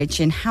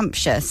in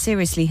Hampshire,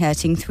 seriously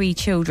hurting 3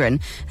 children.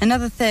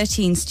 Another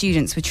 13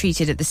 students were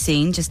treated at the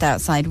scene just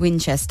outside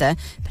Winchester.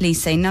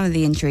 Police say none of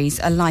the injuries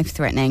are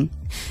life-threatening.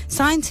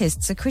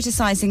 Scientists are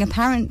criticising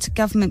apparent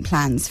government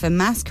plans for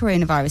mass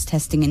coronavirus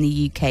testing in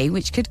the UK,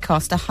 which could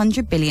cost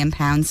 £100 billion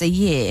a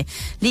year.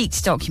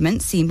 Leaked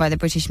documents seen by the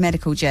British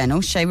Medical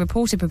Journal show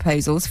reported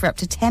proposals for up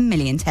to 10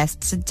 million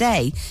tests a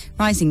day.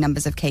 Rising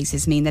numbers of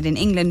cases mean that in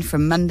England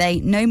from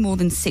Monday, no more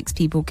than 6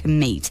 people can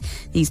meet.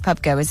 These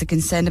pubgoers are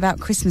concerned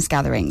about Christmas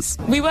gatherings.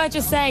 We were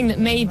just saying that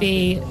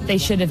maybe they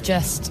should have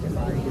just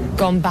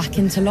gone back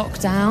into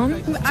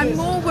lockdown. I'm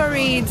more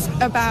worried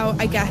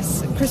about, I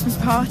guess, Christmas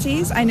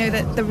parties. I know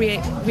that the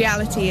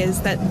reality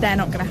is that they're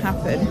not going to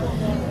happen.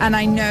 And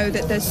I know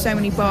that there's so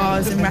many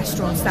bars and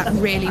restaurants that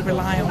really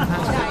rely on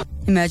that.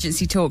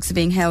 Emergency talks are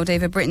being held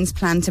over Britain's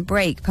plan to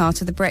break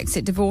part of the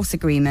Brexit divorce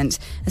agreement.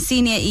 A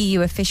senior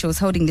EU official is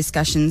holding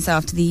discussions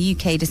after the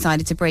UK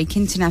decided to break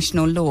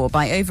international law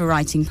by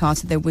overwriting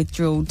part of the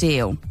withdrawal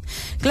deal.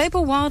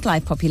 Global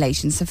wildlife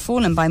populations have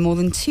fallen by more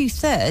than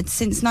 2/3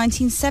 since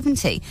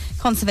 1970.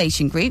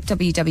 Conservation group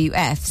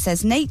WWF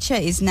says nature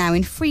is now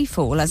in free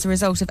fall as a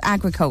result of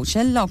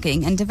agriculture,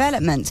 logging and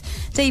development.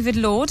 David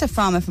Lord, a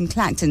farmer from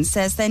Clacton,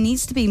 says there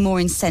needs to be more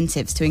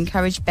incentives to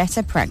encourage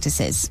better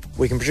practices.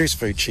 We can produce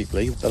food cheaply,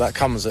 but that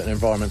comes at an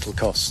environmental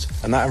cost.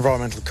 And that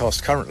environmental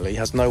cost currently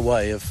has no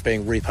way of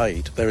being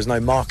repaid. There is no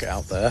market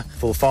out there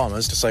for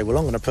farmers to say, well,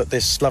 I'm going to put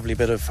this lovely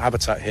bit of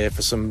habitat here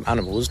for some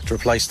animals to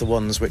replace the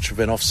ones which have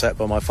been offset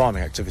by my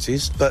farming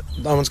activities, but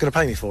no one's going to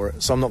pay me for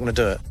it, so I'm not going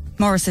to do it.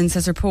 Morrison's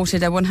has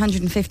reported a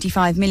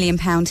 £155 million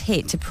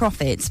hit to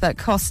profits, but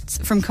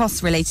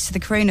costs related to the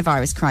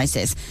coronavirus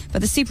crisis.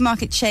 But the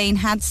supermarket chain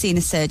had seen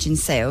a surge in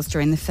sales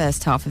during the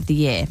first half of the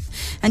year.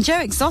 And Joe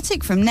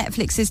Exotic from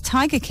Netflix's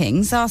Tiger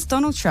Kings asked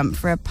Donald Trump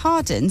for a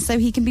pardon so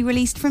he can be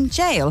released from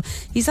jail.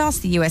 He's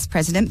asked the US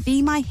president,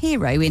 be my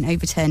hero in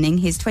overturning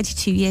his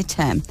 22-year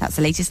term. That's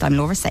the latest. I'm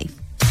Laura Safe.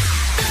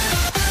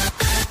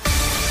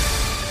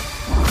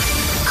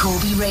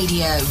 Corby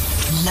Radio.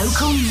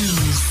 Local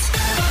news.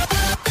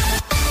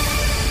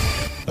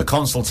 A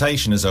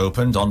consultation has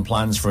opened on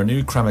plans for a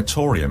new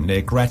crematorium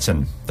near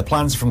Gretton. The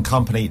plans are from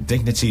company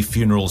Dignity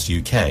Funerals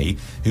UK,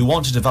 who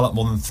want to develop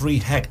more than 3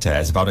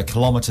 hectares about a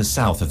kilometre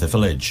south of the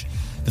village.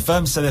 The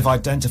firm say they've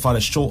identified a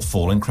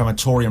shortfall in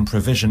crematorium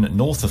provision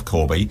north of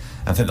Corby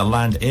and think the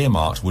land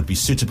earmarked would be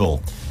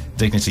suitable.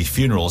 Dignity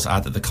Funerals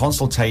add that the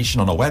consultation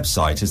on a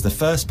website is the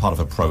first part of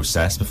a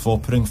process before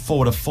putting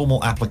forward a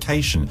formal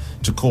application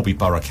to Corby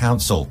Borough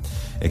Council.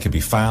 It can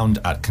be found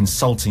at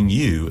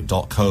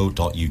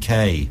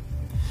consultingyou.co.uk.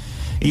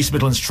 East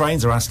Midlands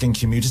Trains are asking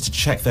commuters to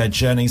check their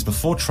journeys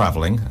before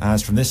travelling,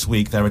 as from this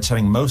week they're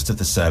returning most of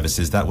the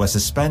services that were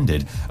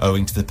suspended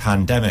owing to the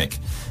pandemic.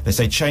 They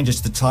say changes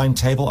to the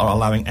timetable are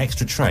allowing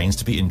extra trains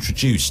to be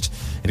introduced.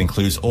 It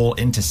includes all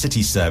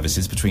intercity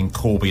services between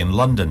Corby and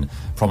London,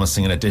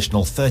 promising an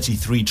additional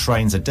 33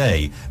 trains a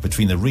day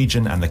between the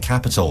region and the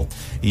capital.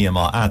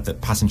 EMR add that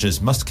passengers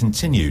must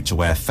continue to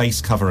wear face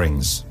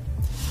coverings.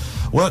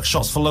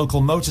 Workshops for local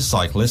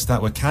motorcyclists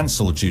that were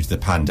cancelled due to the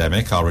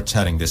pandemic are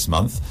returning this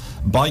month.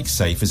 Bike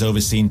Safe is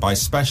overseen by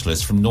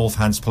specialists from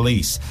Northants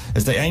Police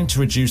as they aim to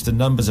reduce the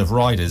numbers of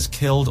riders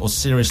killed or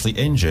seriously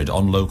injured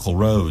on local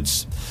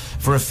roads.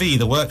 For a fee,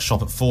 the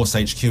workshop at Force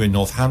HQ in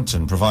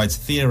Northampton provides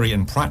theory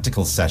and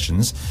practical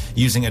sessions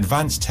using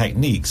advanced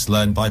techniques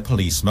learned by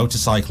police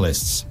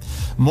motorcyclists.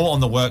 More on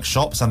the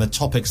workshops and the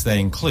topics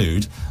they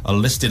include are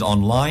listed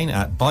online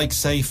at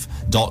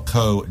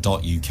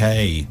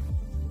bikesafe.co.uk.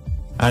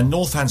 And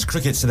Northants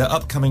Cricket say their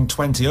upcoming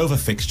 20-over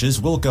fixtures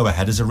will go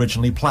ahead as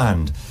originally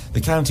planned.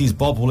 The county's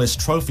Bob Willis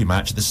Trophy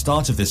match at the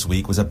start of this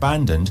week was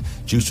abandoned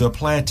due to a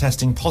player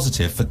testing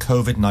positive for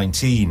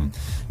COVID-19.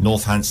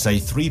 Northants say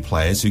 3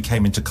 players who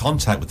came into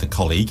contact with the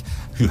colleague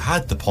who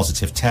had the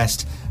positive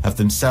test have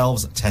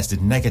themselves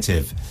tested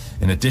negative.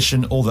 In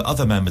addition, all the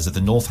other members of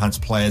the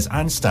Northants players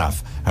and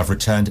staff have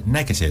returned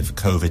negative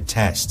COVID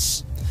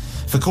tests.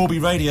 For Corby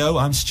Radio,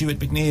 I'm Stuart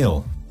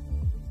McNeil.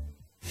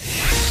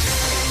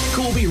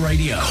 Corby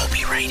Radio.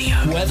 Corby Radio.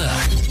 Weather.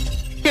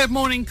 Good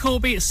morning,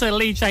 Corby. It's Sir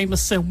Lee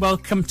Jameson.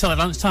 Welcome to the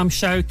Lunchtime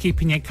Show,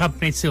 keeping you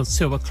company till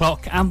 2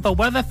 o'clock. And the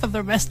weather for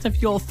the rest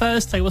of your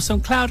Thursday was some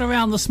cloud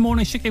around this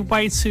morning, should give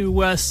way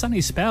to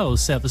sunny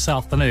spells this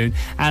afternoon,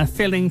 and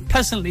feeling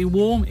pleasantly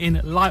warm in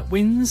light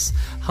winds.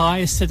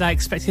 Highs today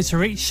expected to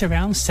reach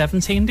around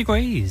 17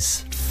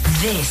 degrees.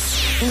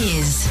 This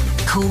is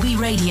Corby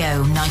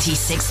Radio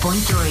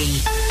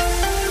 96.3.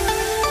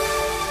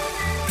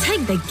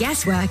 Take the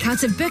guesswork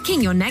out of booking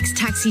your next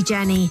taxi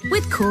journey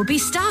with Corby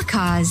Star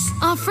Cars.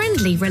 Our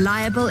friendly,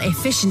 reliable,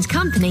 efficient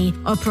company,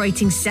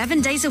 operating 7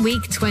 days a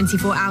week,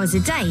 24 hours a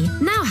day,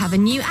 now have a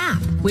new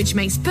app, which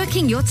makes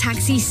booking your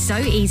taxi so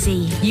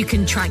easy. You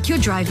can track your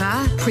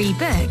driver,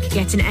 pre-book,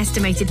 get an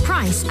estimated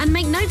price, and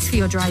make notes for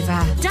your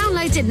driver.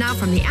 Download it now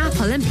from the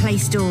Apple and Play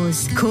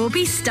stores.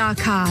 Corby Star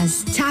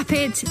Cars. Tap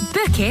it,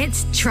 book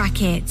it,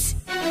 track it.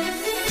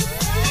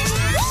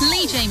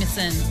 Lee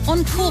Jameson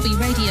on Corby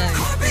Radio.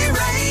 Corby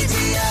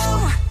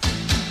Radio.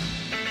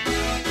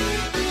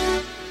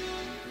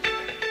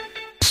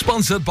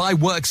 Sponsored by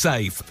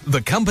WorkSafe,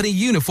 the company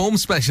uniform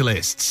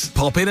specialists.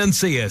 Pop in and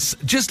see us.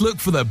 Just look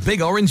for the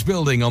big orange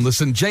building on the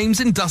St James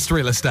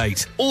Industrial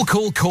Estate or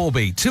call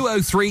Corby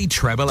 203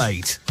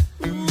 888.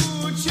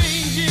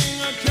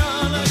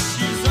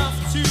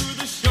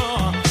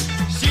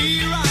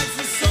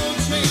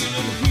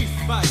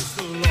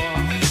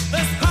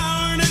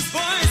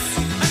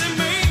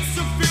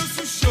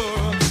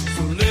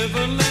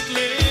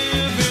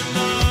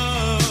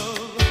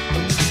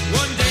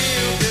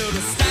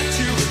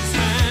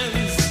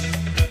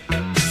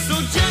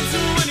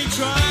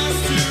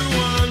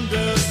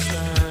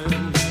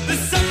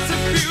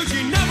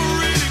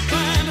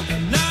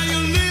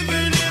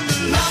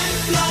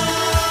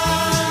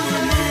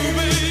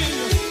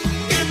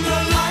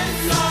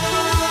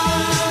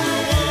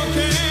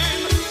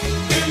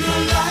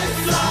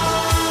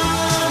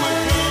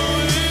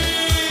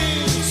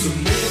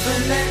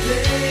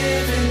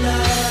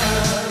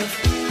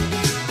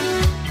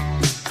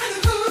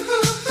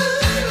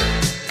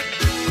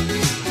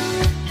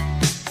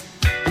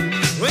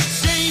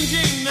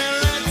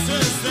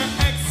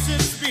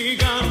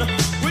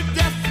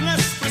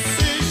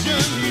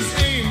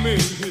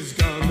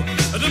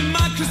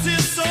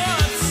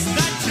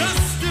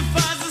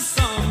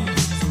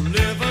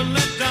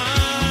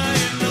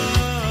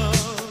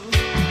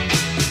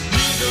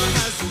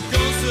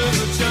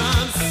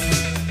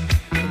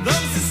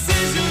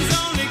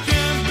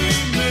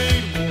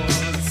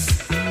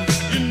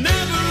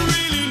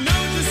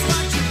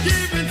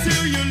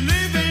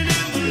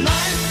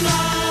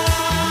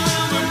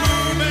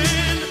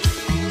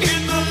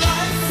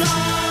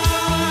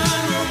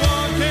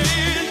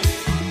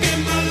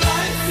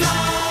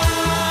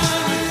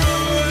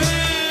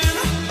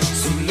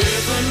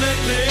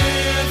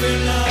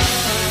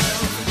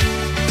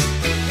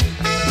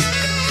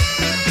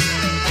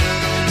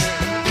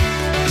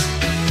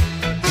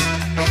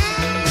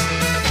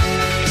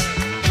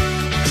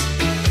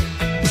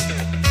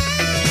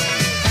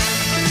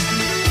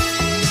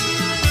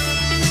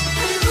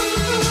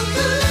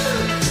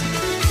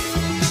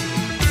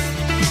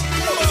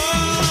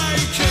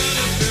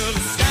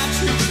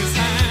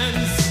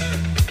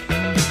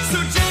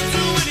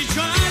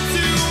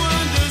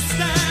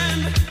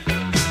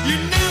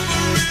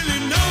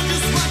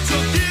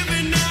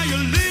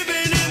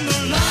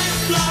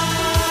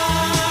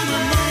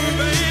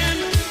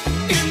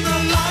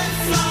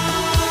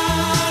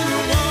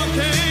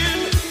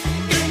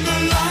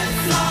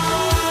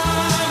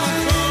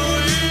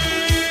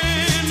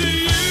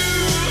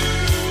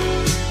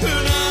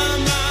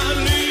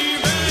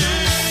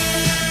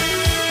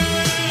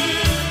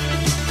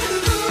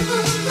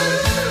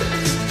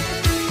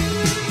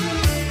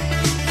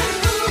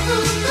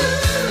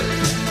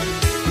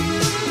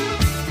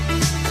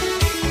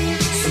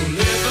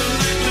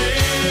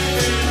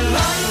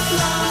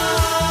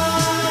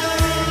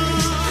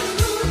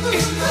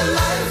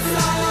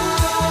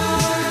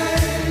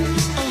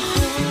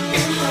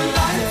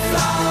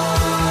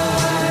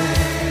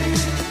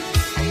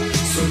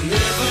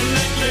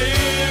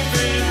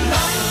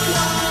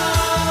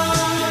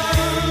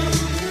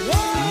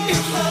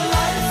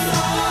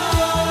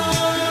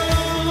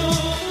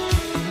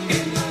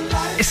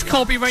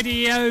 Corby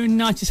Radio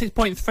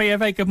 96.3. A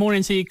very good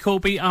morning to you,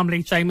 Corby. I'm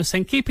Lee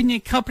Jameson, keeping you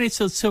company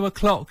till 2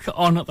 o'clock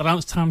on the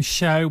Lunchtime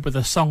Show with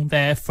a song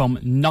there from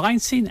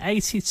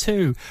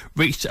 1982.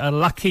 Reached a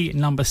lucky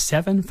number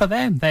 7 for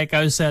them. There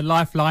goes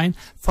Lifeline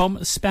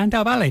from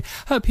Spandau Ballet.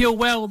 Hope you're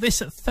well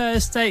this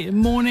Thursday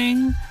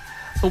morning.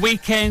 The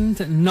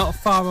weekend not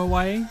far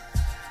away.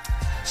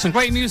 Some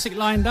great music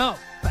lined up.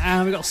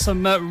 And we've got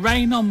some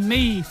Rain on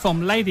Me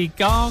from Lady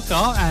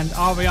Gaga and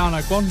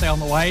Ariana Grande on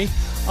the way.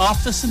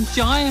 After some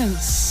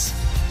Giants,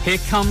 here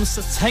comes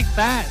Take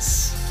That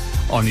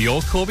on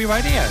your Corby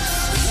Radio. We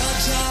are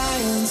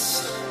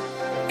giants,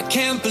 I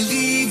can't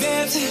believe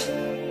it.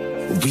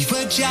 We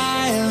were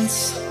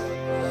giants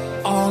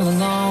all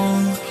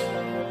along.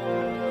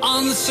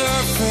 On the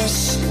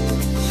surface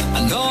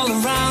and all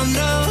around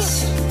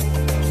us,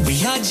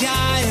 we are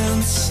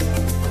giants,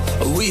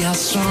 we are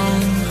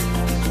strong.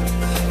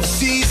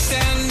 See you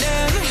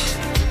standing,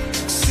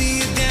 see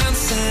you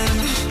dancing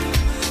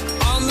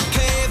on the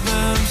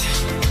pavement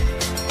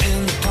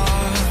in the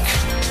park.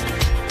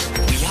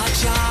 We are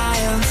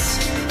giants,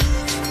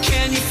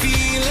 can you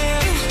feel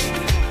it?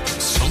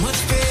 So much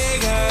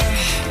bigger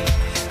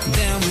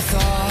than we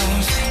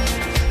thought.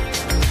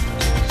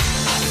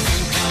 I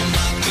think I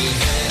might be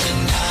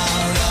heading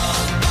out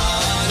of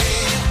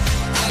body.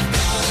 I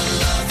gotta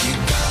love you,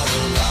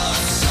 gotta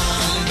love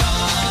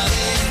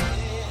somebody.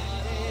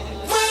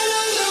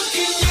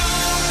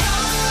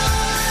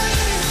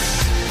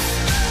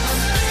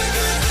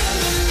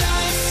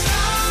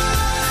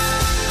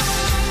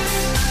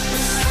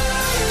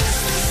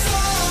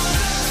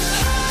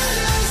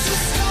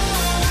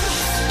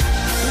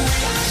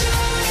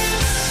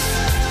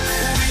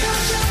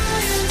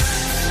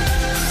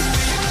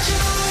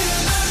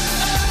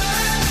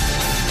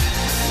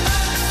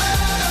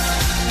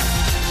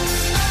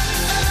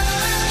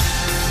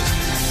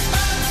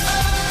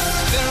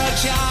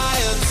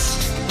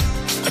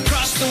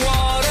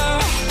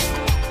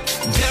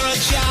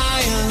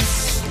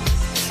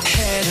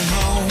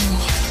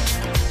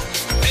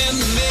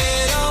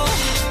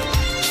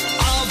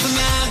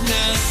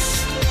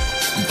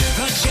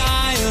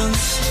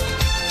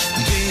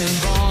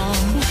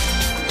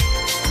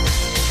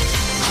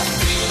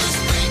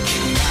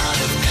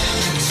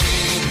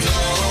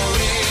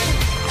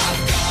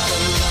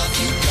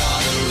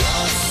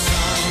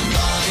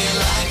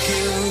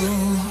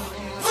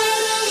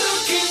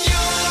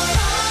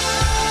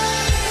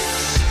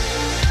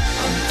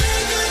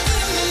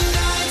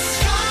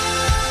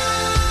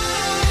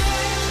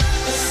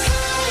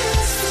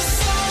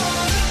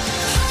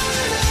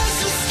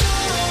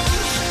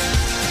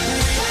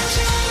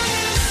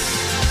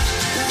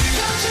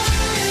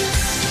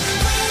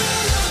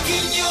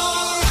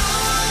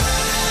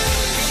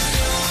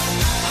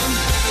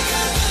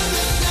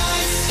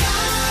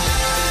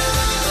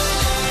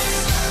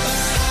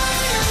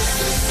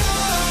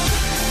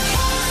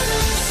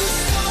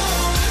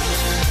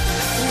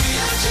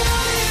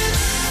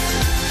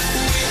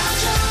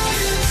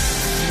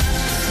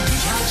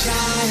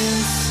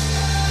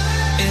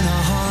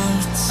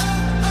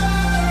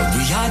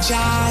 are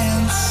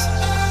giants.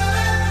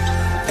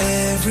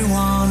 Every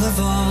one of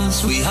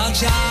us, we are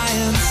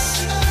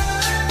giants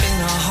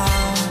in our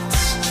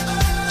hearts.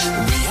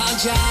 We are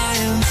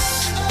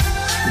giants.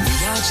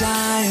 We are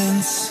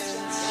giants.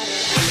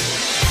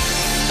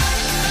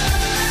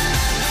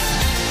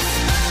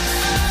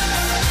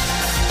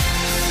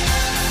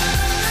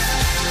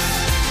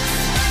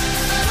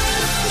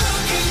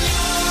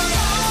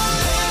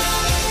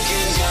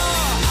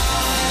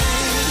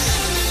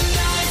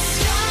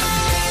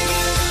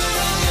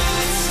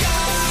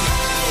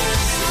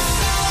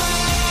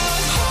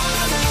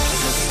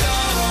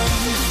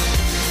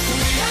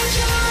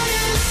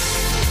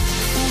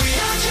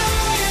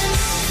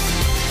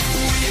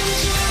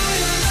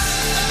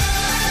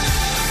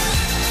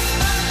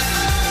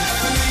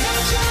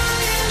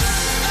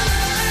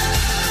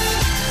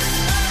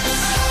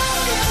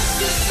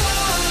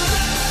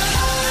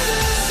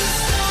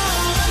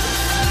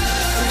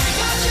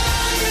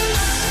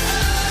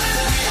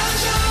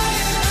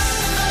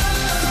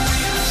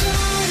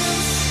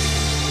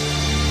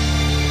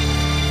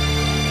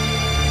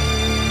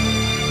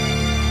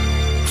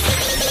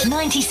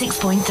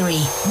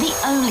 The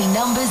only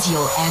numbers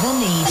you'll ever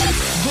need.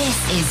 This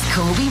is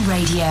Corby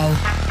Radio.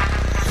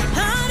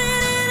 I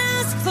didn't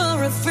ask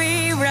for a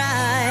free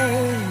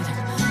ride.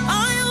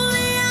 I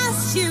only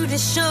asked you to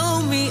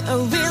show me a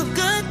real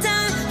good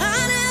time.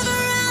 I never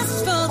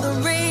asked for the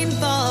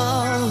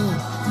rainfall.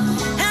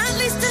 At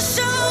least I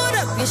showed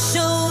up. You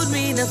showed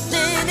me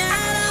nothing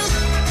at all.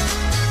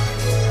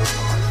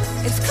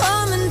 It's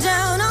coming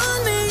down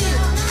on me.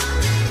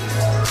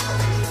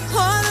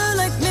 Harder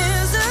like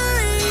misery.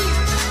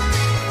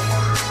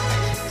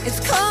 It's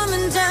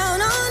coming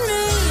down on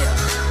me.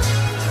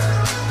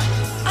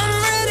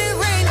 I'm ready,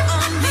 rain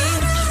on me.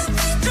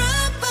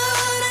 Drop,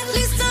 but at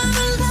least I'm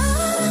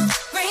alive.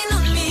 Rain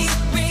on me,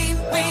 rain,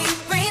 rain,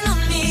 rain on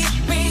me,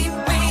 rain,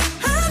 rain.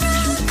 I'd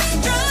rather be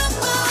drop,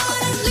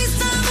 but at least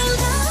I'm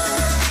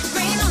alive.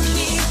 Rain on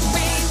me,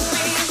 rain,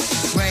 rain.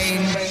 Rain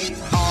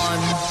on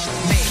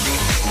me.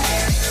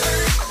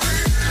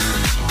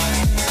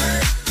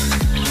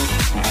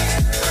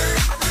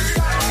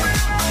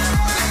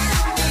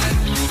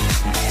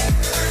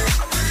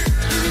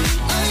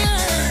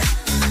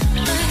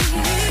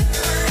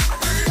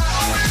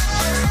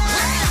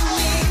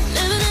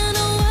 Living in a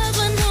world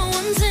where no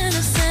one's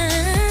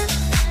innocent.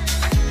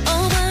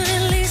 Oh, but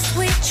at least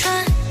we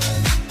try.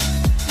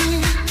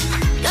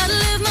 Gotta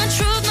live my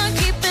truth, not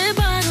keep it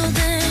bottled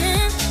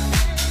in.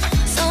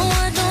 So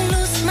I don't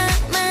lose my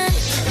mind.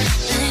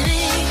 Baby,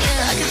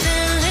 yeah, I can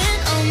feel it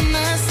on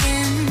my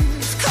skin.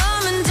 It's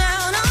coming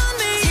down on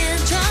me.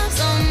 Teardrops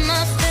on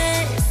my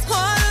face.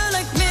 Water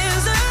like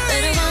misery.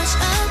 Better wash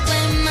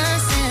away my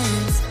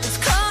sins. It's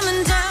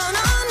coming down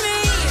on me.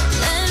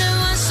 Let it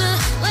wash away.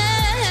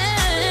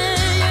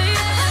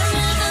 I'd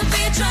rather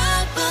be dry,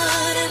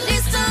 but at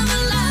least I'm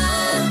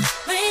alive.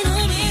 Rain on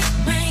me,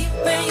 rain,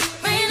 rain,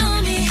 rain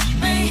on me,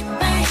 rain,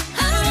 rain.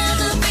 I'd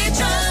rather be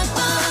dry,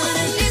 but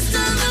at least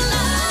I'm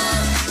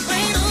alive.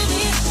 Rain on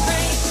me,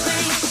 rain,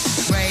 rain,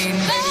 Rain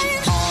rain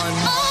on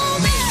on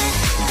me. me. Rain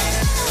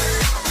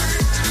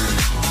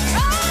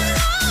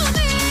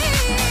on me.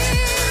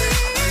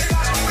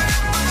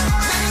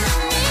 Rain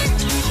on me.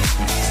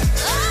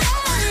 Oh,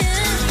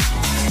 yeah.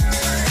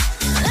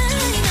 Rain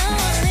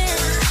on me.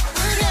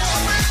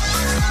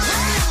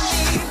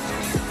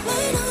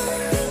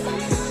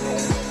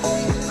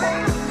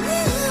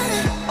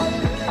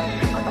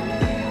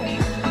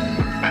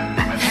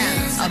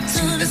 Hands up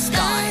to the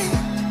sky.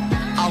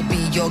 I'll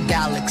be your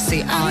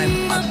galaxy.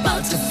 I'm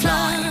about to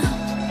fly.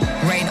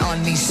 Rain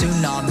on me,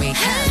 tsunami.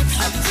 Hands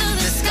up to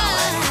the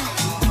sky.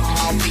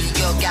 I'll be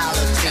your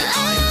galaxy.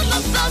 I'm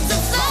about to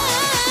fly.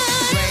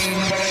 Rain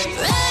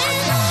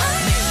on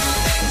me.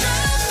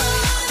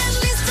 At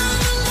least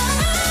I'm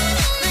alive.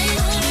 Rain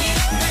on me,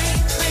 rain,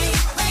 rain,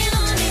 rain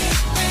on me,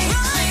 rain,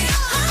 rain.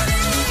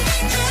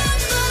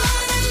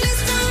 At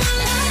least I'm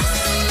alive.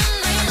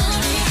 Rain on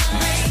me,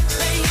 rain,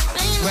 rain,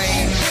 rain,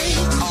 Rain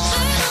on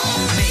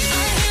me. I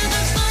hear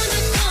the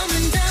thunder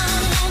coming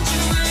down. Won't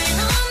you rain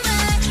on me?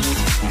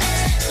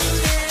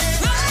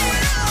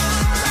 Rain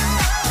on.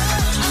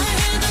 I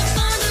hear the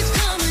thunder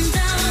coming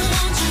down.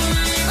 Won't you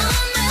rain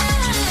on me?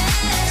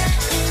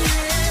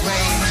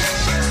 Rain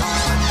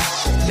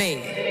on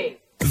me.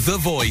 The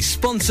Voice,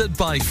 sponsored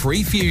by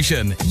Free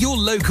Fusion, your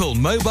local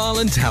mobile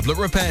and tablet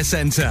repair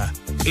centre.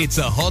 It's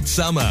a hot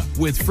summer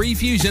with Free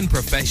Fusion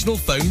Professional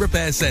Phone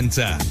Repair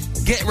Centre.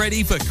 Get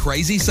ready for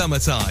crazy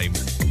summertime.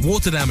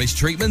 Water damage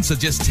treatments are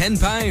just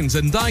 £10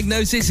 and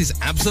diagnosis is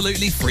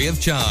absolutely free of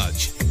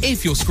charge.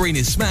 If your screen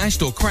is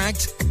smashed or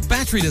cracked,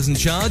 battery doesn't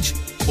charge,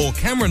 or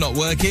camera not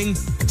working,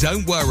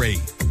 don't worry.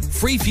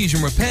 Free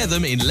Fusion repair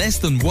them in less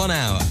than 1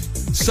 hour.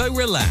 So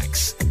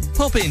relax.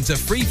 Pop into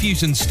Free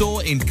Fusion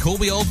store in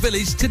Corby Old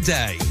Village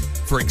today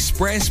for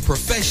express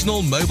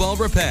professional mobile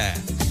repair.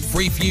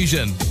 Free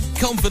Fusion,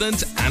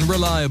 confident and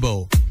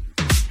reliable.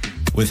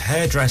 With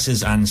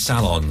hairdressers and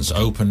salons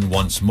open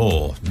once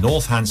more,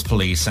 Northants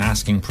Police are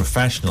asking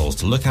professionals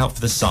to look out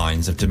for the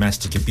signs of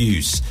domestic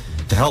abuse.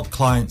 to help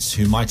clients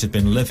who might have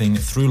been living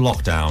through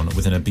lockdown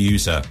with an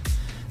abuser.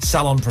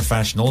 Salon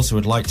professionals who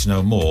would like to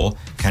know more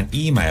can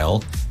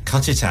email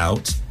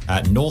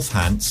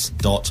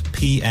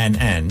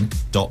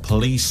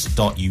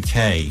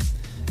cutitout@northants.pnn.police.uk.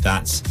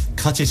 That's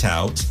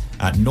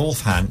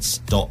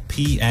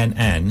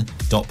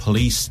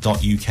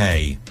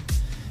cutitout@northants.pnn.police.uk.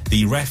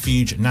 The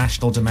Refuge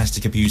National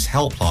Domestic Abuse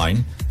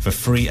Helpline for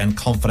free and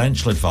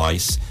confidential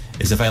advice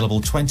is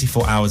available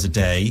 24 hours a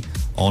day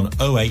on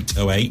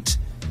 0808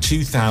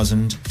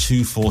 2000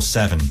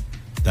 247.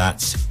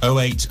 That's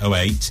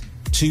 0808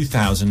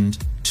 2000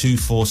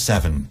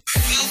 247.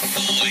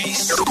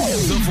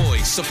 The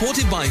Voice,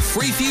 supported by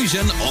Free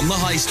Fusion on the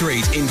High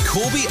Street in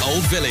Corby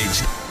Old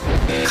Village.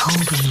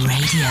 Corby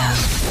Radio.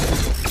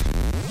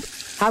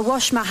 I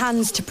wash my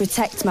hands to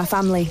protect my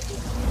family.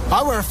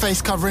 I wear a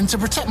face covering to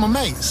protect my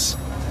mates.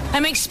 I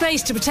make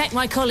space to protect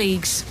my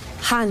colleagues.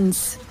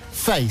 Hands.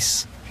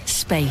 Face.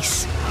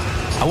 Space.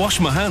 I wash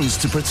my hands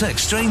to protect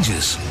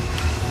strangers.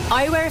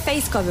 I wear a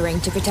face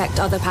covering to protect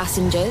other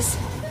passengers.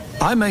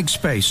 I make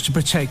space to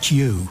protect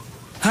you.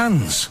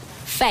 Hands.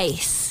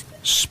 Face.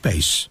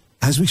 Space.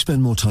 As we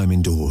spend more time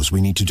indoors,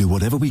 we need to do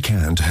whatever we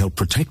can to help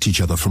protect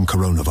each other from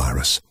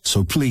coronavirus.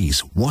 So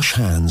please, wash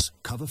hands,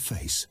 cover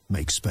face,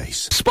 make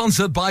space.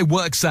 Sponsored by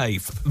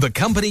WorkSafe, the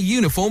company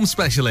uniform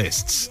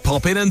specialists.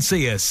 Pop in and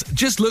see us.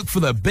 Just look for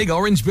the big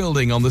orange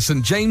building on the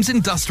St James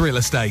Industrial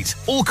Estate.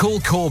 Or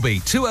call Corby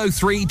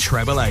 203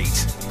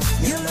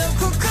 888. Your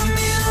local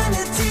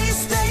community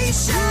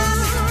station,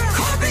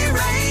 Corby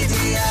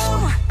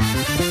Radio.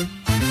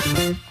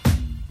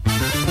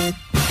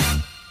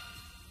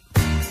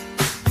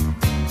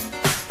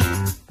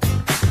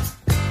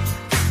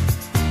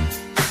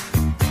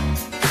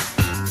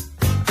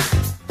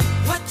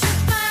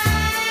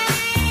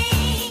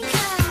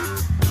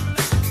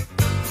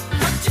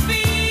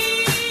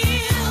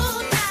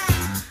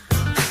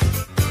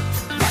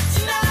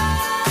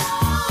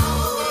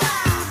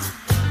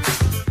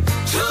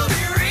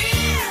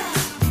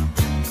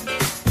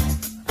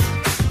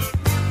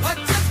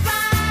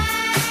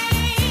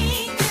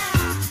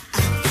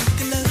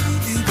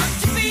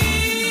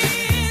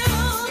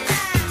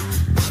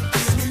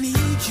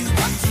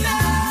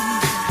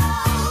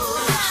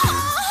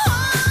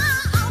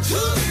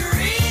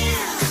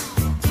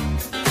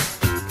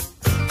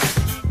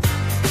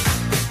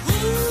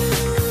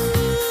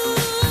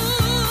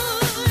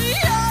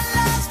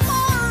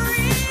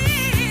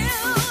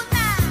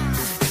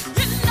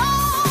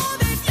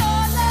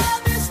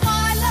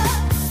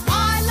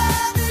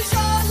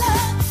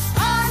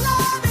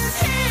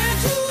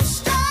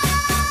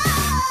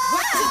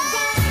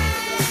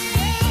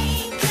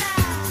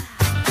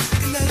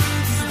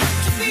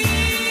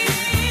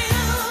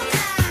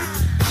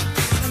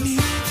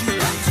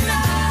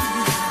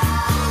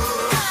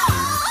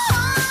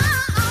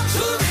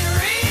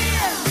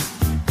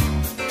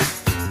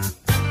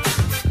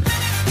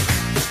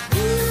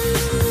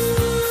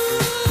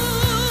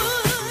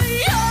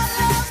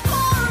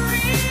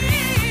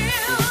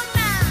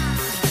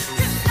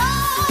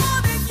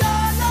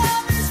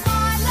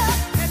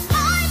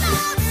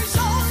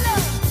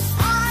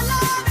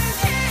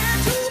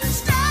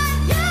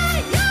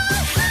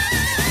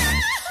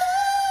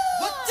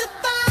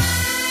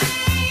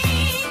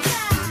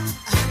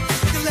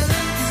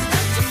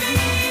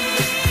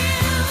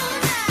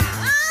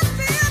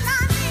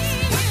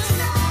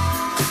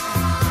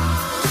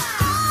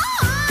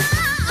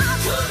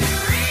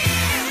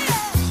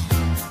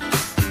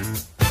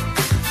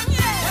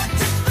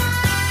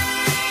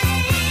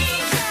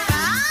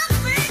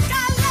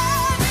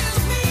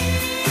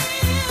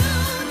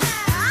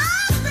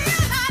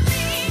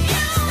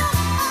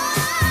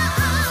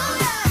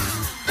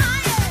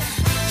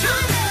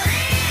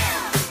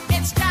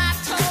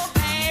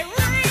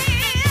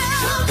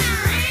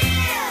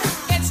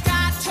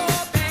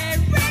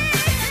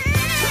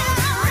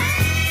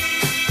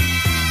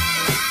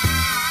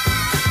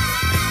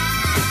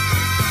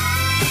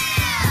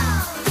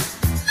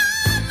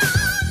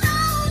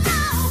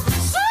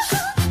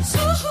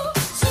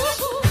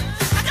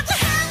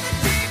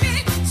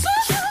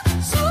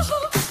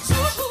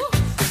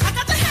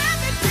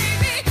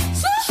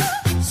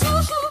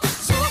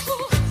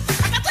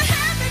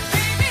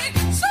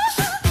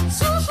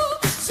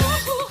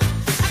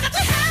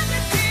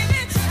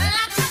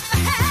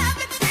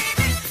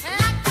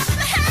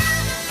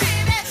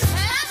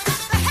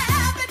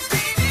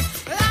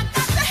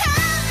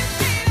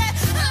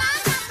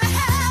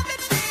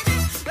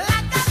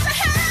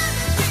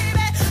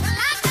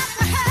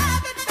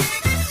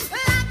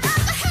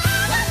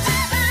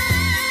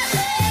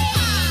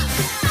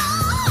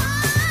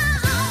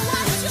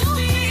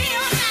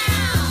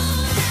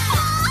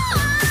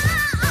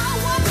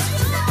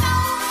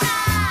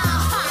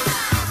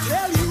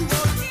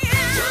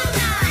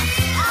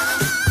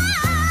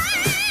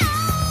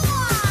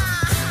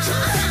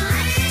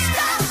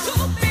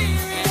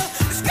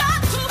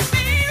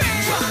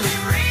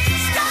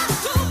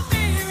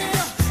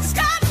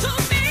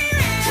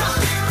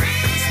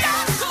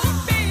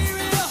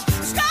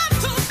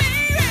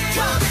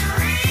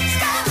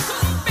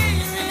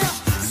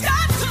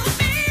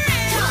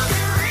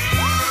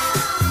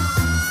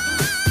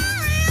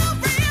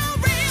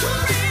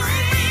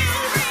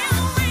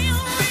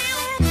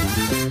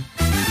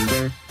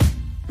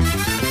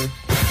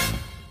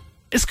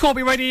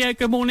 Corby Radio,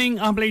 good morning.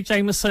 I'm Lee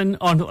Jameson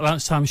on the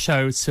Lunchtime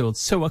Show till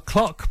 2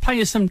 o'clock.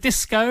 Playing some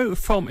disco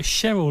from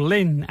Cheryl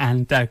Lynn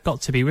and Got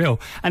to Be Real.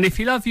 And if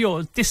you love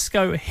your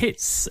disco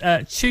hits,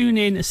 tune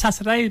in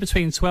Saturday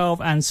between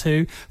 12 and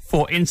 2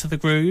 for Into the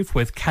Groove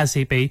with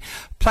Kazzy B.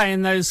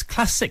 Playing those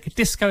classic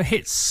disco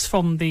hits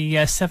from the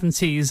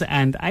 70s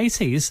and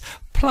 80s,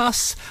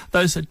 plus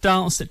those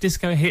dance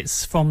disco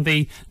hits from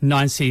the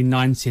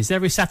 1990s.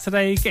 Every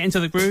Saturday, get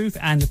into the groove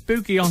and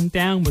boogie on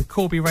down with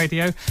Corby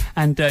Radio,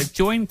 and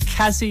join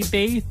Kazzy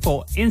B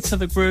for Into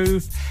the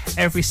Groove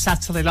every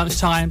Saturday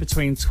lunchtime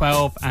between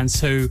 12 and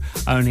 2,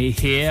 only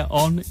here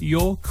on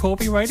your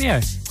Corby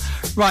Radio.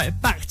 Right,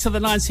 back to the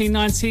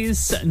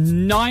 1990s.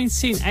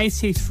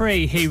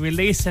 1983, he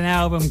released an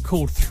album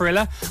called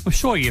Thriller. I'm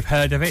sure you've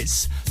heard of it.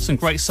 Some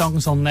great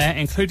songs on there,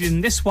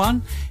 including this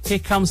one. Here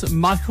comes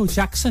Michael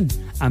Jackson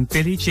and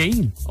Billie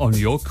Jean on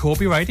your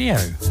Corby Radio.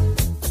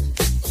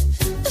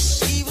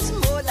 She was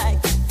more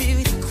like a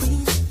beauty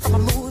queen from a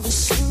movie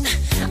scene.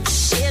 I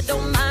sure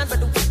don't mind, but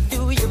what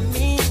do you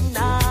mean?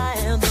 I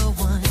am the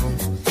one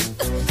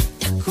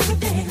who would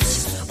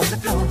dance on the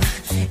floor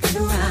and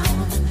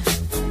around.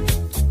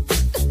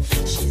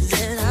 She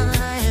said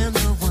I am the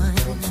one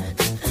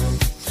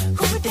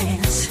who would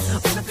dance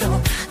on the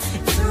floor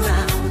and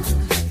around.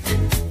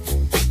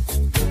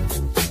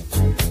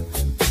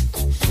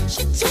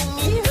 She told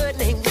me her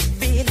name was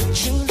Billie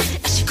Jean,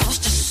 and she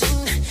caused a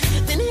scene.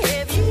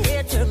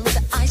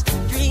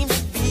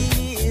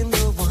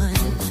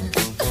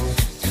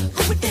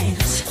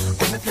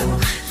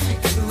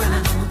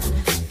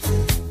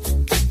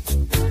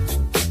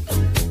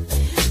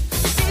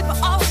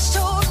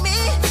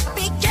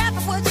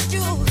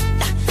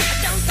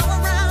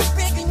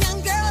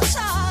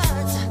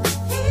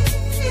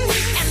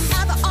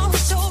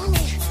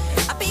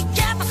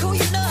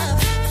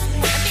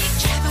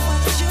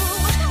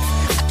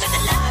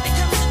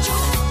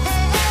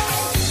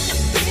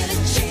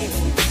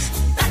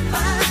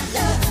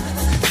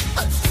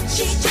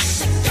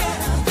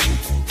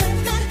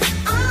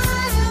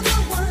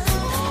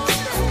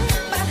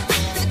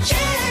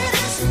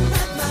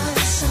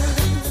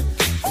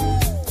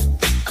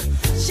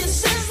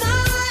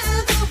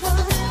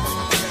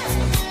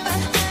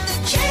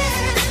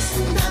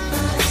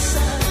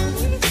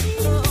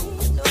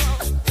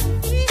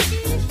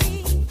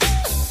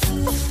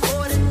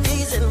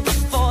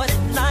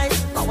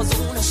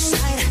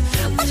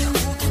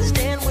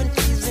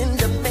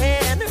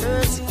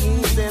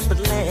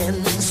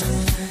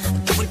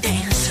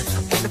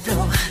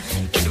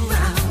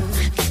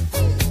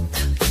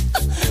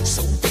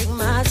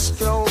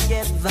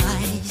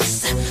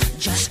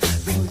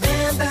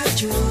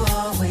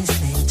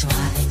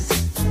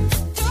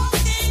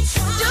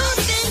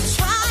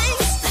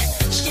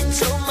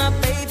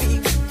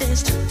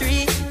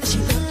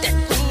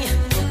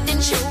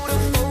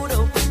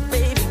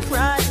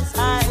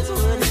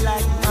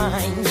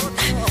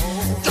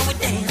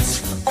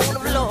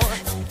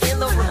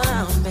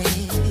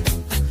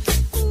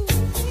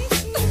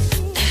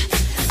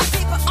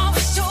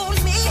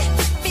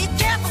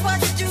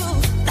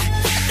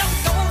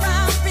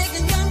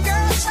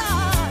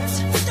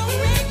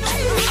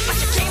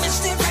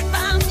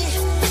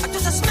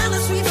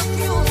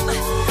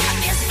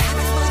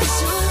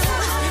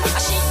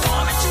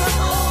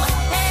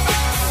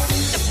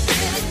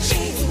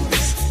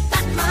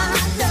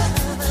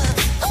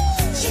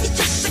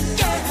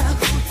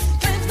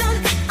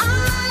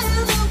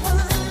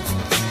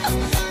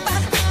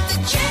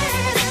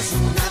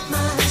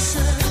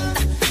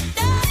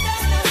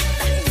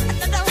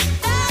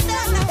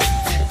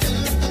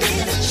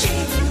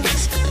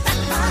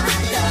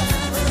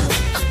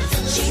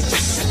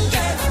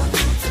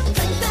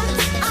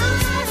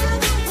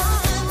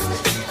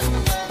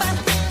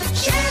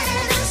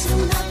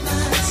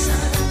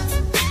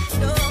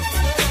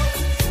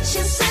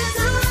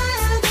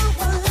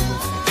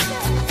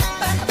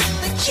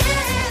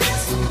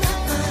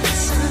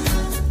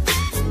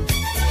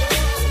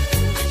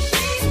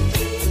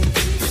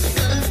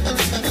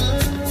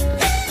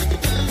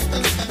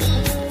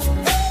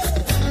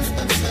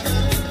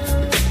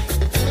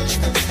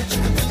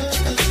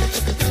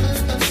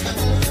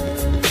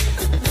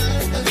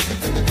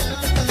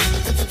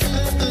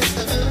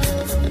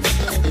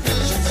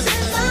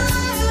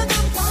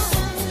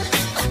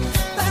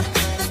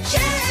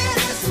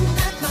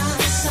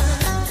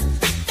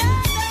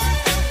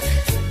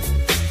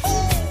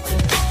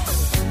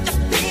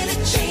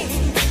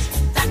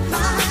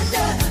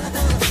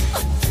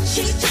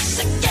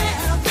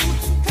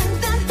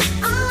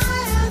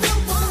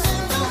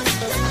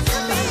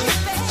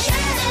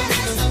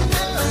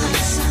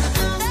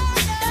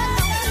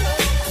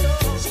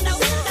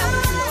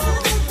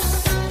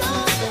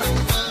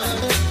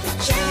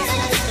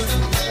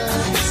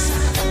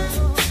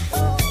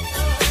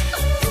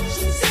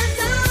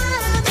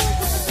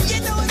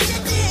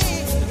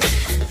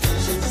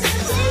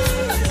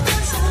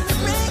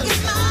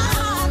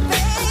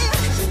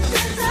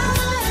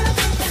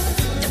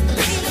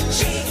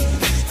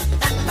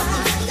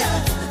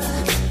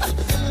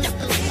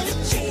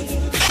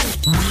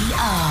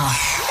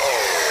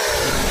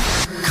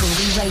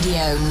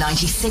 Radio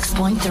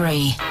 96.3.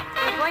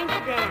 We're going to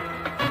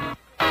dance.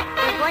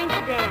 We're going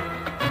to dance.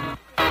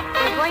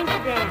 We're going to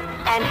dance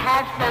and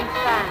have some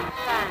fun.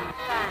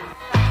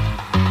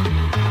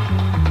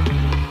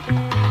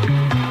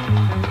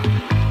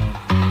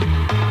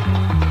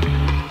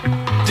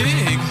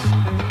 Dig.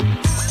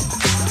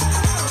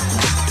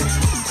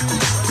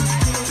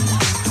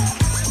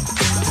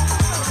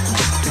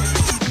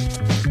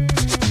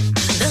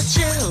 The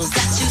chills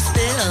that you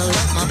spill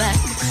up my back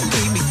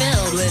keep me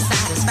filled with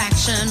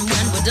satisfaction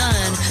when we're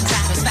done.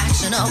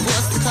 Satisfaction of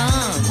what's to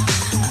come.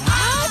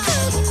 I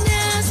couldn't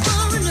ask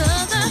for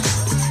another.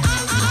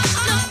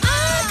 No,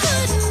 I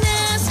couldn't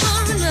ask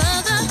for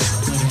another.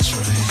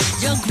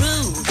 Your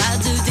groove, I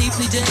do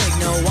deeply dig.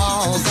 No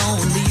walls,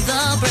 only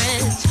the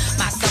bridge.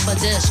 My supper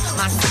dish,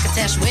 my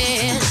succotash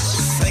wish.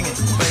 Sing it,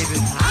 baby.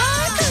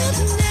 I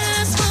couldn't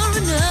ask for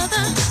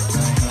another.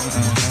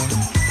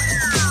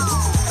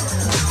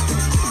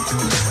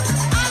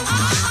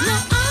 No,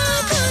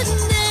 I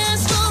couldn't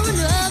ask for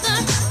another.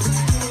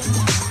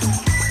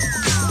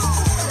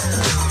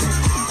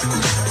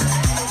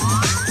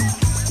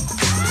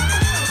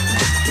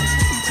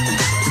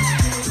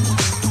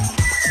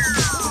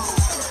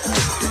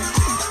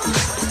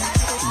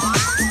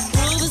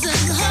 Groove is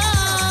in the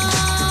heart.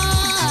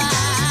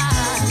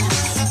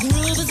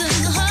 Groove is in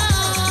the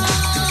heart.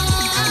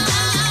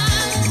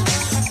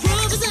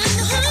 Groove is in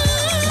the heart.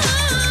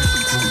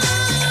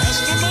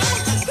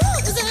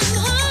 Groove is in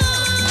the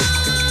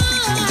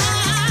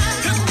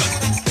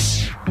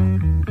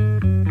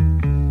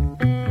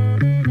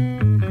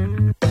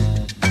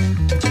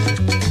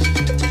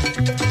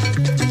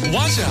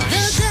Watch out. The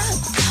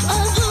depth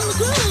of who the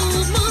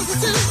groove moves us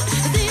to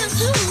is the end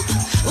tube.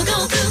 We'll go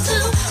through to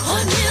or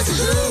near to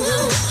who.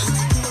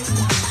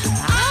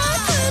 I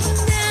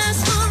couldn't ask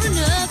for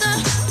another.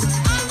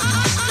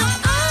 No,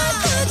 I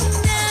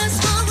couldn't ask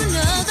for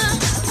another.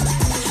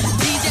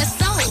 DJ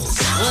Soul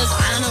was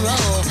on a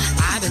roll.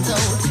 I've been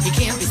told he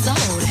can't be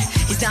sold.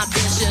 He's not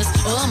vicious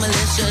or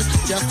malicious,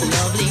 just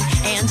lovely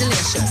and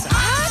delicious.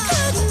 I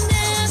couldn't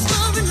ask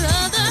for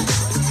another.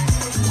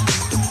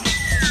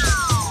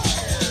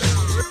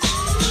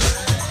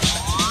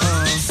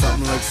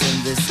 Something lurks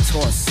in this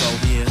torso.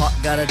 Heart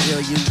got a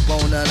deal you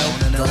wanna know.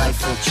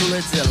 Delightful,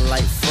 truly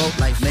delightful.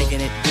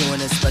 Making it,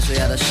 doing it, especially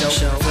at a show.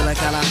 Feeling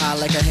kinda high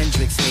like a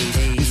Hendrix haze.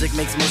 Music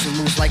makes motion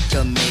moves like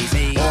a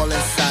maze. All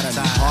inside of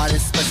me, heart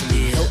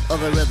especially. Hilt of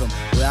the rhythm,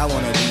 where I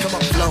wanna be. Come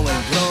on,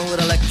 flowing, glowing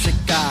with electric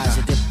eyes.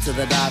 You dip to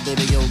the dive,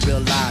 baby, you'll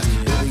realize.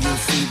 Baby,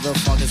 you'll see the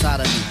funk inside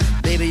of me.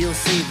 Baby, you'll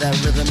see that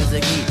rhythm is the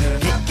key.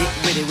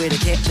 Get with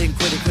it, can't think,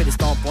 quit it.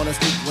 Stomp on the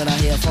street when I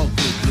hear funk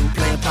blue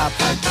playing pop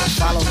pipe.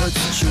 Follow her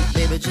to shoot,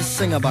 baby, just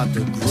sing about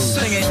the groove.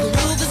 Sing it.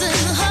 Groove is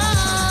in the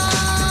heart.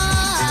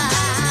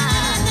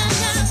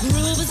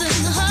 Groove is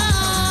in the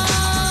heart.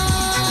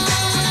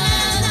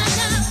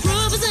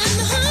 Groove is in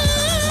the heart.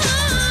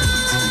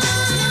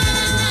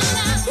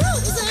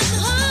 Groove is in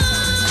the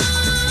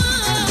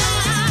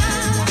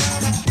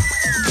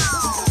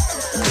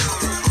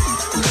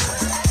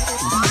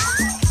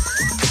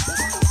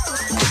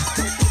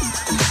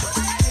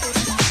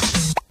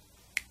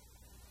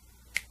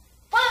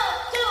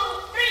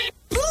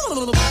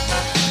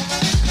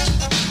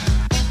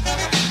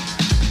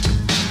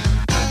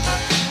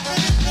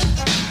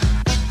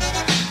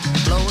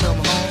Blow them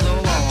home, go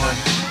on.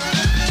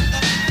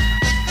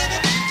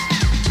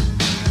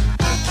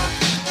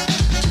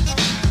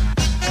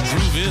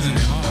 Groove is in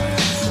the heart.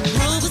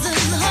 Groove is in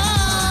the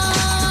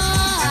heart.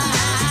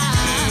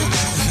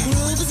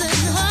 Groove is in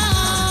the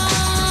heart.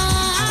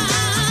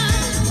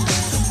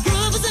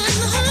 Groove is in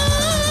the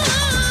heart.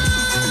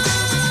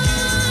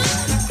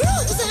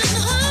 Groove is in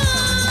the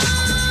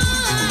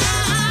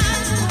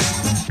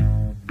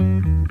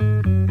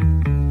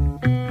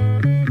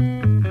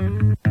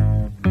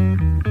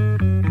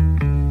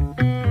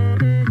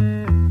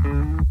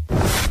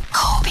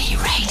Corby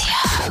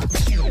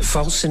Radio.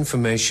 False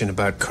information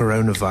about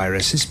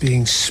coronavirus is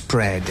being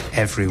spread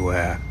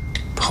everywhere.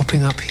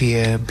 Popping up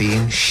here,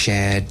 being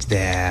shared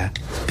there.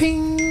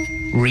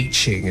 Ping!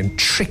 Reaching and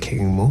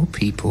tricking more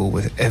people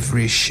with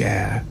every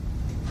share.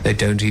 They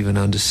don't even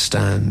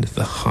understand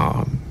the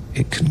harm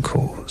it can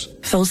cause.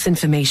 False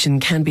information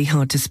can be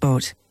hard to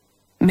spot.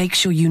 Make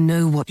sure you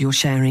know what you're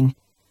sharing.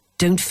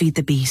 Don't feed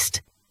the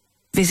beast.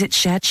 Visit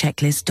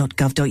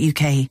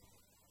sharechecklist.gov.uk.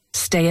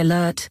 Stay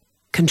alert.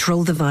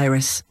 Control the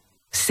virus.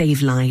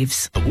 Save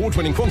lives.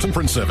 Award-winning Quantum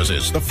Print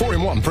Services, the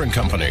 4-in-1 print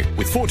company,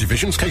 with 4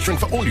 divisions catering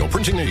for all your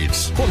printing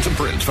needs. Quantum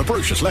Print for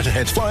brochures,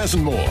 letterheads, flyers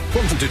and more.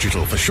 Quantum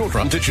Digital for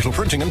short-run digital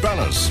printing and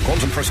banners.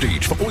 Quantum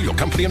Prestige for all your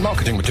company and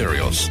marketing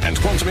materials. And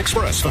Quantum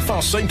Express for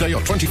fast same-day or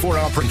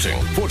 24-hour printing.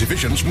 4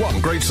 divisions, 1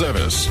 great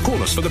service.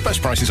 Call us for the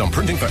best prices on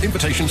printing for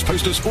invitations,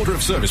 posters, order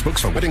of service books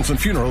for weddings and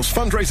funerals,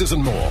 fundraisers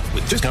and more.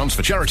 With discounts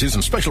for charities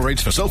and special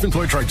rates for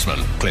self-employed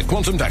tradesmen. Click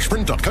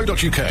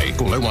quantum-print.co.uk.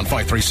 Call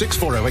 01536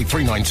 408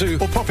 392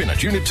 or pop in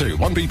at Unit 2,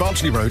 1B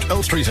Bardsley Road,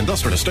 Elstree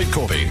Industrial Estate,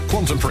 Corby.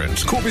 Quantum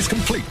Print, Corby's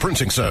complete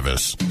printing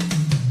service.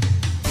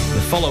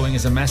 The following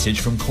is a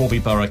message from Corby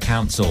Borough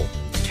Council.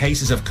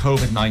 cases of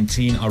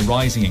COVID-19 are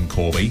rising in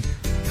Corby.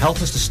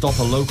 Help us to stop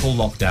a local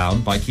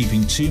lockdown by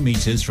keeping 2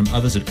 metres from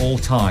others at all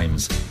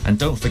times. And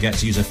don't forget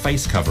to use a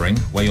face covering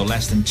where you're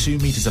less than 2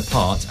 metres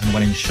apart and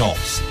when in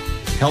shops.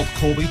 Help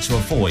Corby to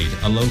avoid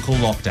a local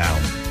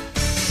lockdown.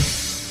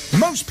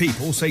 Most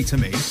people say to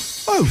me,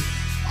 "Oh,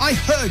 I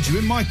heard you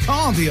in my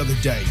car the other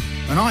day."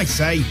 And I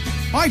say,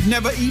 "I've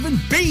never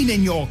even been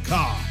in your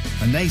car."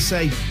 And they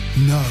say,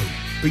 "No,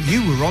 but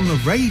you were on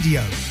the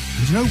radio."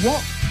 And you know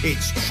what?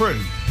 It's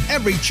true.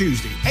 Every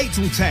Tuesday, 8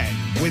 till 10,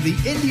 with the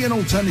Indian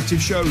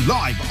Alternative Show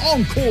live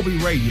on Corby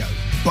Radio.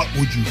 But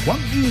would you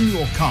want me in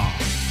your car?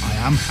 I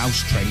am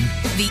house trained.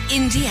 The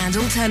Indie and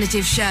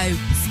Alternative Show,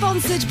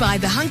 sponsored by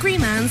the Hungry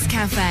Man's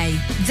Cafe,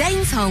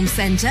 Danesholm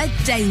Centre,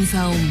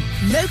 Danesholm.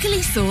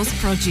 Locally sourced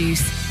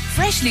produce,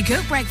 freshly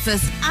cooked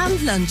breakfast and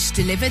lunch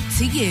delivered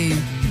to you.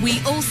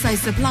 We also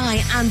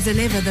supply and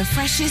deliver the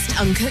freshest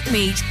uncooked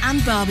meat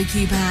and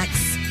barbecue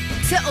packs.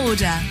 To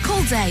order,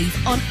 call Dave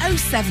on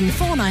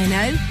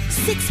 07490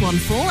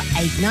 614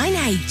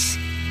 898.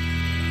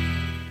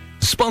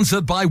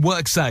 Sponsored by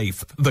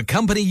WorkSafe, the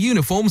company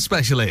uniform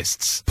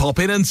specialists. Pop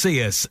in and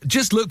see us.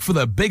 Just look for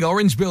the big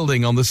orange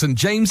building on the St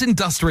James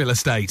Industrial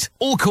Estate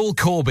or call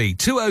Corby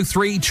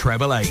 203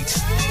 888.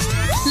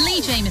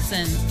 Lee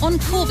Jameson on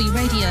Corby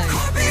Radio.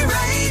 Corby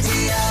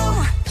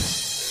Radio.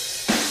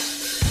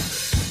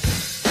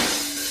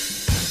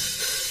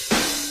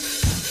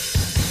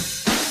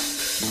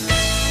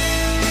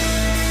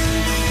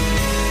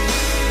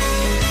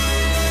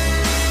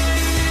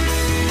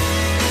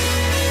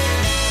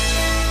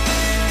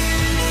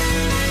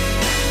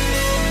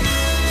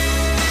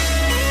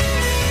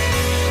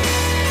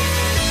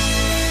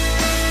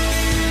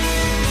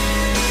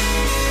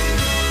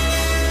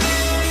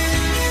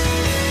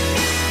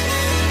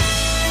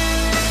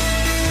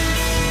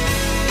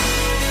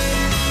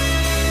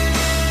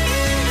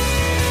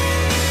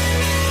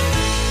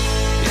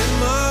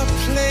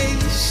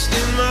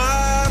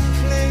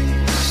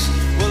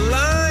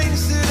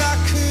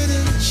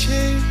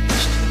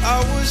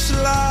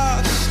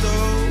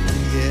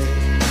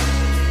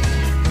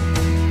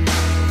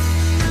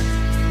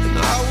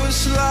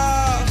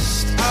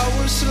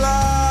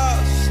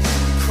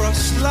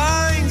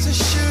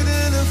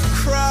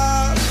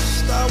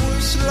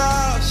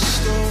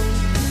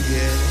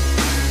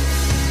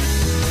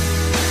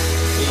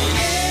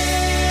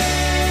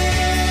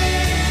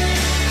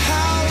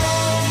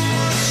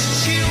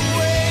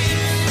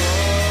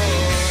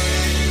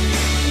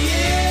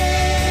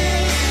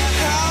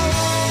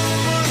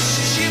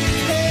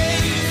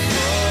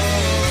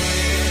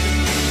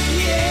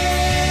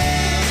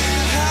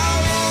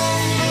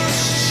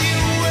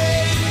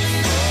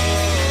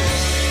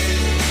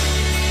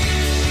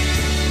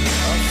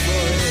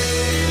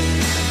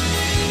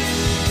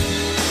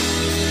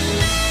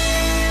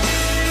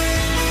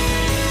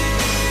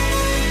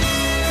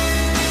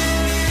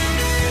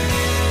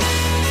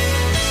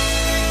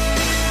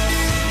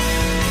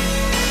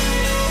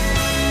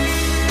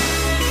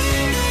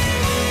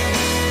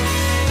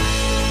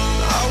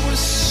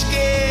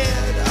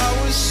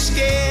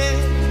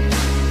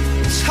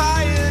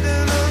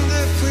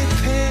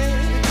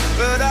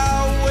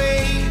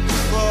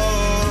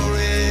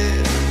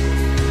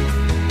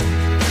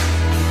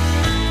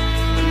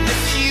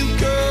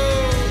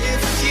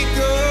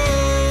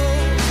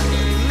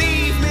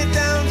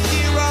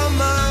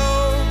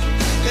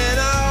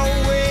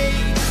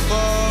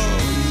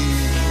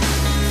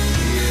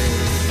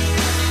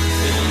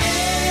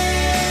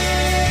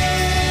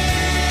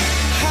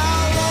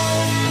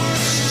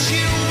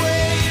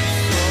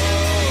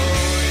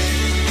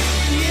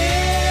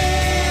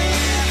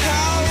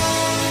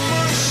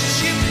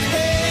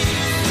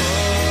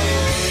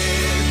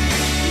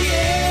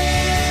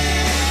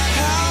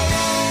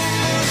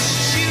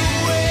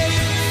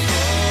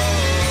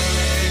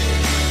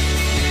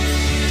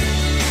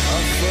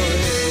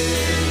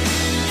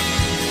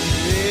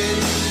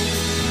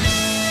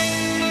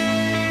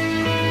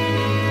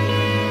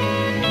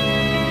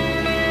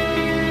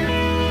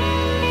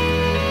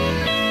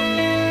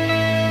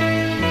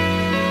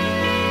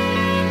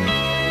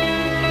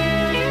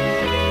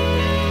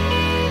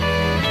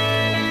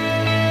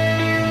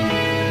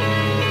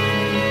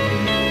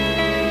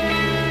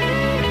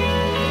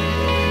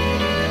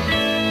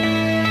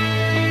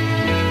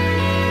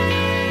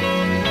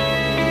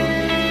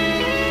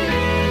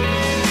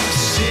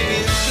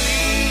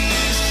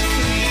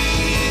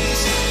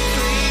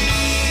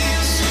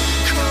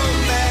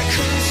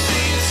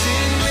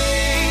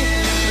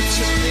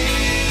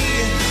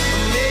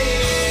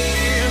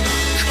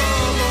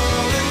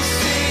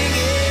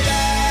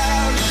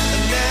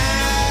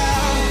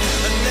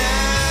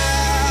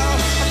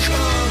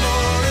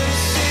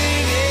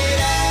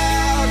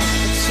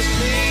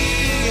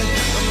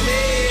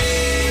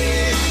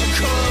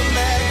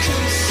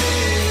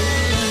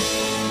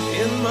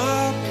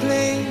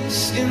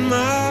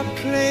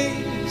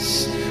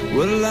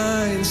 were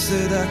lines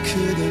that I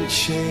couldn't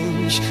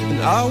change, and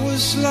I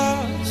was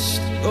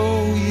lost,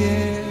 oh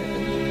yeah,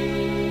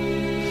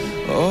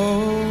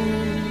 oh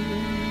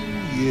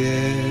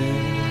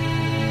yeah.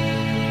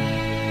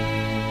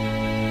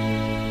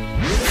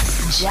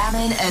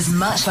 Jamming as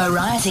much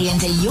variety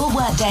into your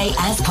workday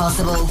as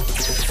possible.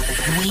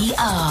 We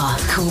are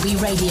Corby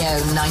Radio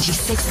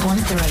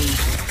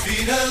 96.3.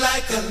 Treat her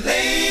like a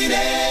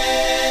lady.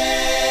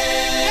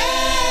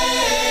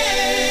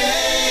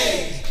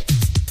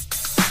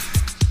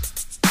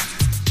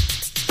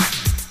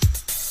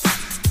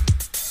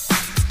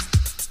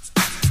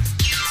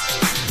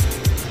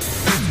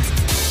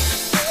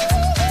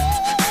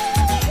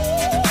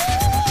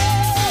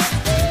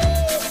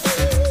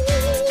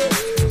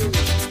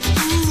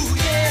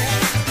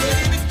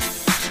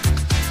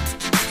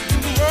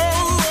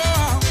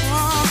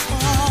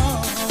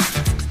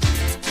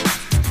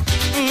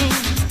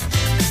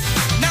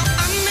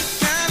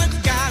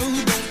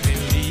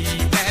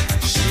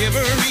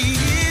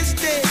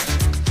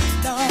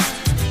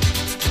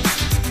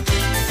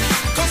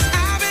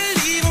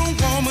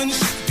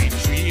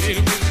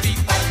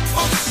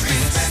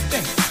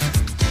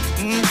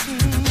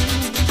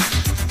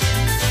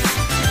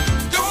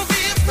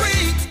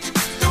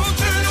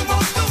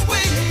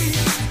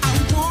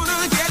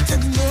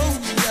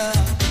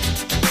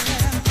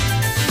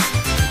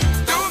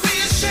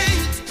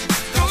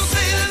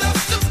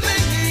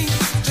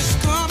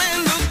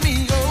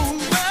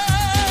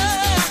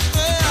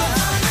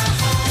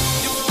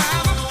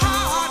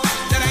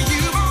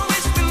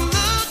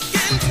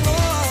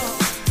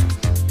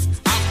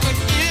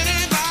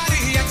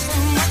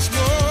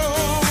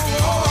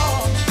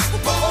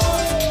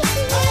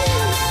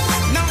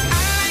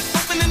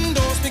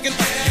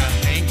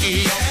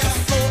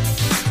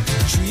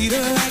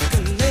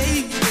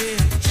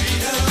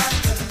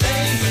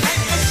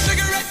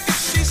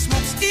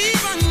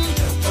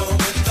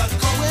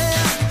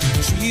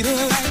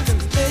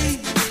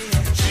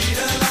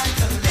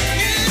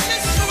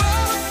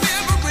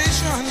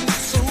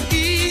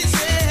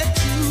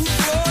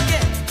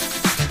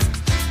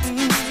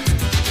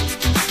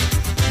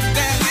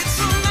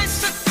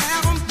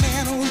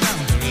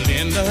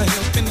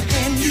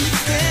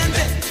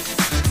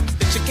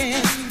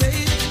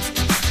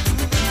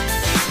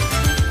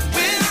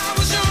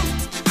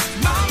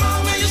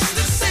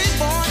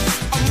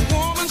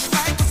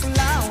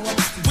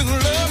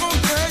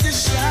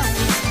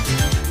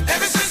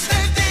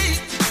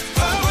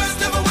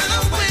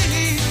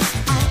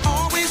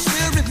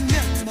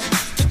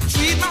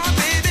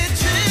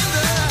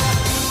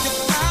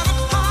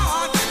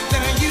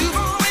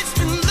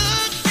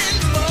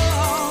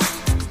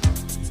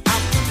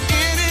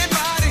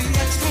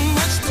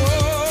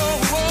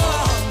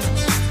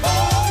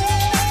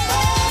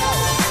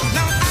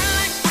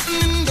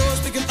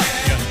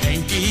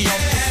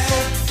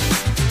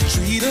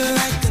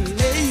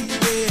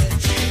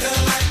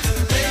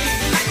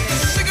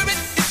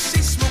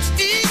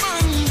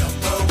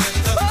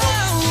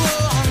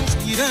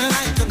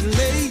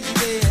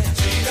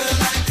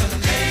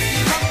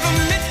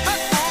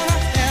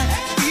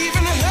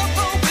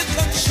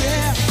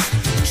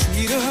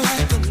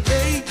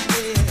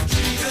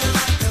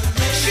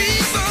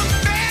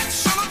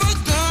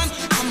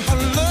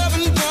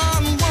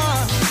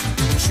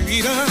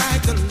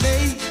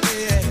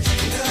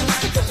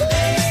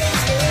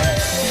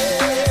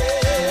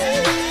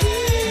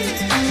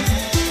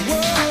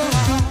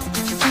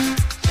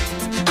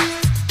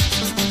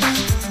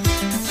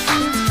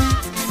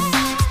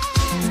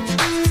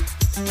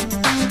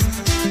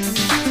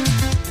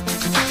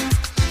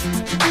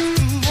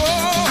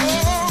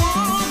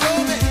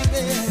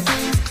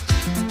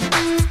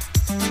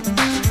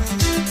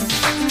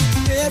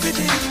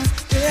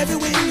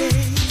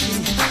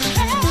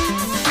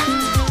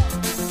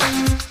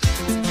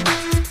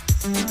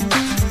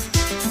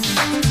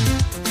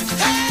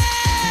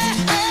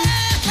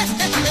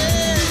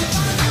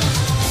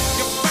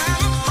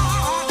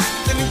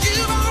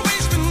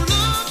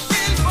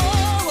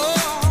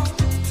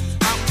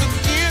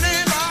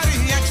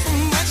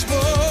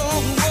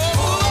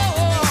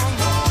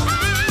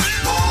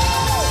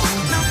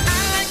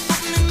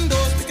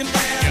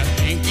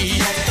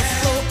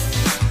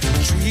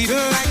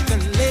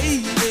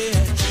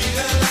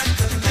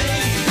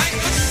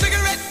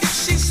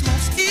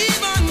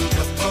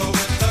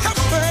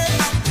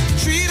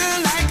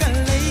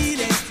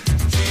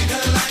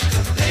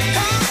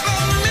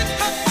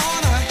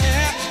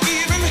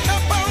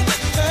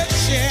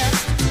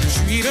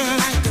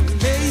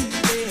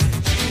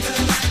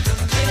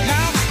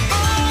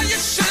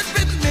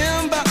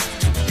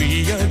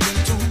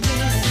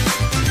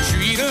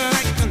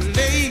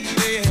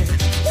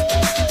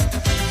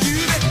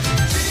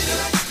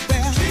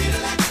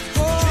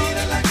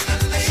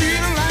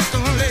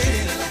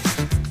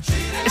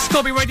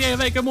 Corby Radio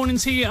there. Good morning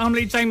to you. I'm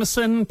Lee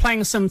Jameson,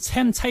 playing some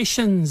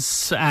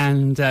Temptations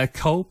and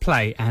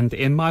Coldplay and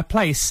In My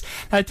Place.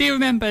 Now, do you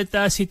remember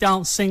Dirty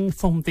Dancing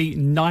from the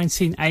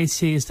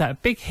 1980s?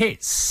 That big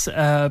hits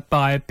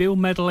by Bill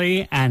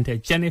Medley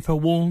and Jennifer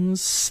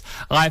Warnes.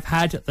 I've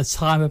had the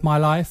time of my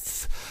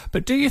life.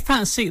 But do you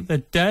fancy the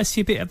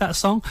dirty bit of that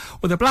song?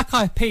 Well, the Black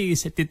Eyed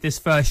Peas did this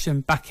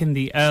version back in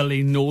the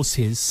early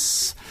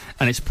noughties,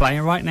 and it's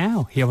playing right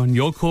now here on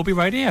your Corby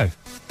Radio.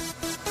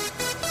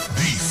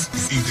 This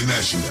is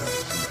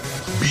International.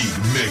 Big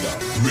Mega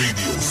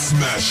Radio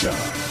Smasher.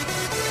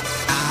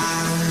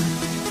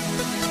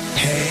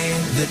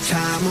 Had the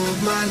time of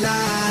my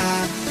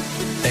life,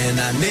 and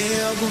I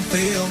never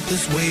felt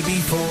this way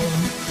before.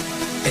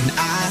 And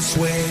I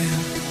swear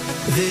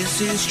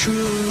this is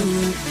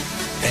true,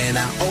 and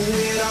I owe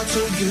it all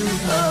to you.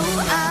 Oh,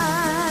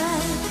 I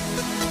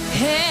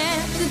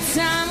had the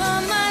time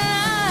of my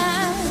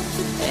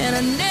life, and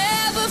I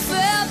never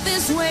felt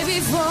this way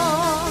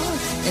before.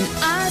 And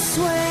I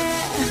swear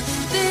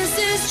this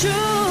is true,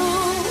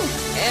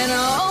 and I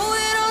owe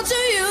it all to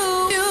you.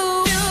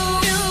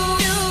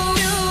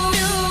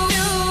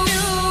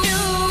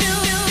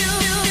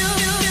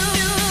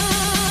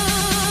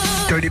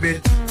 Dirty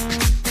bit.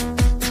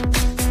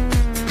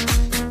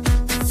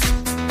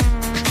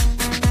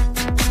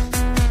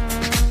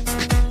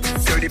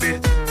 Dirty bit.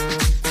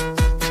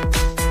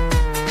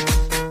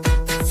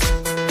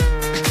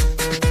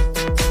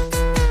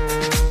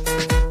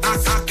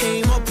 I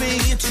came up in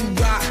here to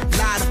rock,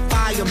 light a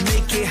fire,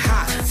 make it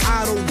hot.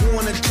 I don't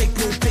wanna take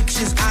no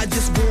pictures, I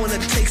just wanna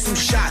take some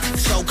shots.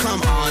 So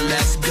come on,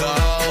 let's go,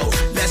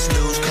 let's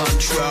lose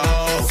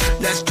control.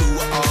 Let's do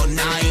it all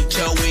night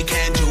till we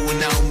can't do it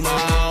no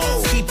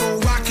more. Keep on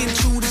rocking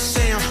to the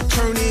sound,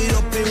 turn it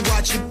up and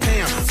watch it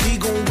pound. We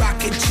gon'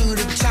 rock it to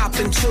the top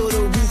until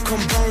the roof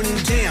come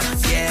burning down.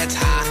 Yeah, it's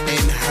hot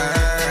in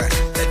her,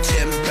 the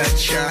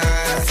temperature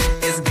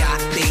has got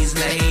these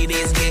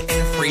ladies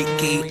getting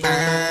freaky.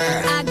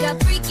 I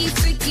got freaky,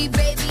 freaky,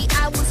 baby.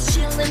 I was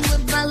chilling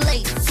with my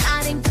ladies.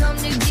 I didn't come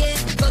to get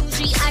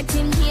bougie. I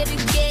came here to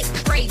get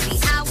crazy.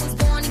 I was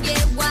born to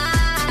get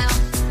wild.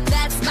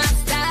 That's my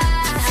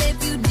style.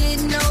 If you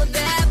didn't know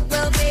that,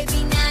 well,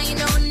 baby, now you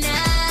know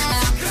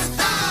now. 'Cause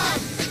I'm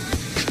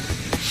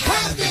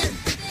having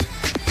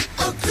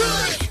a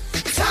good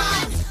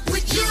time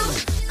with you.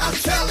 I'm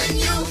telling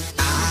you.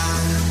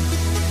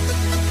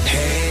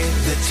 Had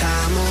the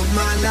time of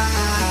my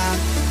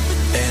life,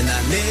 and I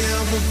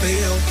never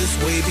felt this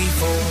way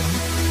before.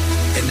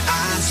 And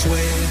I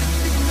swear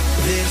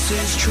this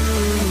is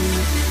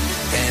true,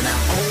 and I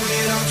owe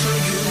it all to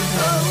you.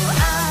 Oh,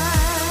 I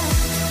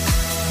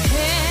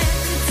had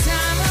the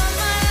time of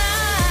my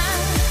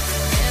life,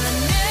 and I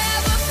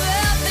never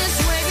felt this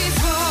way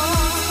before.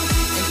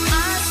 And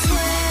I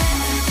swear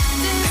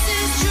this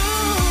is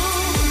true,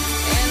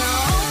 and I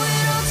owe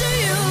it all to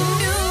you.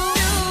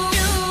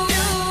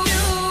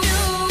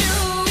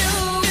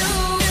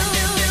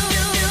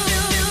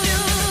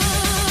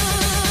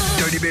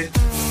 Dirty bit.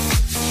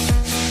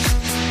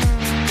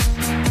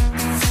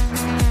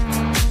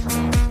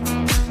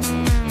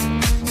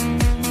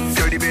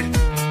 Dirty bit.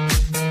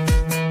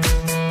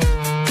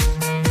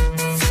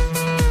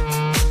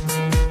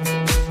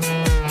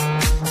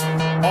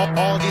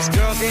 All these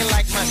girls, they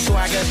like my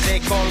swagger. They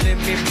calling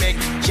me Mick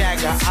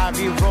Jagger. I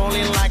be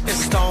rolling like a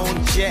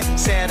stone jet.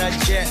 Said a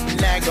jet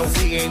lagger.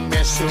 We ain't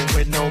messing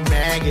with no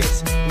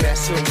maggots.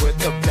 Messing with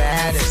the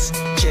baddest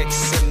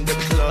chicks in the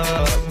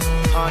club.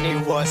 Honey,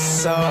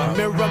 what's up?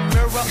 Mirror,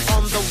 mirror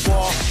on the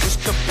wall. Who's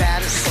the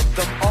baddest of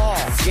them all?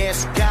 Yeah,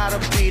 it's gotta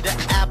be the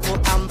Apple.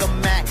 I'm the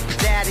Mac.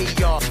 Daddy,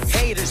 y'all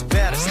haters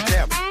better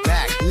step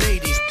back.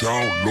 Ladies,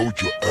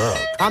 download your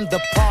app. I'm the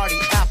party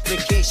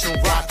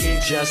application rocking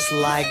just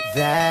like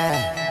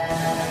that.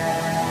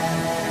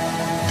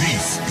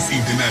 This is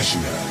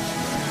International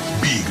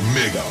Big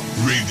Mega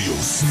Radio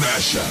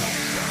Smasher.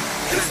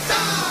 'Cause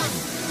I'm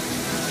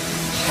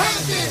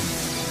having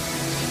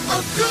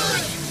a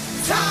good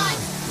time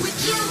with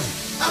you.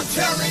 I'm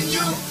telling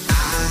you. I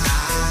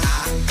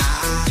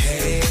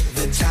had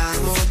the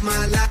time of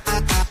my life,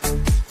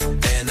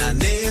 and I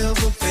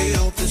never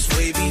felt this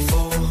way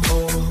before.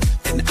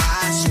 And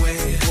I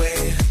swear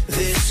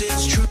this is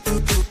true,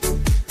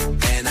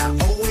 and I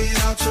owe it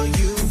all to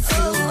you.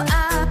 Oh,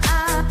 I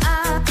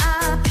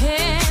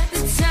had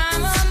the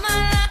time of my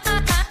life,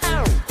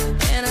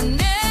 and I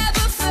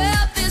never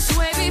felt this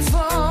way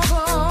before.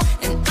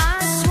 And I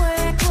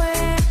swear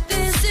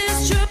this is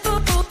true,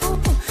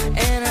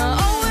 and I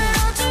owe it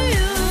all to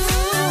you.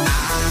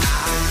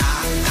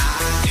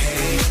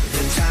 Had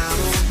the time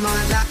of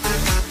my life,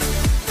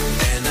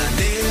 and I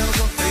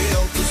never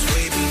felt this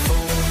way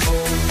before.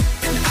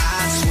 And I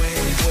swear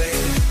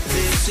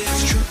this is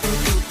true,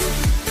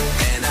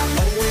 and I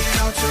owe it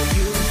all to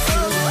you.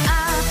 Oh, I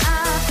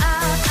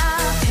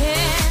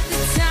had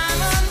the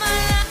time of my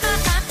life,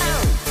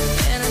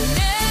 and I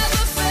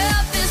never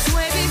felt this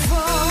way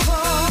before.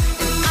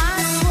 And I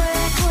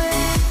swear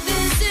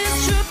this is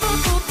true,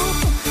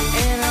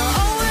 and I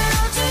owe it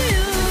all to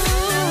you.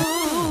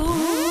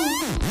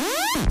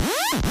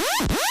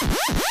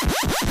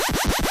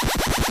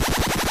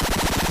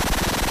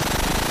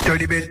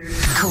 Dirty bit.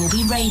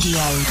 Corby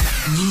Radio.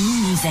 New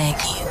music.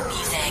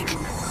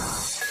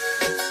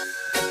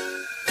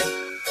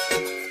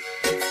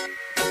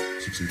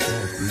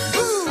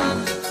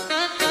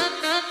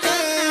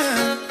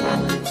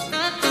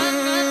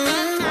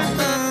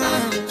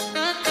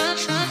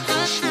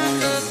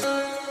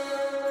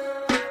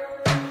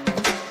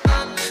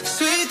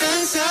 Sweet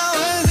and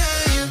sour,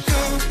 there you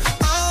go.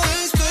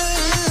 Always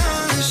putting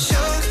on a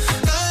show,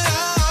 but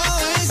I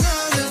always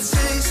know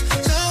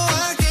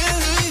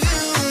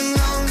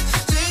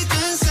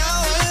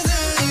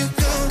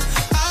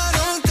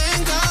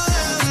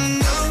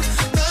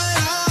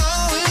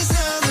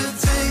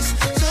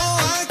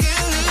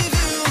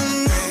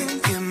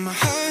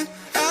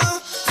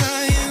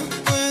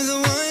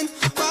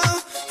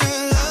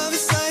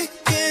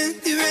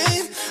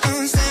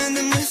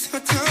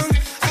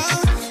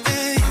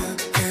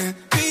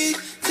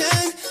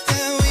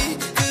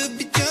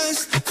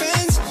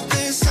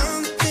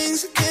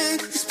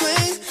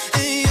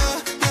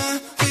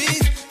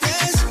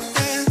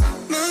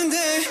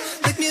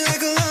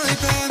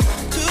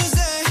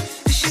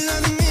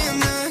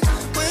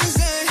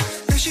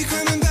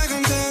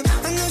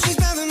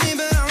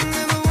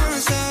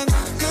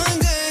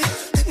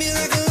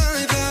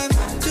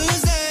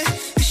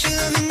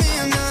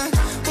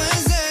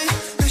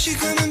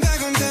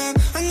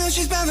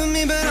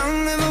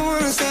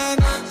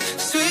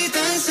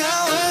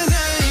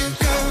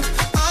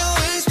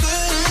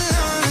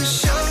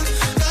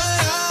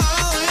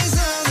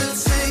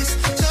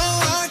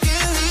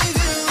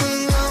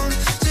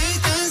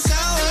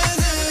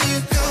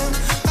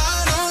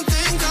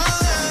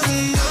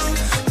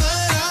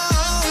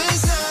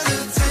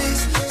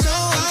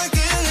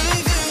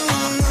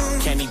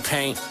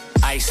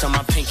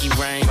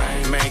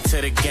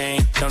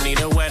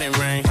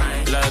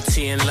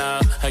loyalty and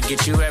love, I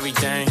get you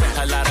everything.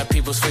 A lot of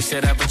people switch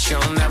it up, but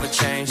you'll never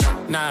change.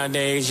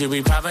 Nowadays, you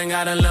be popping,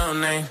 got a little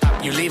name.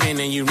 You leaving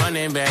and you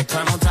running back,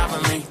 climb on top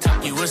of me.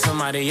 You with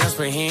somebody else,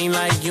 but he ain't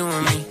like you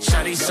and me.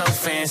 Shawty so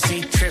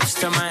fancy, trips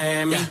to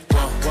Miami. Whoa,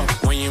 whoa.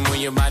 When you move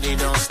your body,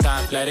 don't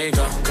stop, let it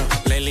go.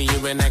 Lately, you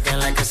been acting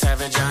like a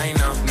savage, I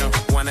know. No,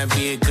 wanna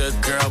be a good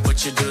girl,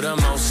 but you do the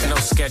most. No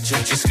schedule,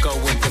 just go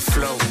with the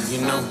flow,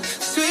 you know.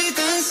 Sweet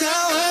and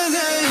sour,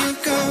 there you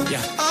go.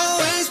 Yeah.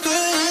 Always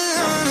putting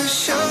on a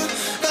show,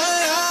 but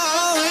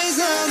I always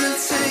love the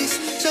taste,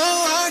 so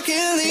I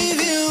can't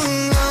leave you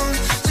alone.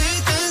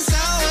 Sweet and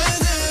sour,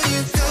 there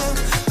you go.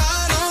 I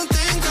don't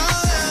think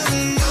I'll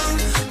ever know,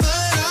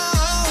 but I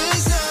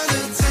always love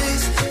the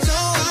taste, so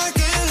I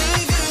can't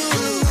leave you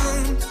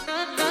alone.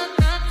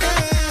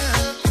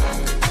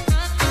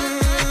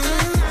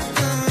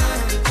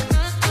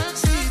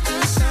 Sweet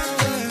and sour.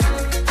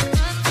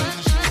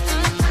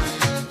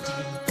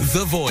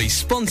 The Voice,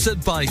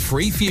 sponsored by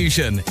Free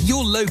Fusion,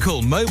 your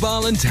local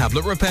mobile and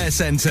tablet repair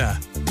centre.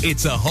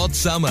 It's a hot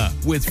summer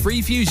with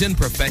Free Fusion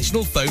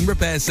Professional Phone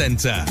Repair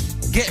Centre.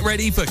 Get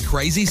ready for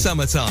crazy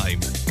summertime.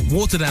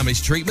 Water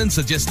damage treatments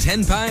are just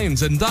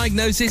 £10 and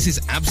diagnosis is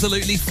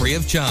absolutely free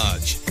of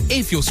charge.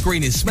 If your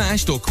screen is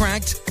smashed or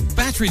cracked,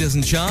 battery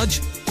doesn't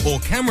charge, or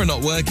camera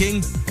not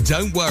working,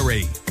 don't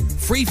worry.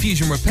 Free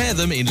Fusion repair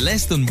them in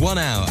less than 1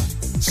 hour.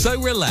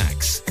 So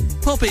relax.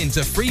 Pop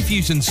into Free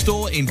Fusion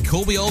store in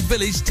Corby Old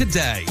Village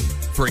today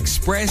for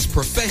express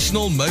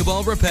professional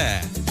mobile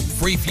repair.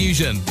 Free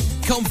Fusion,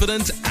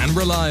 confident and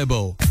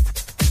reliable.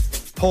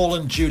 Paul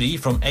and Judy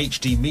from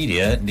HD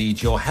Media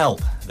need your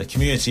help. The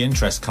Community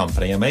Interest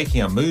Company are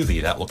making a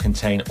movie that will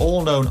contain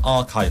all known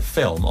archive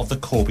film of the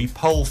Corby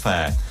Pole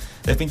Fair.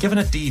 They've been given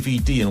a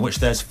DVD in which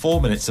there's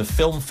 4 minutes of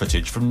film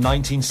footage from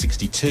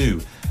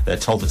 1962. They're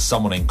told that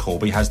someone in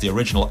Corby has the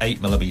original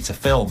 8mm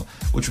film,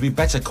 which would be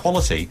better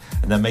quality,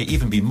 and there may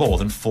even be more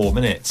than 4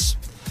 minutes.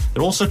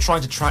 They're also trying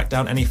to track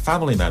down any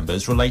family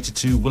members related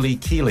to Willie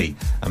Keeley,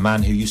 a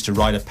man who used to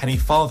ride a penny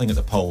farthing at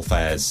the pole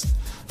fairs.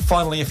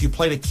 Finally, if you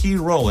played a key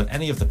role in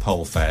any of the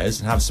pole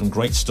fairs and have some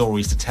great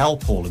stories to tell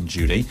Paul and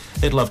Judy,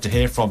 they'd love to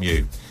hear from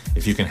you.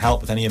 If you can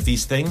help with any of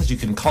these things, you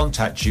can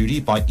contact Judy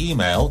by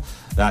email.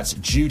 That's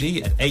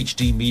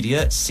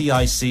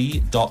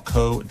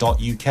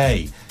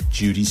judy@hdmediacic.co.uk.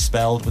 Judy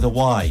spelled with a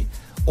Y.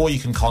 Or you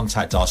can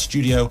contact our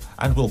studio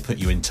and we'll put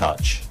you in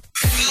touch.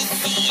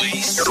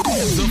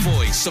 The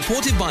Voice,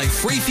 supported by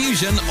Free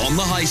Fusion on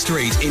the High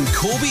Street in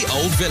Corby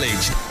Old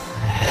Village.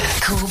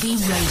 Corby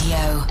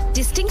Radio.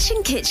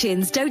 Distinction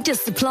Kitchens don't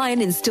just supply and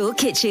install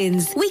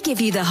kitchens. We give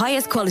you the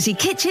highest quality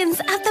kitchens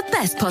at the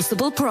best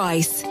possible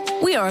price.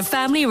 We are a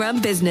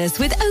family-run business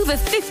with over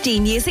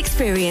 15 years'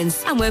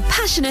 experience, and we're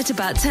passionate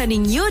about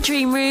turning your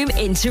dream room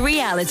into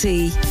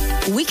reality.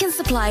 We can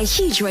supply a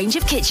huge range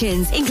of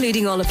kitchens,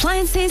 including all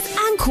appliances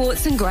and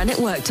quartz and granite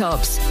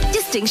worktops.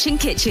 Distinction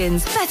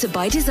Kitchens, better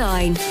by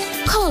design.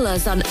 Call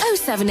us on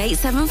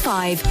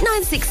 07875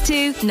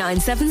 962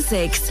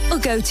 976 or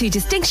go to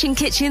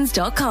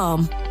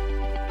distinctionkitchens.com.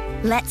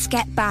 Let's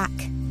get back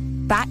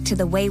to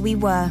the way we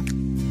were,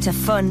 to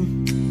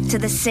fun, to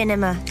the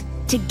cinema,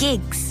 to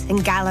gigs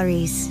and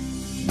galleries,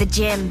 the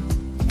gym,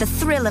 the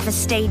thrill of a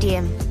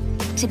stadium,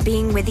 to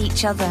being with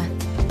each other,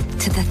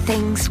 to the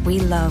things we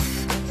love.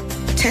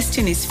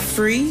 Testing is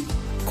free,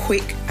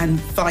 quick and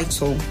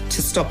vital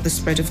to stop the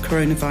spread of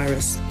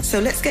coronavirus. So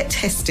let's get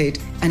tested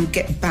and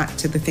get back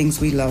to the things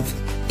we love.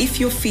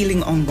 If you're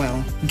feeling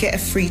unwell, get a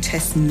free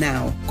test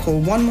now. Call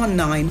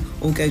 119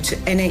 or go to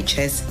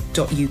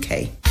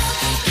nhs.uk.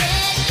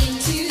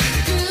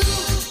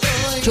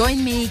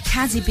 Join me,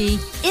 Kazzy B,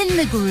 in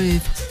the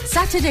groove,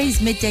 Saturdays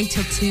midday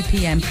till 2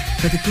 p.m.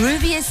 for the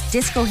grooviest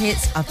disco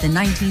hits of the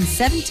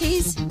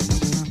 1970s,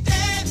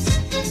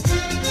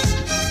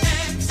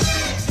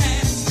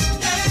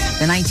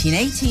 the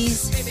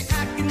 1980s,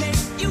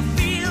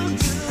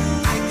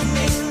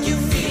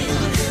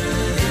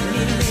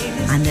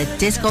 and the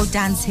disco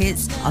dance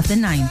hits of the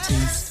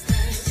 90s.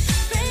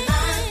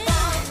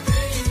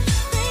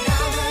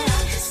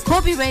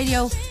 Corby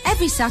Radio,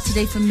 every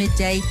Saturday from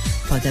midday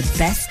for the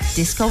best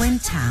disco in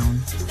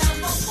town.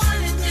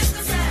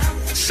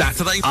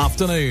 Saturday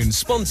afternoon,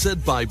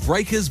 sponsored by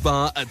Breakers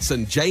Bar at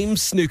St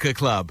James Snooker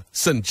Club,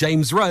 St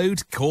James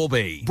Road,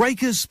 Corby.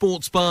 Breakers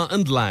Sports Bar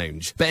and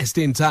Lounge, best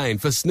in town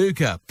for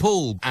snooker,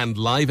 pool and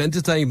live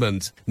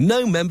entertainment.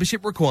 No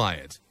membership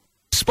required.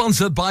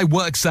 Sponsored by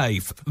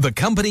WorkSafe, the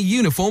company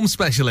uniform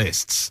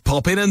specialists.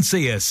 Pop in and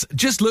see us.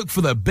 Just look for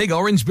the big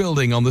orange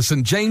building on the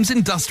St James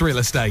Industrial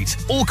Estate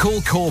or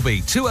call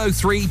Corby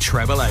 203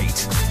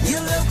 888. Your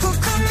local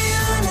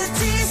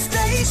community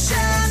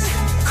station,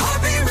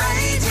 Corby Radio.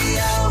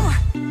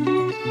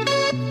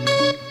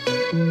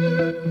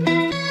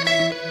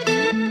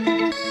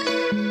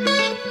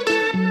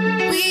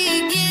 We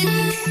get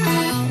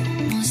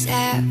almost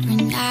every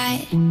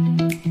night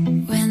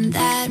when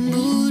that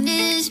moon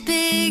is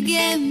big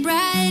and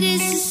bright.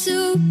 It's a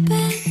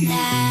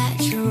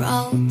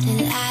supernatural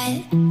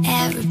delight.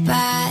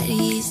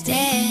 Everybody's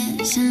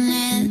dancing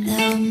in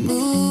the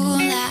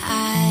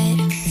moonlight.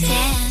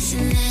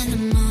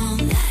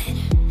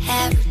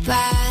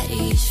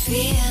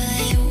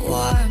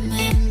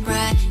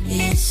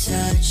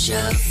 such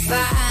a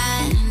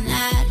fine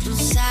natural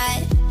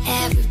sight.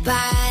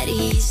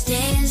 Everybody's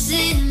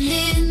dancing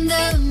in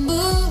the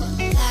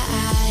moonlight.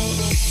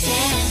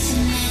 Dancing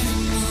in the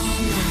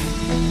moonlight.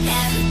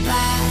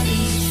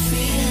 Everybody's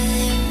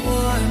feeling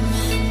warm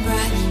and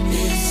bright.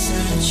 It's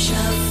such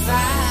a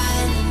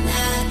fine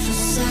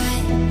natural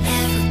sight.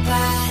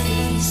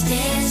 Everybody's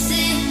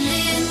dancing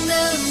in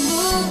the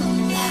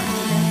moonlight.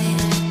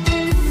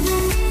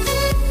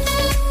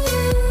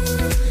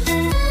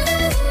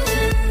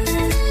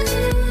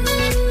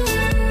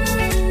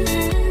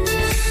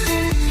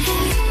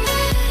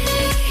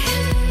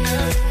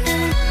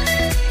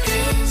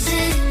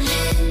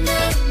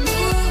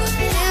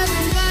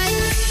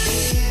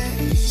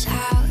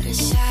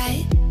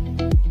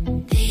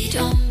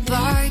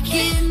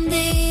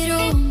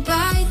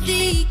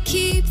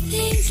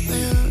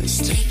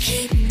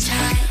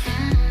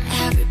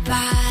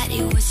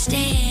 Everybody was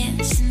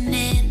dancing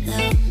in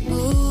the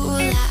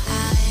moonlight.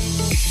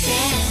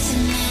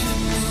 Dancing in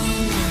the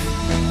moonlight.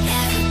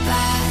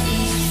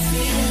 Everybody's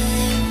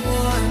feeling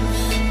warm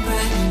and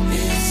bright.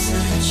 It's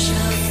such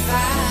a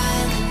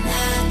fine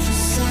natural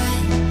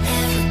sight.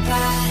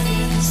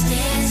 Everybody's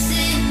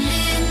dancing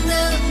in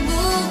the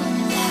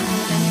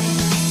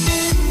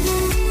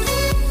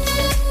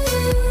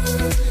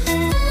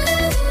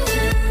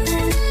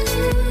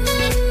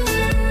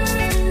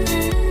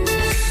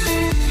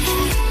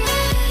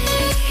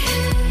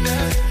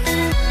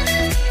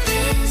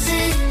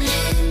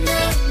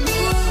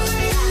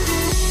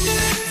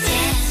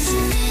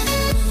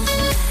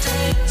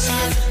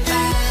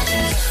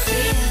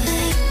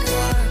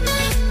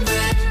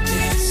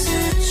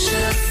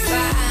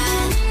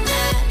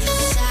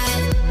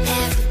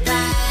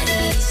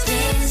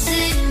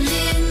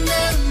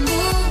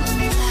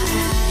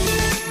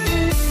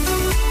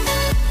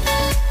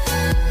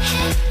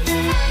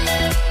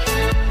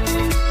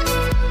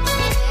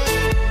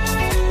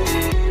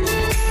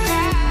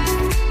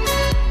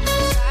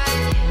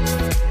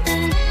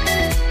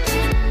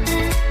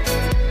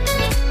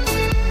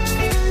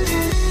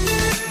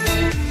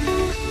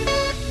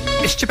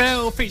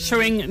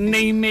featuring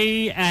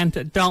Nimi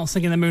and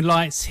Dancing in the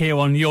Moonlight here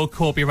on your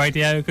Corby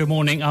Radio. Good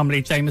morning, I'm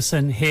Lee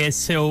Jameson here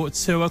till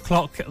 2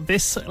 o'clock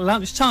this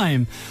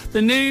lunchtime.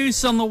 The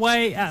news on the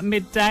way at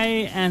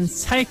midday and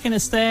taking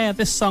us there,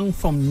 this song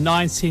from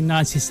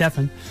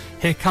 1997.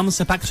 Here comes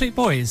the Backstreet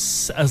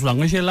Boys, As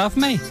Long As You Love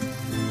Me.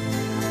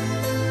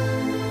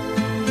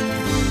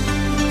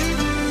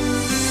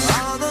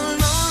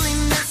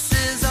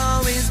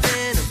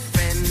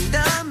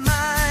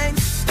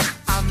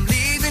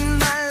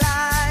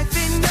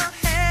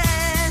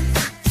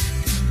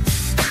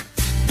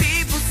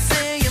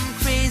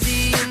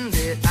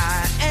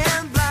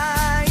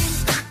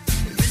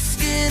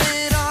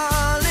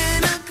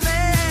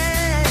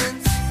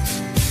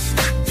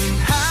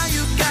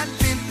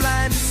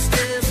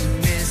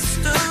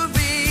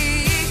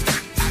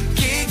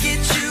 Get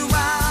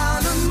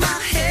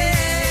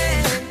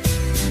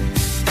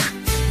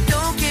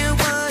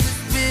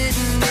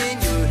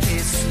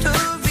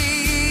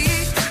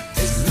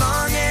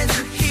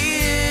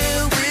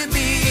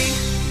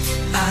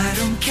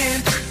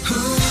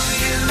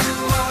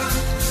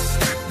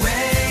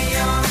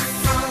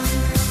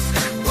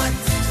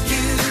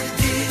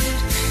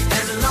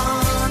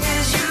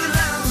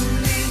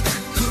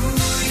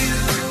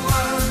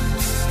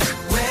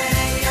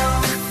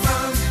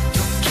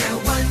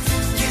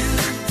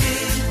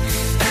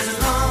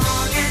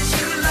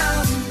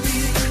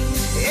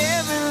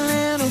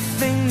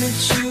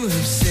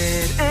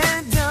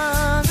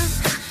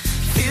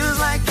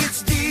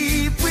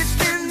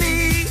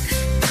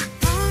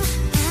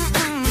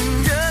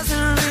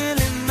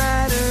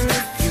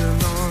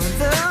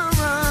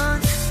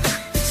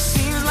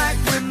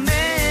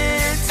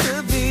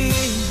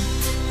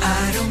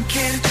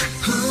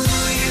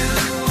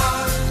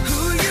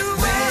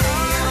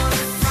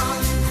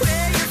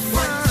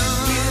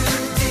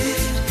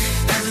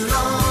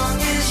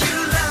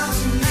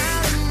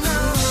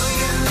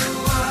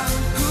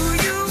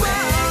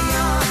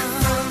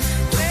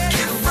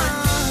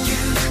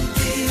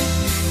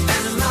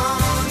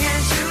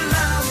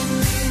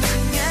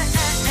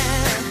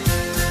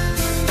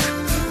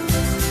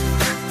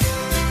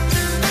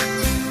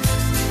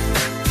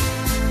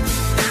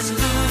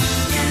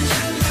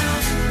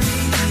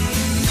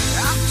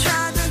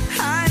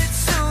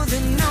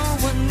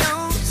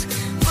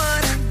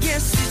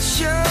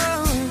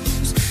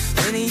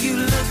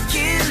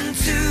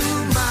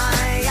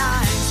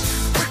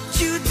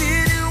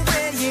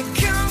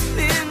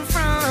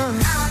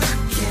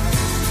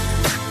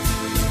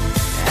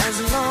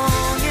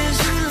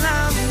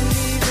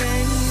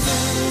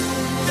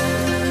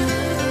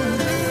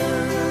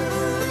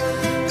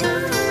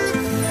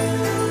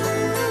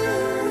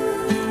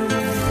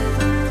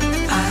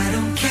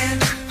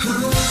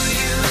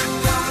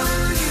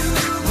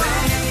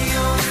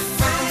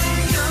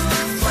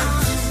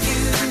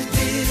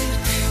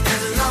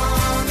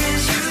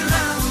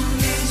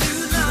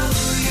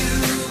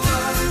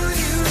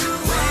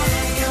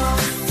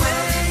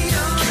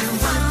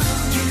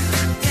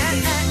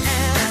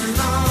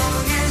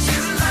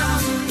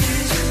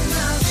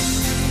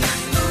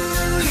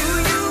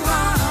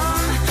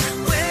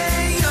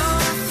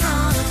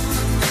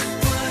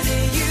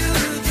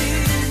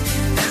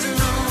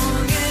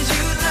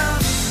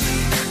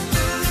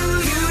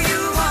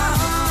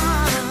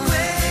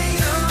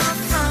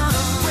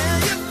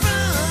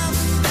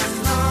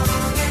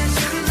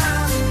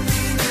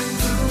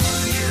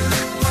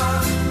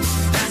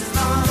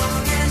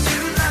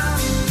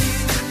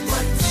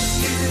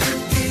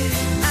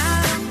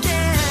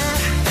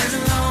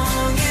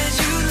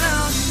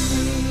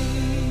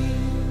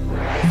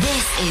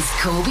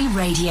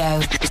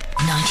Radio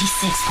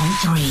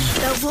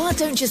 96.3. Belvoir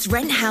don't just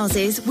rent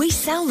houses, we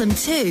sell them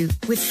too.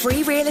 With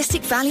free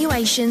realistic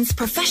valuations,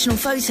 professional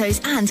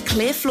photos and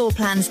clear floor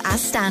plans as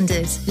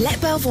standard.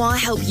 Let Belvoir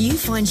help you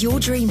find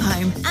your dream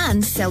home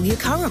and sell your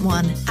current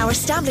one. Our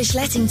established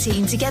letting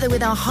team, together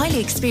with our highly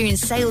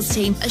experienced sales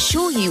team,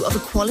 assure you of a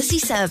quality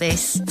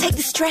service. Take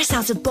the stress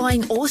out of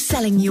buying or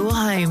selling your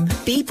home.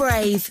 Be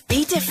brave,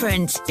 be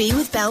different, be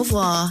with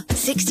Belvoir.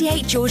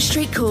 68 George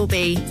Street,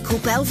 Corby. Call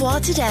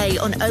Belvoir today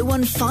on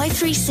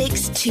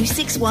 01536 261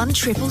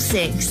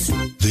 666.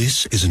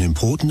 This is an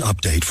important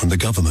update from the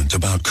government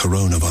about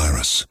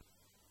coronavirus.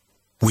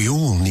 We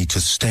all need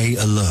to stay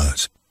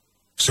alert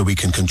so we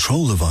can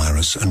control the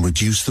virus and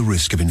reduce the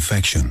risk of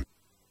infection.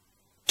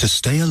 To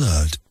stay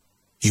alert,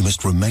 you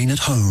must remain at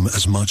home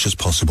as much as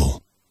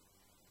possible.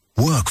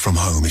 Work from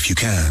home if you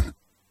can.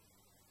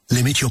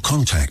 Limit your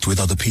contact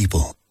with other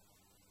people.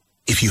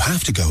 If you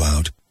have to go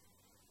out,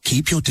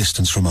 keep your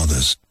distance from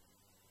others.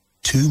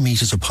 2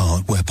 meters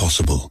apart where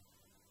possible.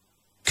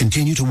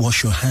 Continue to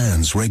wash your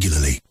hands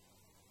regularly.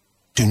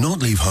 Do not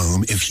leave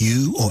home if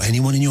you or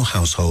anyone in your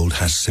household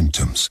has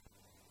symptoms.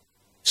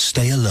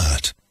 Stay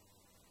alert.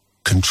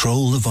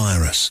 Control the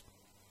virus.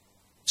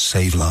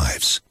 Save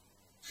lives.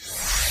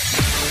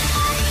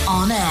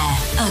 On air,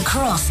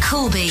 across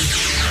Corby.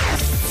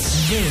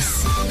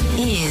 This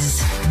is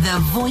the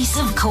voice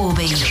of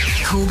Corby.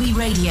 Corby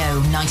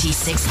Radio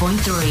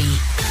 96.3.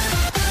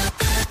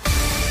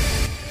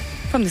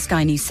 From the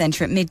Sky News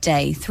Centre at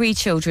midday, 3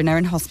 children are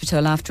in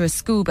hospital after a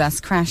school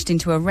bus crashed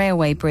into a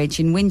railway bridge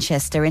in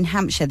Winchester in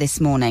Hampshire this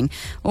morning.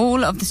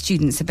 All of the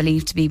students are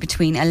believed to be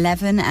between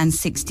 11 and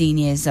 16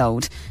 years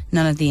old.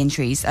 None of the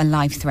injuries are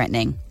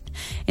life-threatening.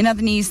 In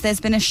other news,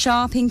 there's been a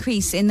sharp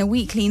increase in the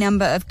weekly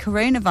number of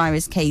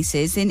coronavirus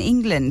cases in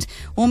England.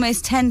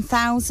 Almost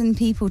 10,000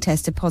 people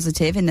tested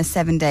positive in the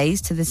 7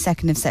 days to the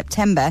 2nd of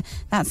September.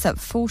 That's up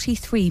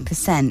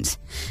 43%.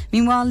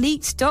 Meanwhile,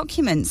 leaked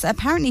documents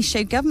apparently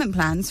show government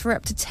plans for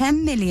up to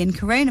 10 million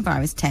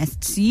coronavirus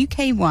tests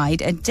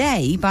UK-wide a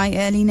day by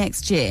early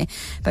next year.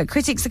 But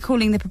critics are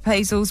calling the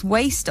proposals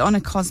waste on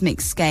a cosmic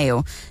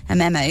scale. A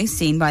memo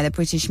seen by the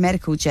British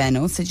Medical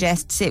Journal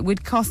suggests it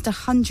would cost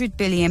 £100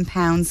 billion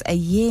a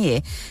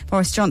year.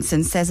 Boris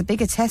Johnson says a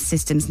bigger test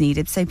system's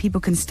needed so people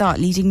can start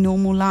leading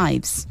normal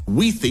lives.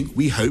 We think,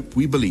 we hope,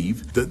 we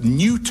believe that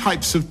new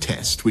types of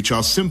tests, which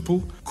are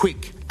simple,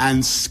 quick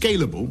and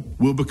scalable,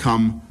 will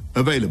become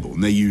available.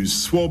 And they use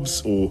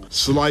swabs or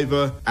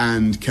saliva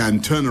and can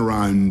turn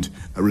around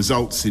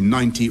results in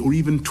 90 or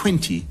even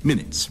 20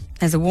 minutes.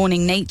 There's a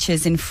warning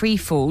nature's in free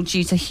fall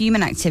due to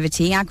human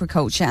activity,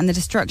 agriculture and the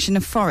destruction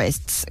of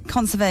forests.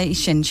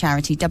 Conservation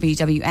charity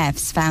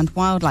WWF's found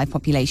wildlife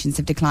populations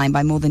have declined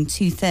by more than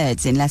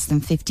 2/3 in less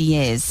than 50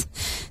 years.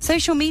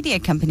 Social media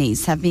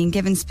companies have been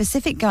given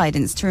specific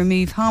guidance to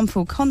remove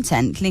harmful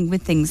content linked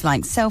with things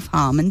like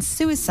self-harm and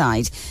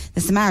suicide.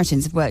 The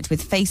Samaritans have worked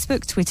with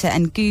Facebook, Twitter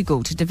and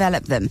Google to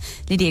develop them.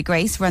 Lydia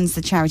Grace runs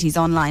the charity's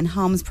online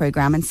harms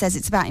programme and says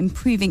it's about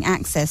improving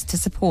access to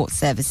support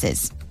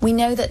services. We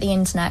know that the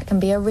internet can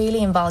be a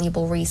really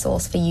invaluable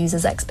resource for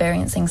users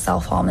experiencing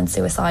self-harm and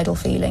suicidal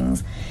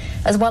feelings,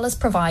 as well as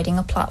providing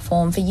a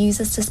platform for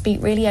users to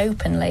speak really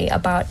openly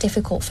about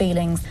difficult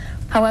feelings.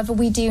 However,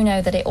 we do know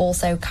that it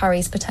also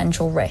carries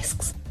potential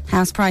risks.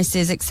 House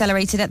prices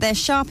accelerated at their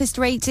sharpest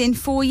rate in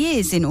 4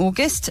 years in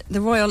August.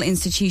 The Royal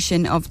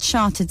Institution of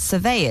Chartered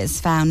Surveyors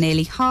found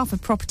nearly half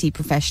of property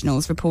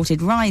professionals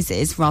reported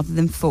rises rather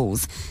than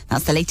falls.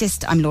 That's the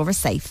latest. I'm Laura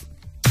Safe.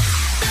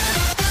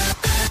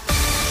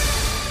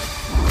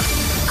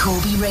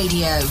 Corby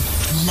Radio,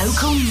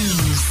 local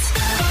news.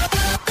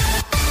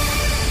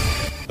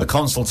 A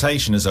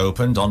consultation has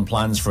opened on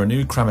plans for a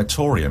new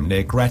crematorium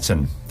near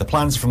Gretton. The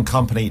plans from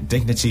company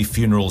Dignity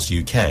Funerals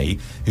UK,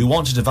 who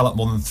want to develop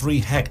more than 3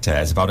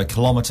 hectares about a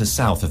kilometre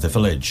south of the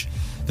village.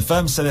 The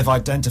firm say they've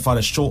identified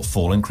a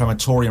shortfall in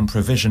crematorium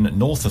provision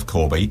north of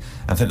Corby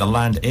and think the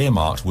land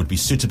earmarked would be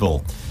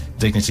suitable.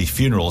 Dignity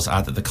Funerals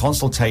add that the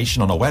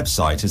consultation on a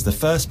website is the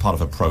first part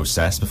of a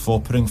process before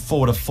putting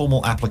forward a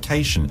formal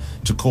application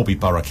to Corby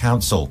Borough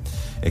Council.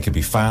 It can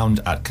be found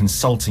at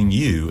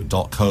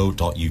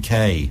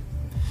consultingyou.co.uk.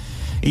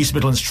 East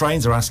Midlands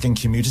Trains are asking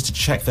commuters to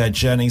check their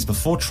journeys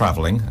before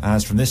travelling,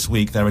 as from this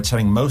week they're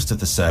returning most of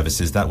the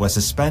services that were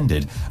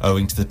suspended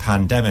owing to the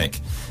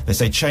pandemic. They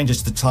say changes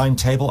to the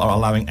timetable are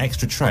allowing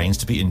extra trains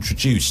to be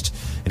introduced.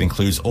 It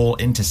includes all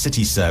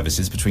intercity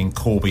services between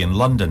Corby and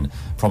London,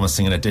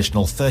 promising an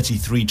additional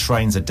 33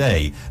 trains a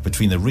day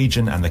between the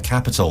region and the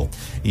capital.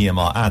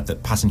 EMR add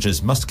that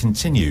passengers must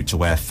continue to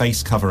wear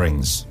face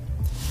coverings.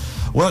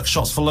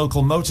 Workshops for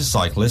local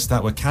motorcyclists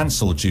that were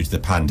cancelled due to the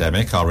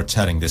pandemic are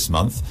returning this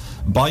month.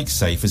 Bike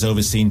Safe is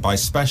overseen by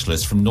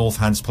specialists from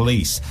Northants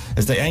Police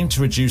as they aim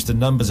to reduce the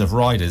numbers of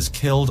riders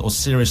killed or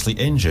seriously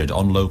injured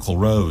on local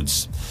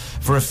roads.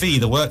 For a fee,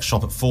 the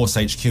workshop at Force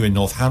HQ in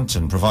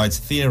Northampton provides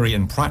theory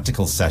and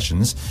practical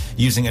sessions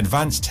using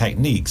advanced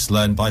techniques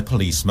learned by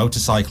police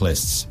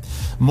motorcyclists.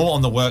 More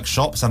on the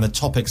workshops and the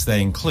topics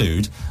they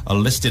include are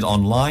listed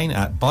online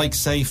at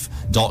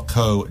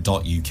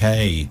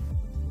bikesafe.co.uk.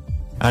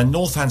 And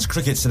Northants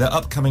Cricket say their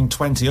upcoming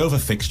 20-over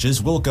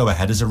fixtures will go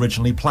ahead as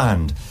originally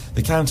planned.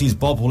 The county's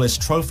Bob Willis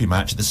Trophy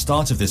match at the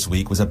start of this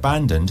week was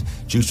abandoned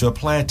due to a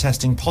player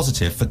testing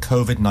positive for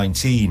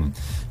COVID-19.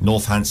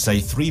 Northants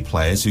say 3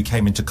 players who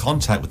came into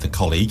contact with the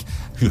colleague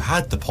who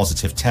had the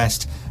positive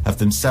test have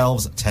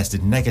themselves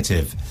tested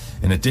negative.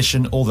 In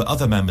addition, all the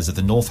other members of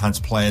the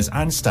Northants players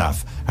and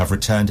staff have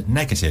returned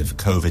negative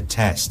COVID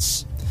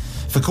tests.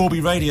 For Corby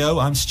Radio,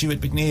 I'm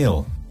Stuart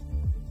McNeil.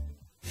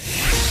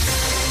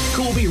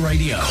 Corby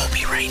Radio.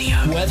 Corby Radio.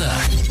 Weather.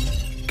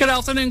 Good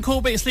afternoon,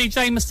 Corby. It's Lee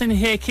Jameson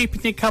here,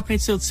 keeping you company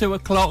till 2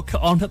 o'clock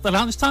on the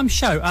Lunchtime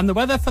Show. And the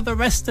weather for the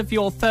rest of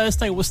your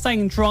Thursday will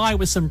staying dry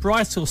with some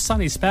bright or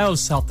sunny spells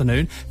this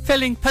afternoon,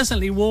 feeling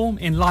pleasantly warm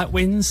in light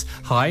winds,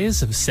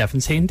 highs of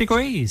 17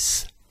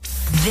 degrees.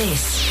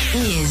 This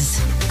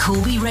is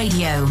Corby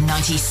Radio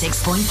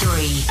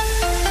 96.3.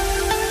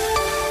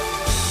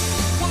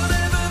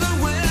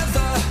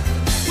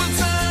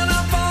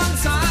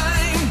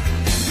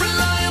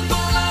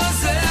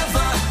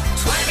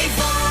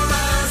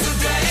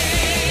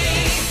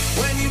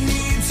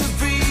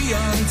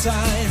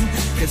 Time.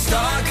 Get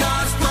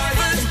StarCar's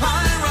private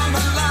hire on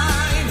the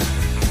line.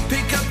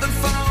 Pick up the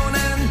phone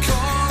and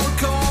call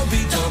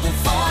Corby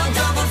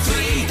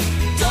 4433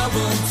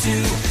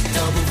 22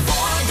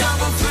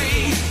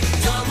 4433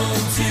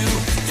 22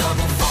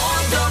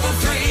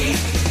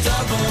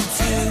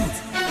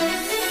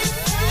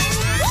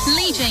 4433 22.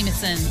 Lee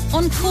Jameson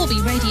on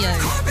Corby Radio.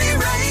 Corby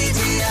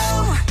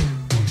Radio.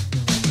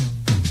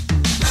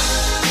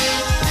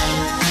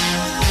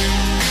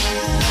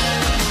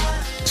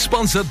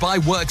 Sponsored by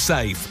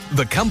WorkSafe,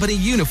 the company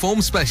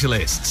uniform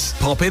specialists.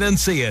 Pop in and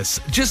see us.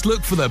 Just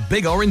look for the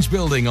big orange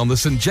building on the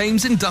St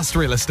James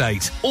Industrial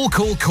Estate or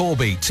call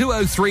Corby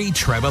 203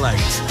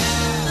 888.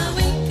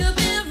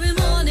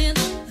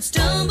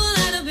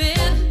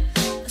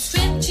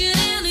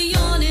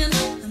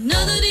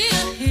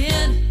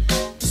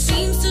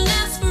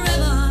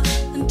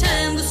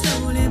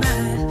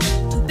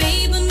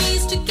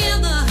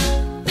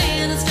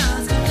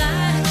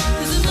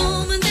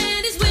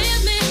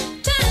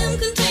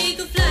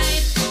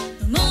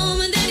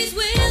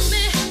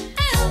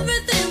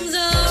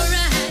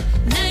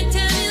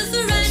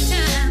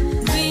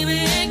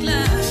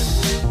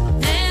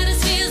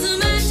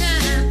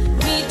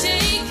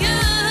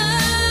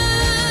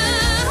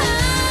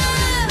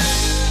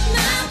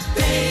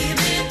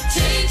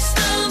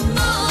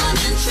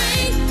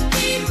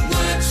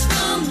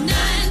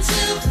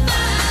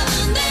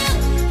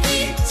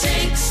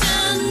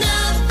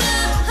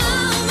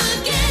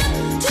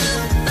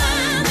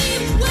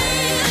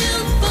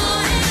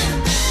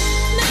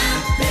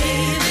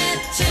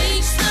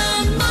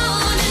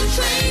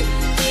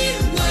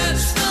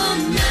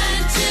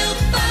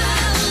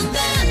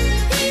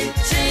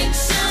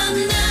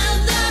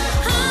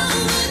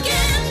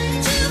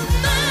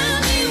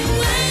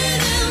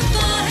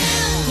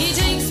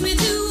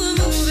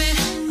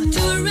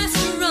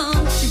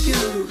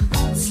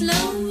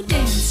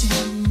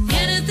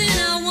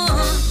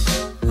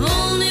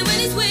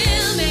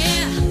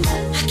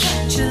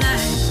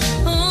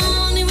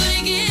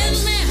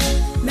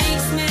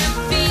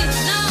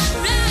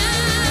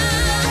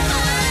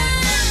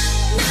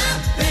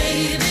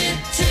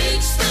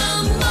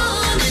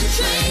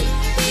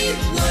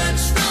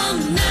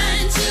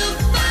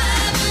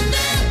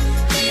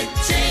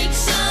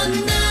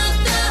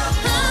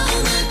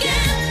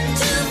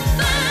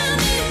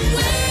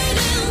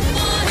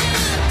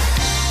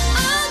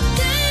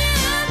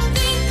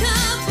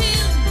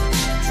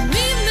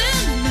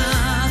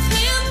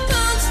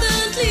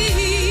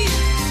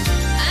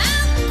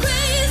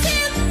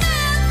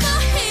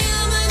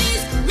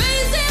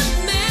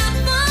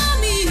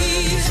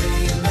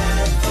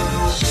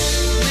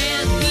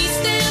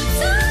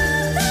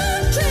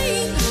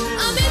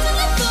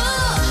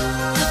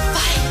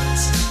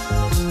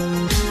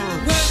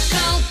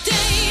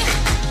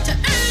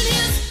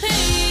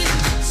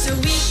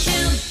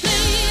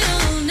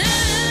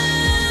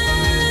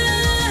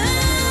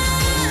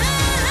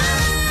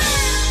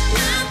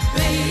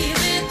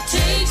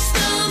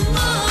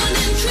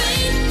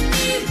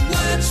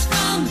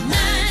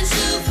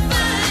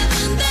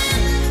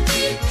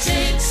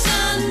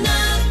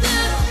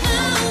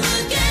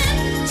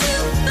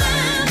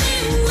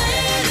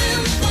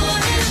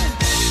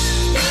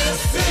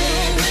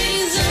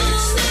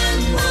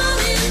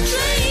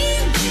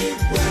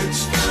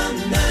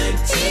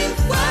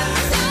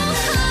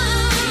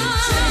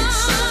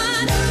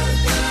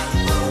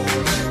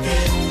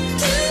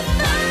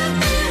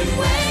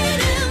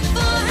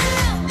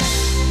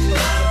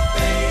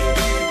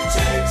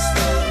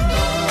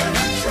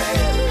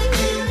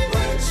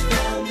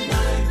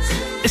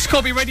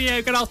 Corby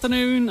Radio, good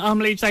afternoon. I'm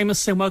Lee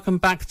Jameson. Welcome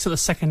back to the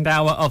second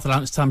hour of the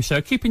Lunchtime Show.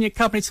 Keeping you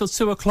company till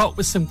 2 o'clock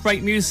with some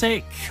great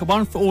music.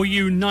 One for all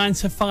you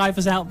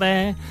 9-to-5ers out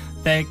there.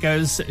 There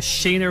goes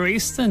Sheena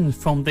Easton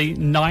from the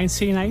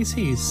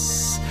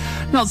 1980s.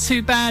 Not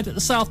too bad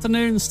this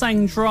afternoon,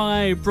 staying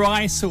dry,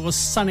 bright or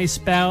sunny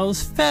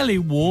spells, fairly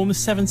warm,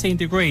 17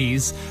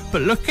 degrees.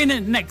 But looking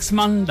at next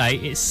Monday,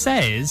 it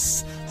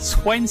says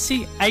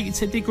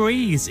 28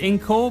 degrees in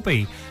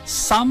Corby.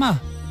 Summer,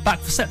 back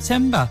for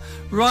September.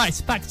 Right,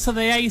 back to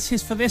the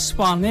 80s for this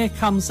one. Here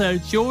comes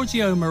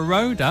Giorgio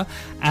Moroder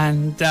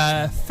and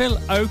Phil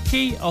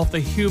Oakey of the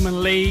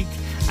Human League,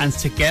 and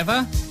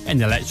Together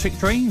in Electric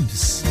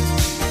Dreams.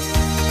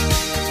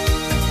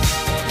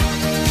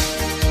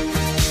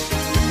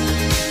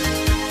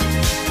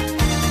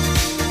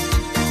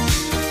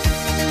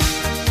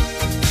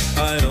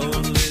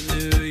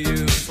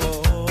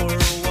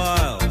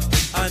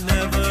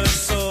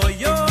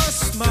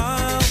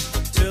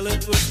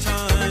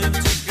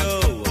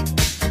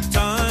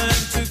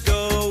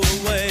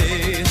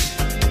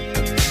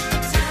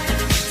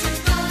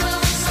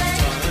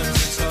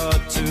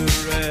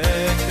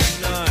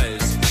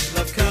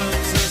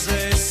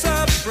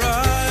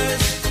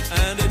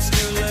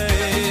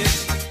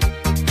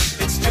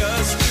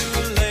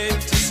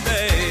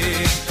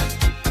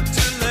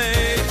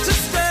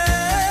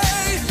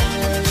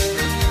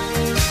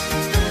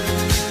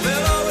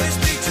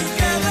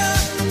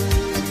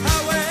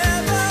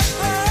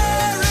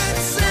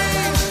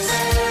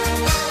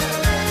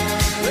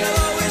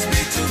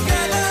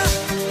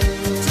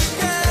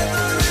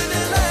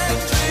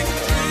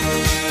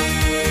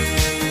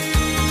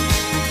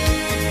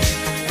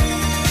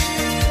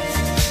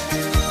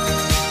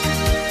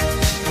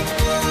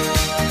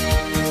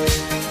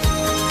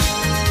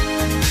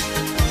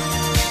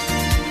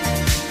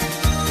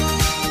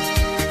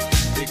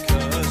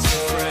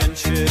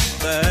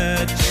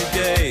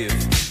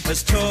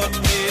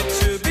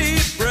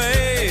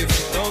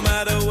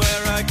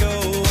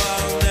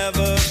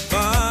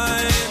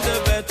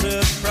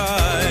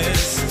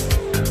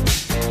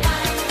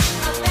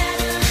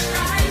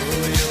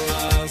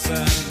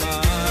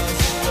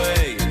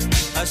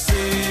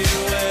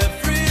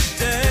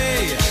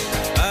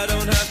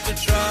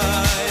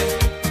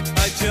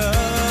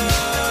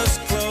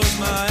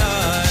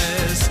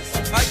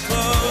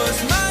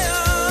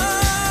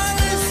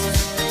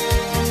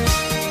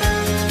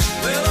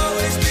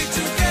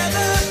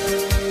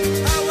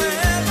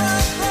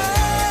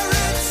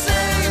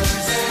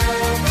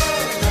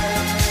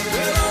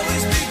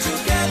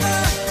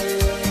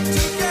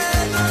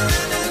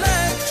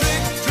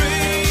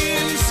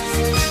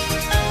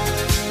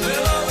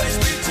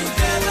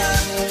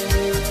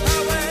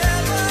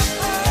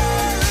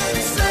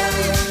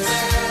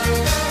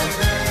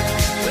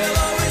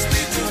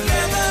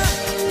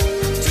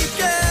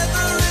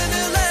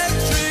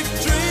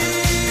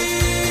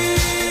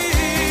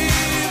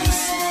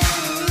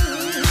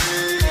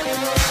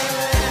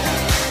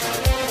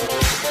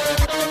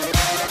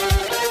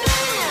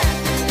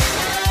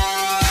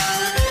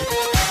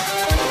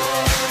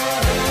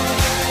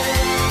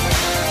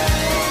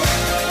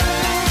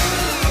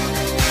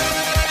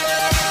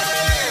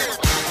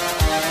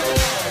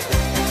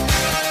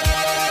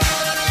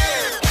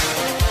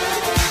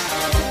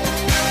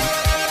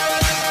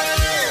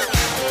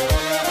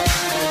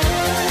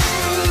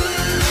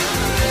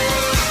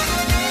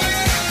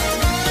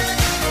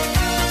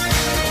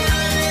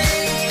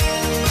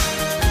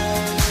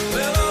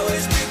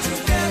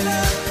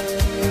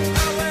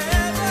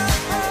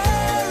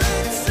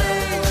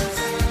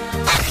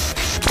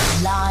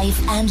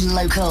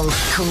 Local,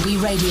 Corby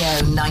Radio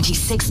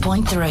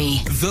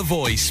 96.3. The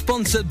Voice,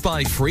 sponsored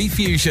by Free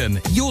Fusion,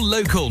 your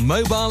local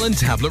mobile and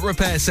tablet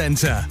repair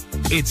centre.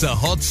 It's a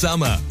hot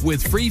summer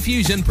with Free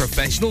Fusion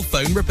Professional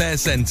Phone Repair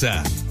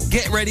Centre.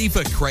 Get ready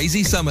for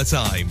crazy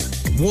summertime.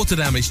 Water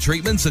damage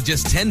treatments are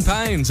just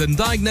 £10 and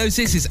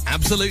diagnosis is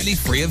absolutely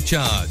free of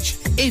charge.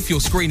 If your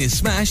screen is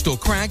smashed or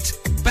cracked,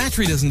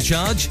 battery doesn't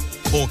charge,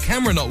 or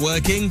camera not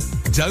working,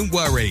 don't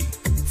worry.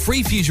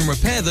 Free Fusion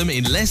repair them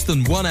in less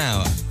than 1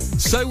 hour.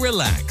 So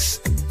relax.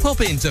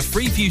 Pop into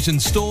Free Fusion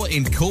store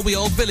in Corby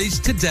Old Village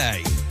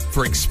today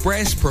for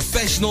express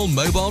professional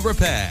mobile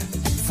repair.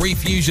 Free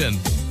Fusion,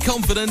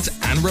 confident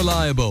and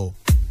reliable.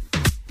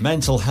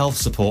 Mental health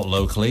support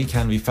locally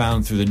can be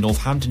found through the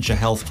Northamptonshire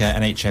Healthcare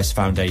NHS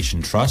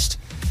Foundation Trust.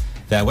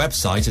 Their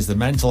website is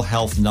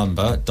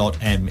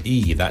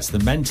thementalhealthnumber.me. That's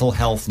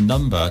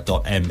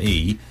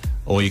thementalhealthnumber.me,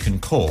 or you can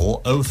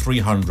call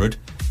 0300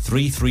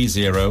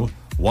 330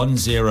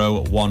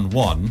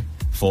 1011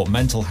 for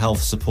mental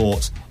health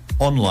support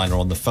online or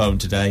on the phone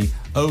today,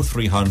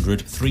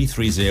 0300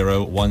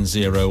 330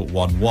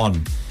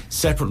 1011.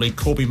 Separately,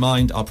 Corby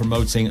Mind are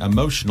promoting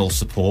emotional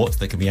support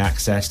that can be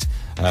accessed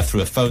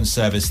through a phone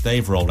service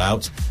they've rolled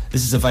out.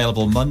 This is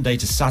available Monday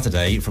to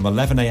Saturday from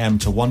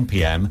 11am to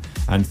 1pm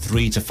and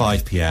 3 to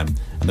 5pm.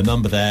 And the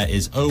number there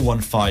is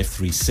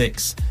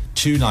 01536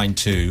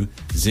 292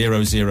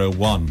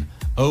 001.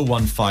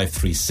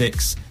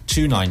 01536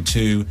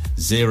 292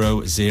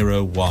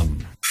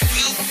 001.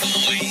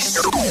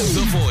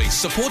 The Voice,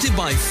 supported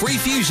by Free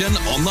Fusion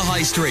on the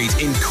High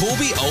Street in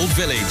Corby Old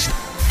Village.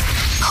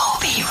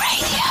 Corby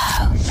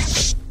Radio.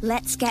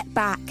 Let's get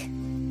back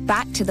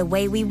to the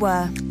way we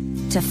were,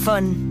 to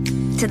fun,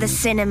 to the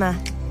cinema,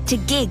 to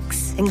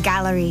gigs and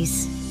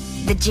galleries,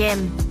 the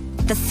gym,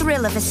 the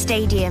thrill of a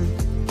stadium,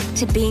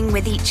 to being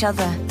with each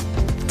other,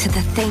 to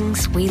the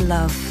things we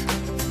love.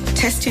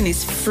 Testing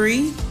is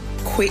free,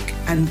 quick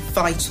and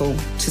vital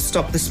to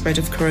stop the spread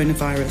of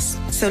coronavirus.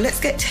 So let's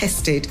get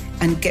tested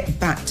and get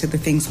back to the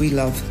things we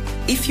love.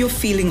 If you're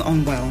feeling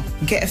unwell,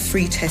 get a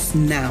free test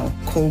now.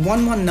 Call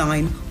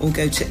 119 or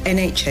go to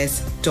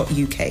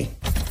nhs.uk.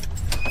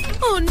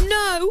 Oh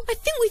no, I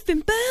think we've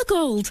been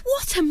burgled.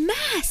 What a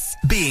mess.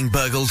 Being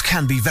burgled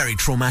can be very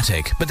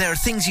traumatic, but there are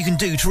things you can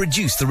do to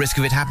reduce the risk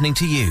of it happening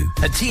to you.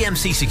 At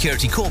TMC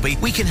Security Corby,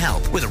 we can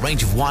help with a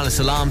range of wireless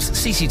alarms,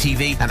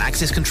 CCTV and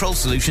access control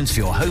solutions for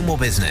your home or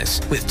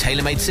business, with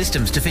tailor-made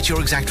systems to fit your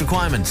exact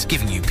requirements,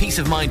 giving you peace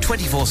of mind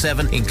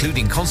 24/7,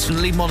 including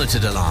constantly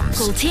monitored alarms.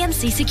 Call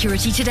TMC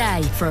Security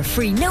today for a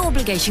free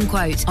no-obligation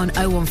quote on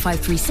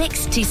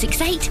 01536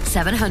 268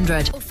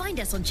 700 or find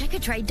us on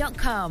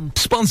checkertrade.com.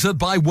 Sponsored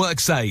by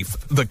WorkSafe,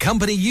 the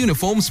company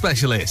uniform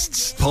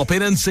specialists. Pop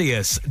in and see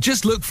us.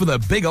 Just look for the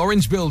big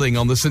orange building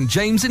on the St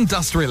James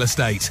Industrial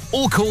Estate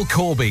or call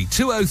Corby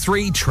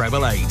 203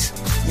 888.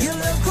 Your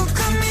local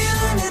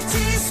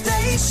community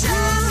station,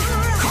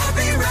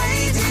 Corby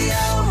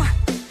Radio.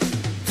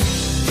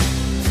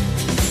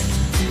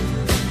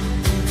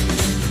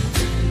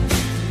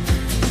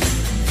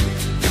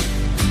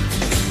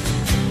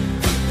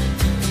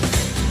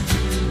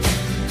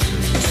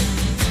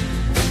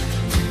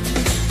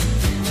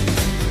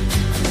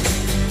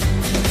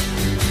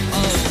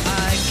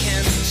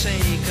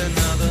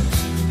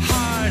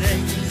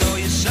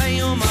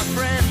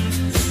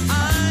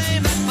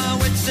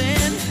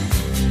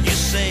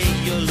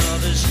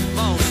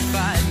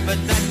 But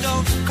that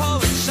don't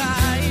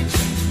coincide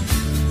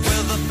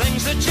with the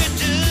things that you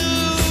do.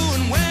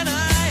 And when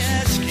I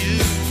ask you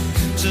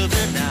to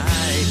be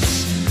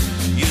nice,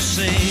 you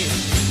say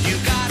you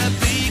gotta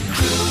be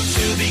cruel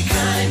to be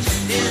kind,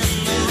 in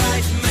the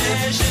right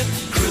measure.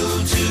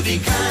 Cruel to be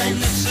kind,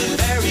 it's a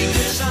very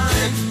good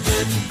sign.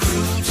 But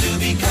cruel to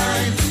be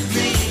kind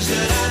means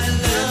that I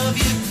love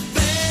you,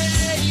 baby.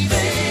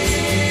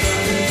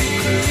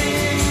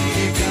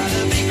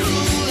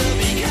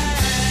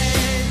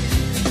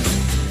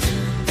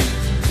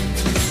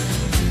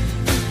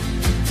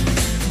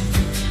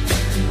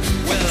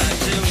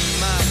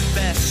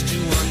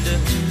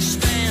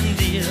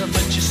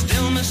 But you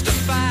still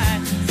mystify,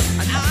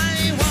 and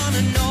I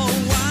wanna know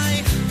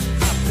why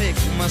I pick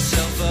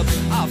myself up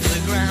off the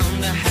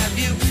ground. Have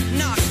you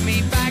knocked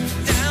me back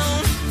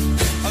down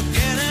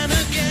again and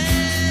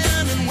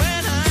again? And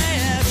when I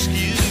ask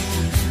you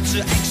to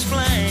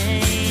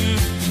explain,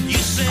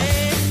 you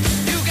say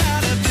you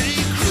gotta be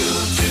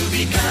cruel to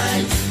be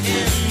kind,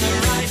 in the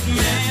right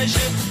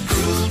measure.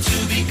 Cruel to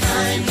be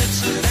kind,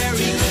 it's a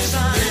very good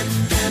sign.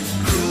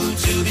 Cruel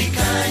to be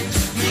kind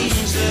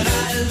means that I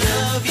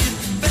love you.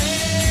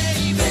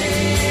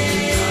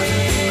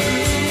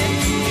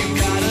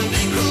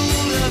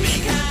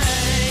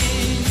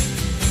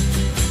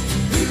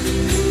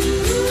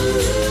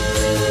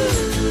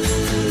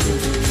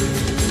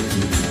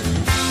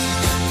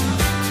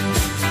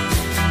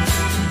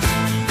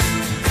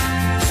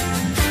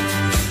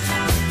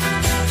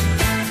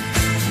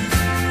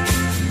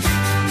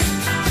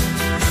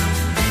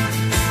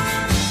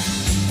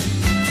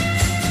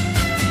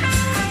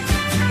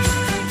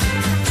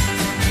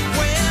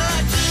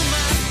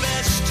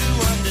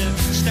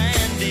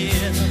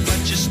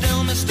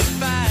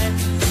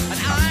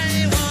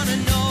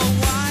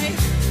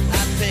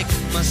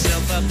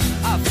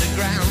 Off the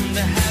ground,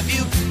 have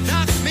you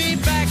knocked me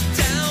back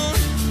down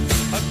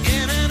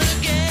again and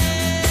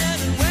again?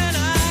 And when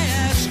I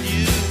ask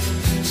you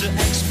to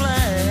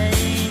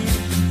explain,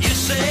 you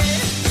say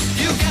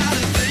you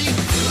gotta be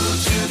cruel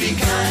to be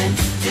kind,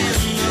 in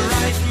the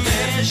right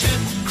measure.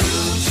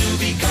 Cruel to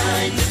be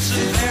kind, it's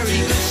a very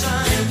good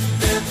sign.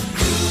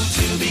 Cruel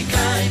to be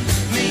kind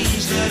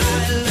means that I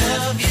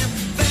love you,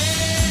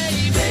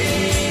 baby.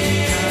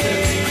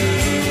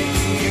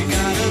 You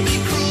gotta be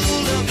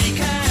cruel to be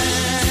kind.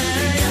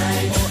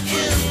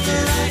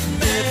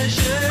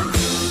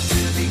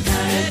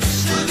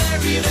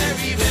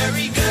 Very,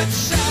 very good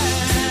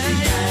sign.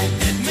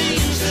 It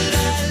means that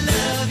I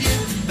love you,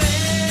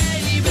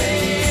 baby.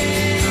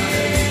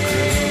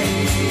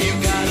 You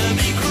gotta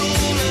be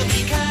cruel to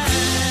be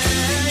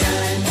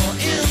kind, or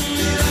in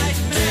the right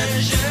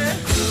measure.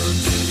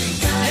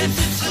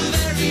 It's a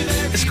very,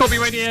 very. It's Corby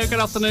Radio. Good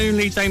afternoon.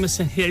 Lee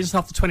Jameson here, just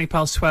after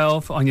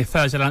 12:20 on your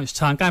Thursday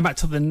lunchtime. Going back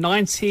to the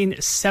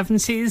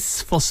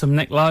 1970s for some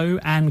Nick Lowe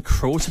and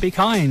Cruel to Be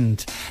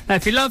Kind. Now,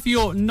 if you love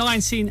your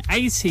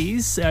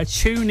 1980s,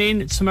 tune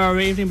in tomorrow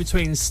evening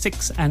between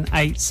 6 and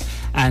 8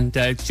 and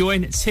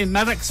join Tim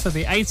Maddox for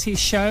the 80s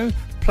show.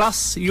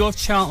 Plus, your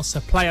chance to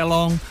play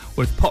along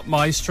with Pop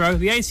Maestro.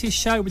 The 80s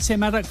show with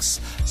Tim Maddox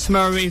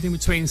tomorrow evening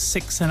between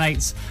 6 and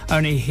 8,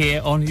 only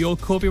here on your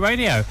Corby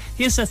Radio.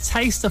 Here's a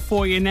taster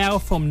for you now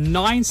from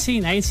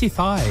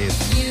 1985.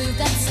 You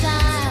got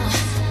style,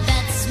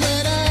 that's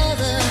what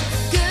other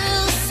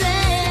girls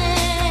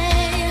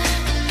say.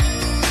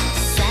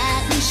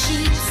 Satin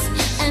sheets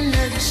and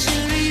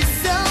luxury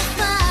so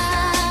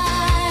fine.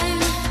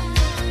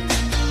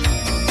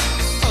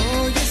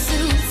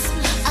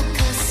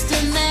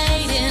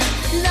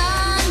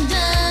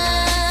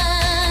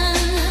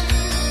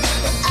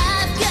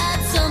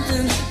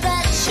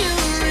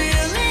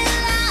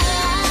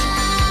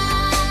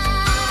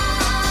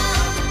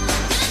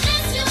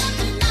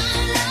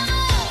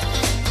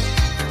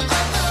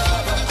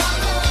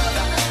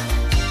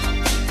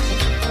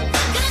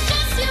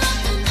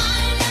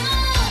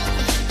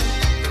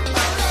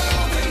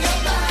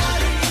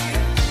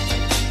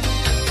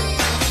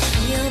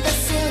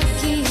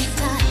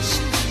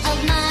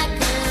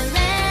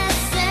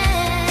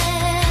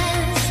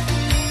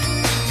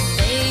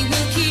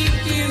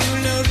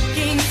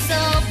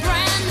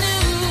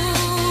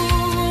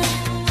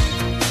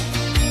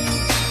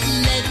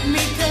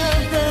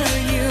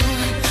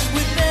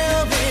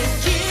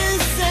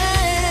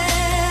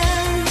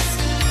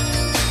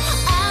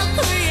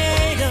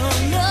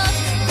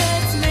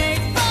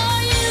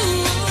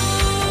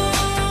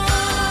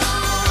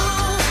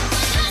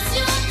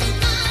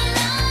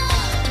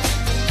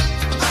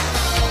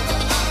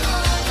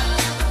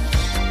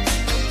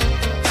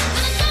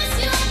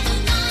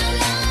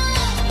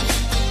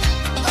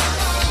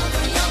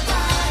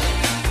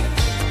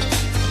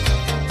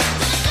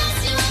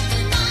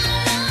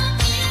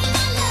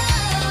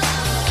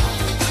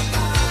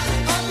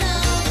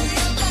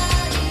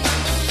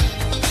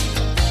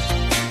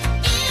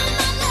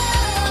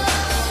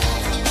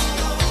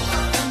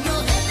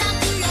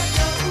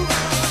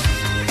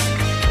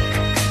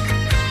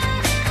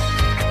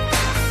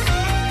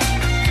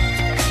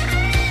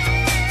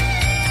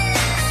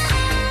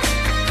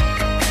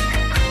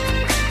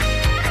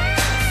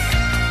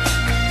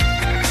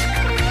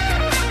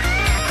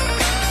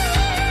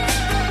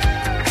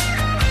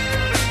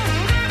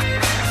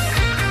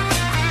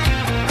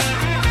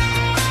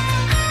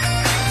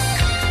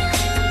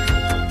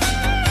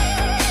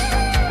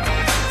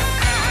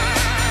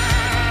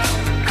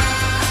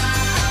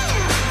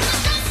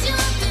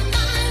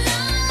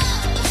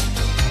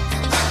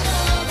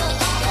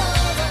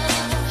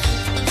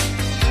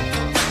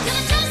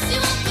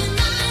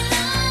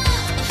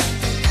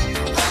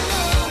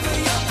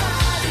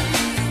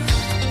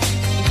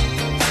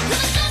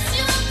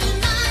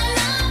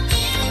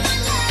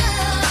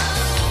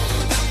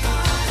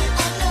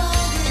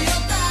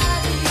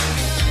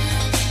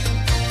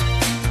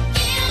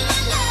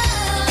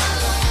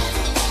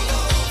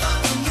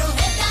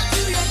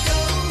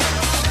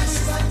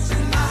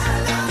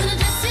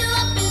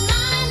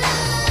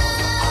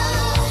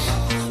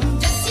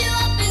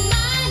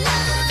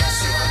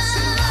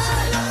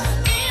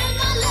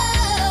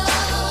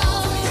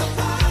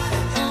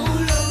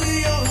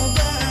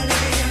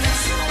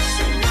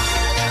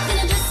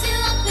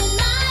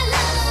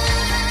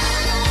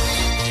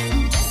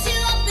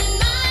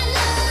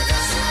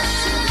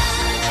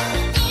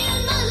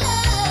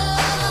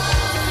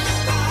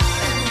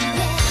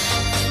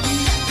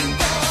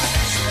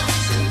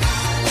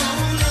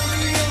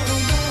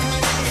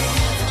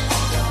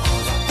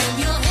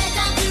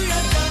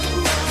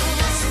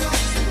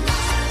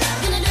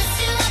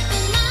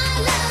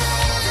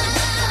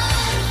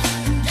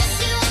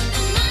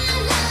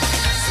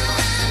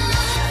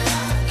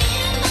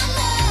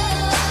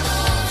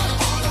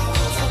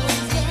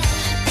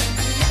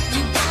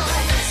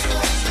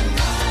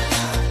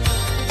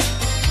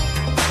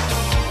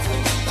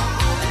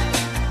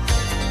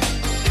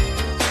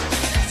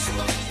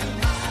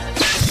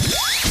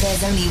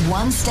 only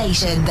one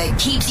station that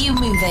keeps you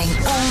moving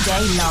all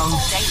day long.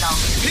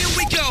 Here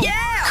we go.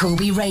 Yeah!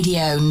 Corby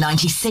Radio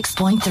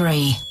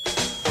 96.3.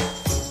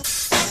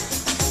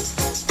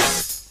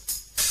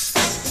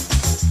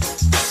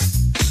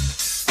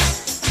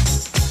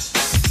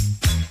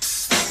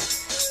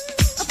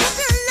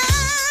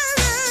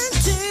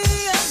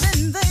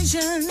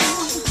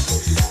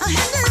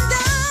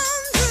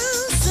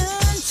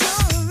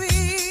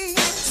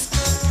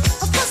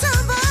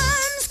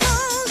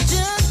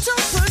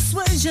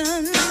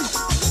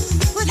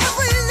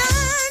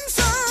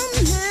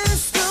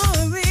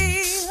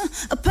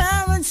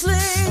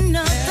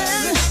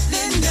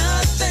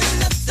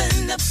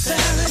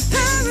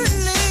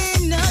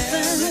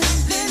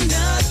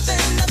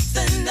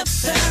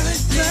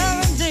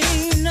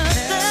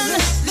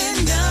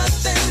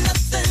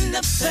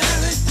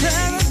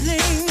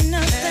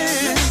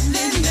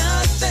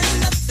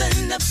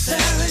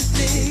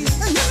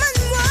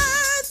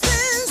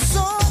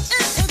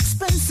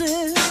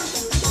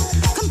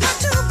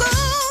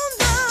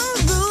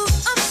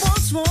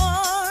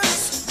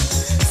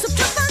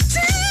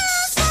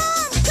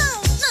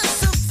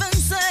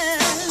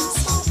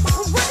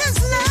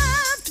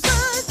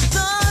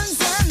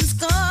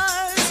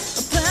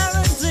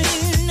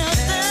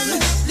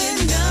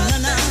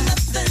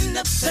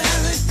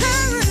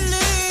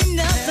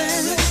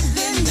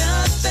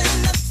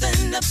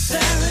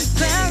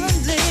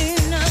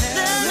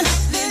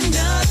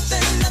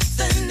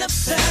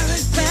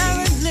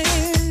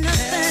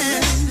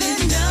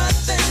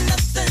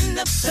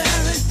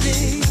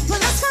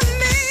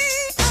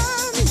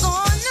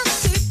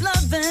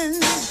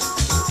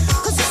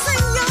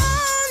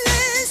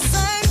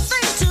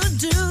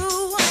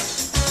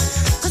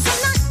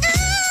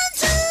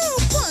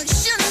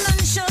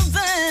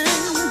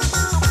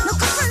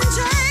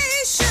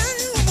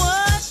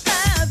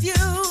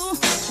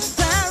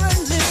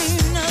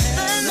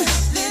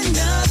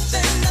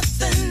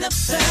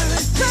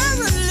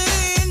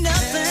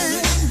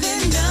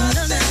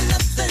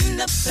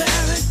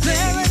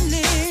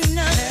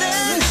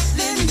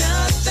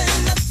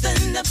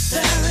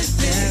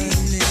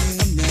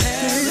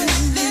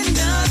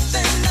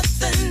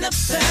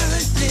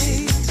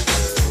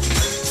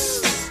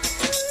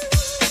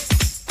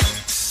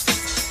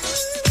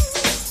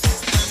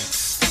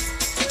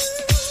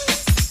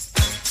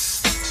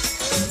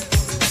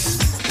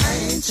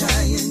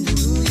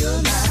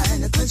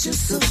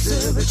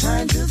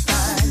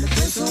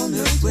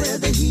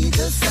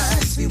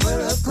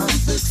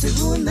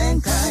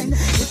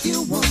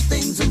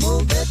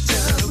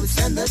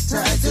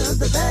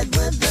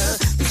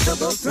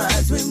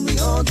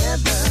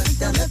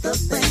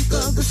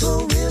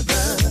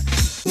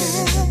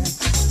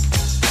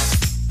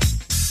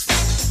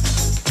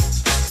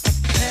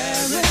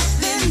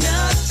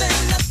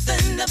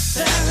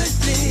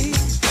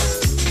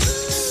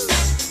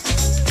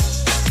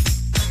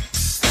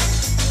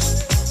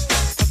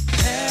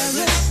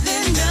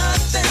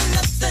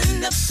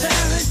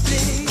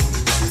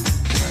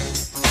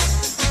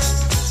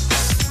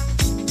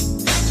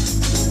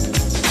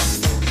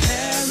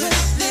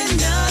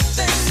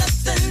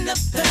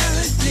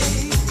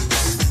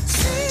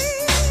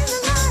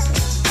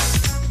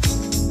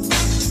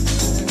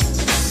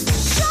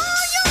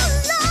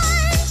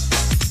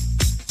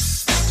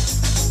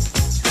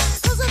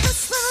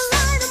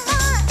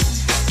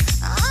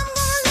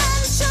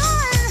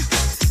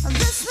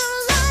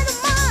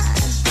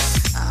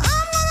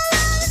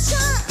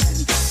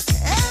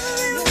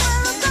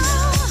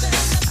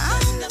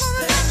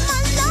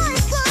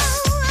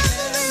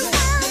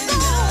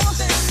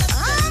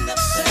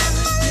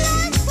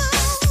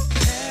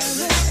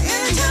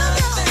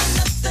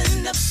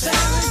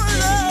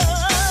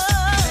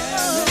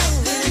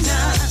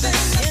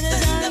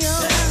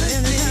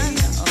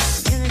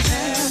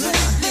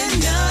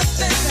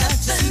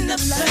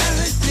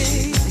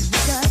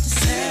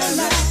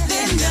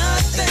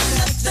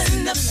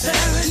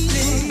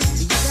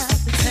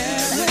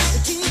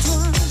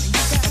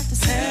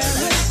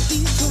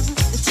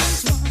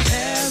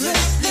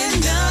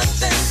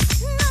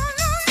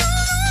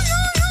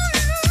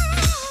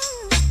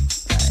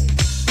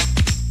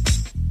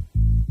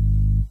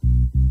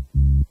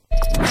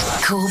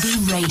 Corby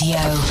Radio.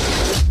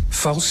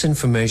 False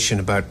information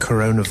about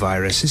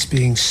coronavirus is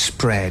being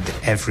spread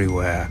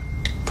everywhere.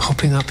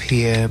 Popping up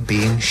here,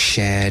 being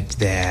shared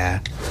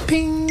there.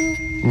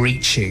 Ping!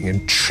 Reaching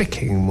and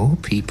tricking more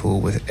people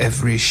with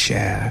every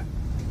share.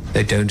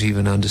 They don't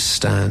even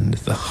understand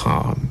the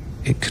harm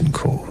it can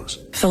cause.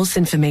 False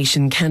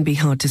information can be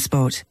hard to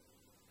spot.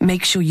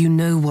 Make sure you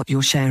know what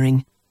you're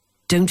sharing.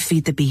 Don't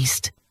feed the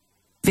beast.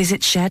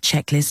 Visit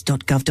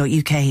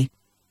sharechecklist.gov.uk.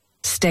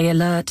 Stay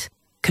alert.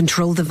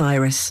 Control the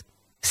virus.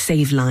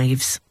 Save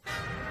lives.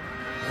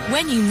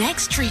 When you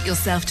next treat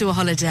yourself to a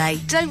holiday,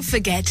 don't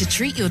forget to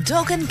treat your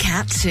dog and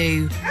cat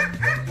too.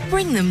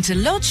 Bring them to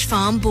Lodge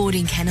Farm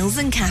Boarding Kennels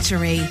and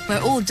Cattery,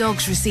 where all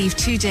dogs receive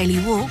 2 daily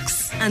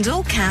walks and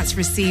all cats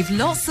receive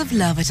lots of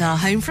love at our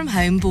Home From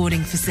Home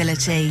boarding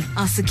facility.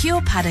 Our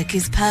secure paddock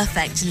is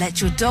perfect to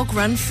let your dog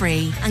run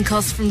free and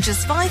costs from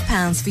just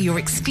 £5 for your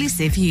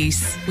exclusive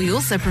use. We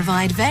also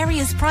provide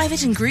various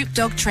private and group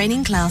dog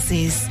training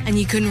classes, and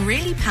you can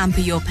really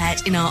pamper your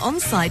pet in our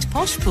on-site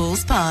Posh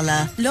Pools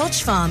parlour.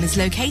 Lodge Farm is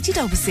located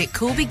opposite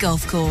Corby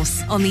Golf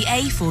Course on the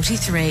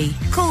A43.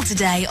 Call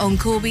today on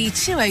Corby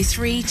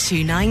 203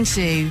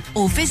 292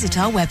 or visit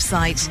our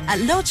website at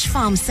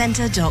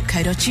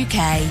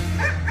lodgefarmcentre.co.uk.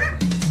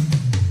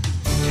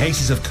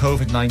 Cases of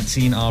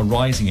COVID-19 are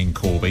rising in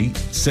Corby.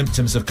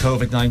 Symptoms of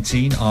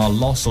COVID-19 are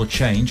loss or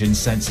change in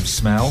sense of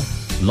smell,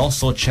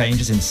 loss or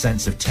changes in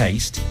sense of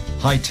taste,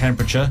 high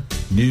temperature,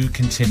 new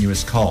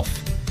continuous cough.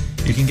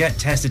 You can get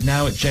tested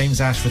now at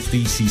James Ashworth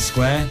VC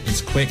Square.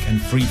 It's quick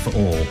and free for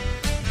all.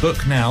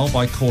 Book now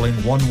by calling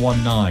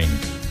 119.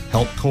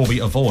 Help Corby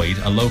avoid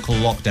a local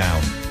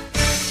lockdown.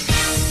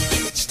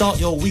 Start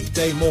your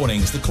weekday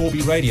mornings the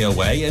Corby Radio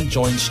way and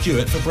join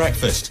Stuart for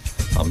breakfast.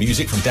 Our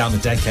music from down the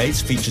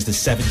decades features the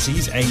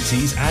 70s,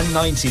 80s and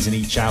 90s in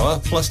each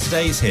hour, plus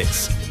today's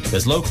hits.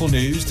 There's local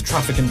news, the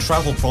traffic and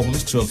travel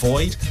problems to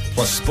avoid,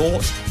 plus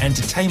sport,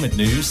 entertainment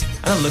news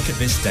and a look at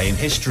this day in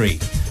history.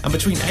 And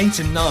between 8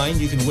 and 9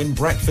 you can win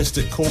breakfast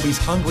at Corby's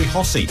Hungry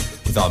Hossie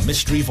with our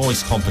Mystery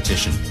Voice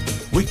competition.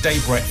 Weekday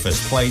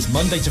breakfast plays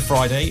Monday to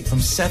Friday from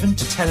 7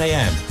 to 10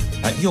 a.m.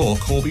 at your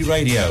Corby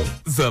Radio.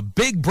 The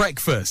Big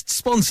Breakfast,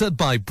 sponsored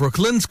by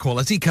Brooklands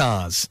Quality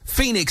Cars.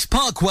 Phoenix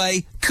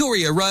Parkway,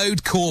 Courier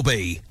Road,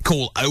 Corby.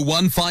 Call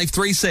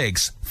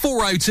 01536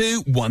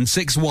 402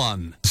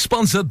 161.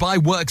 Sponsored by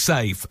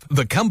WorkSafe,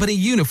 the company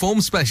uniform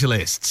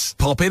specialists.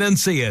 Pop in and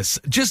see us.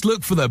 Just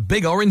look for the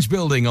big orange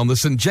building on the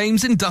St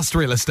James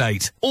Industrial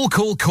Estate. Or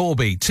call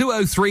Corby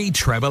 203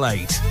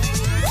 888.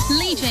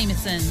 Lee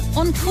Jameson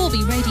on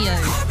Corby Radio.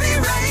 Corby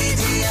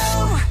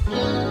Radio.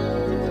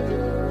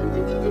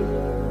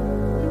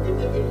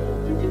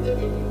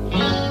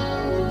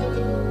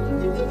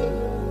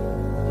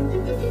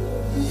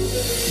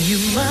 You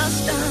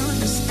must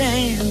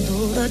understand,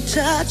 though the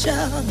touch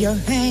of your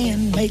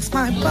hand makes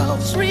my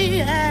pulse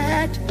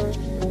react,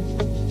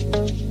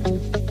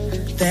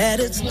 that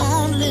it's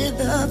only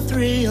the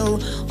thrill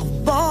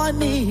of boy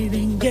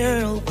meeting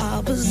girl,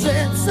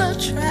 opposites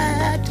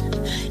attract.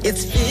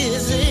 It's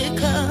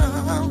physical,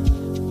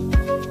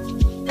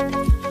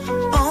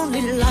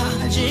 only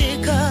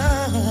logical.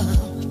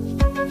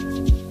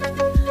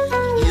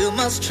 You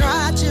must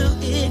try to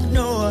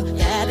ignore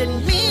that it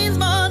means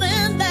more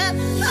than that.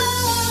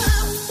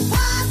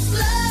 What's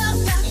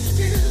love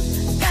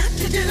got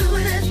to do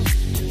with it?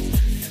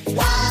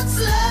 What's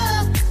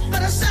love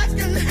but a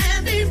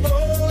second-hand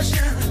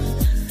emotion?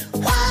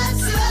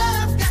 What's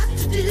love got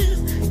to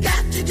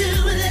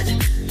do with it?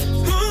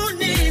 Who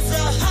needs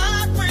a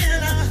heart when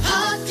a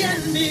heart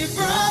can be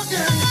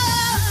broken?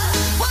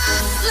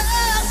 What's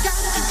love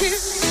got to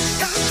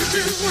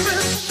do with it?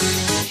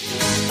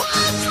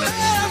 What's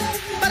love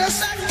but a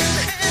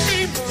second-hand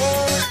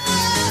emotion?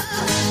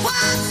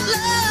 What's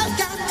love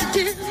got to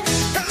do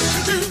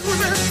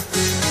with it?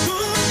 Who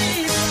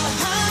needs a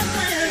heart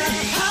when a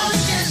heart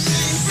can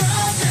be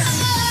broken?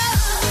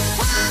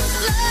 What's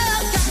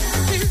love got to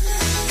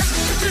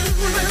do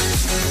with it?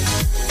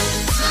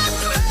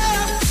 What's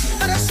love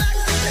but a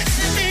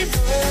second-hand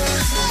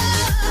emotion?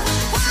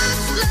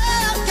 What's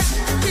love got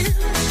to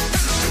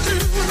do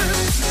with it?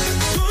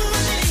 Who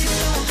needs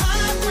a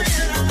heart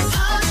when a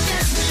heart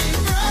can be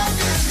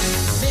broken?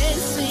 May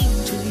seem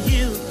to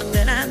you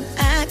that I'm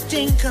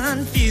acting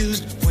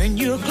confused when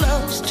you're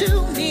close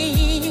to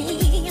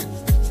me.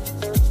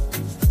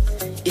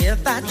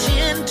 If I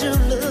tend to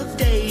look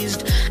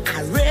dazed,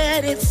 I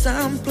read it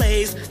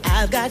someplace.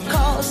 I've got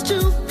cause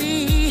to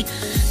be.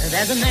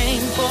 There's a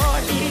name for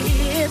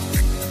it.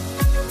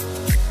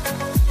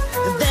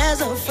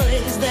 There's a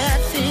phrase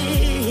that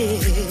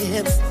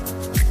fits.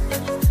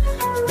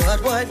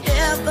 But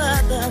whatever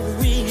the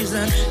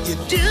reason, you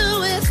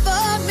do it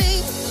for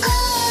me.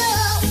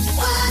 Oh,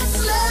 what's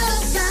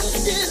love got to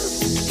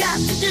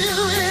do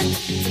with it?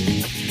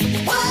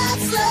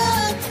 What's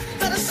love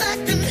but a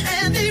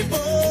second-hand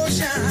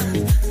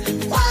emotion?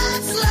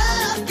 What's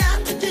love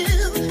got to do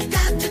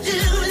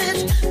with it?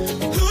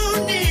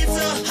 Who needs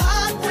a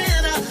heart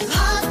when a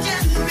heart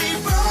can be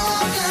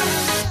broken?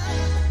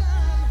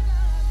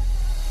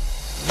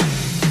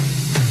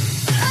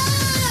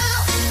 Oh,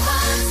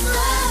 what's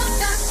love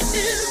got to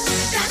do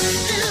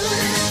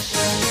with it?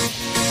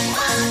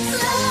 What's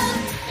love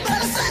but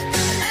a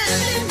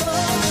second-hand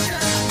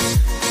emotion?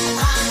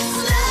 What's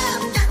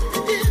love got to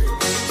do with it?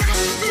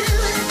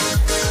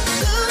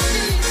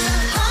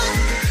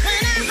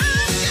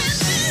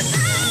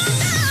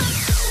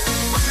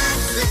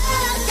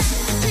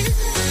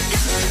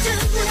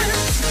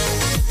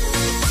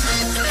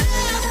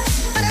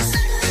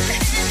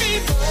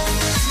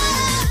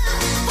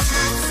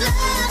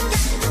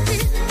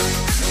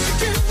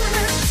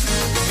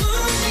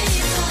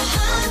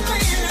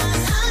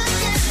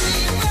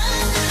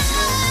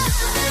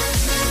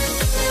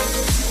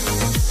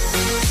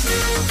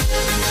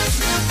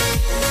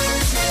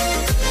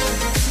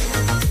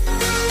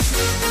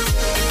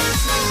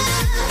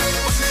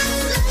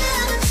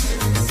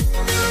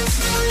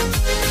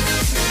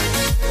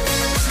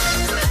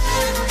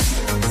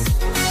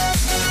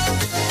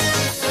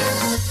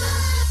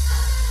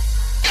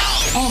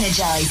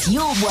 Energise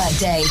your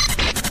workday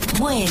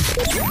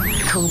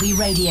with Corby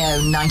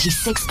Radio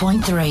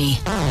 96.3.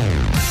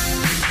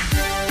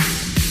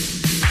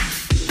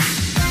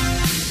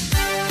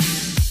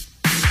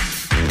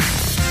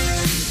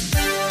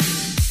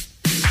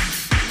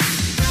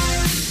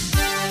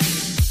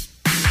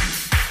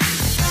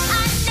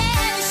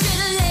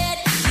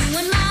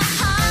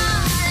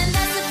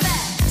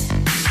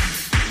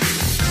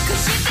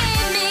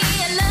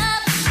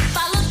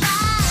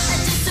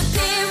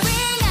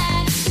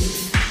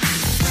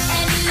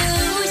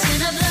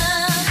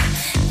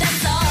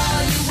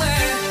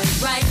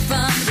 Right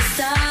from the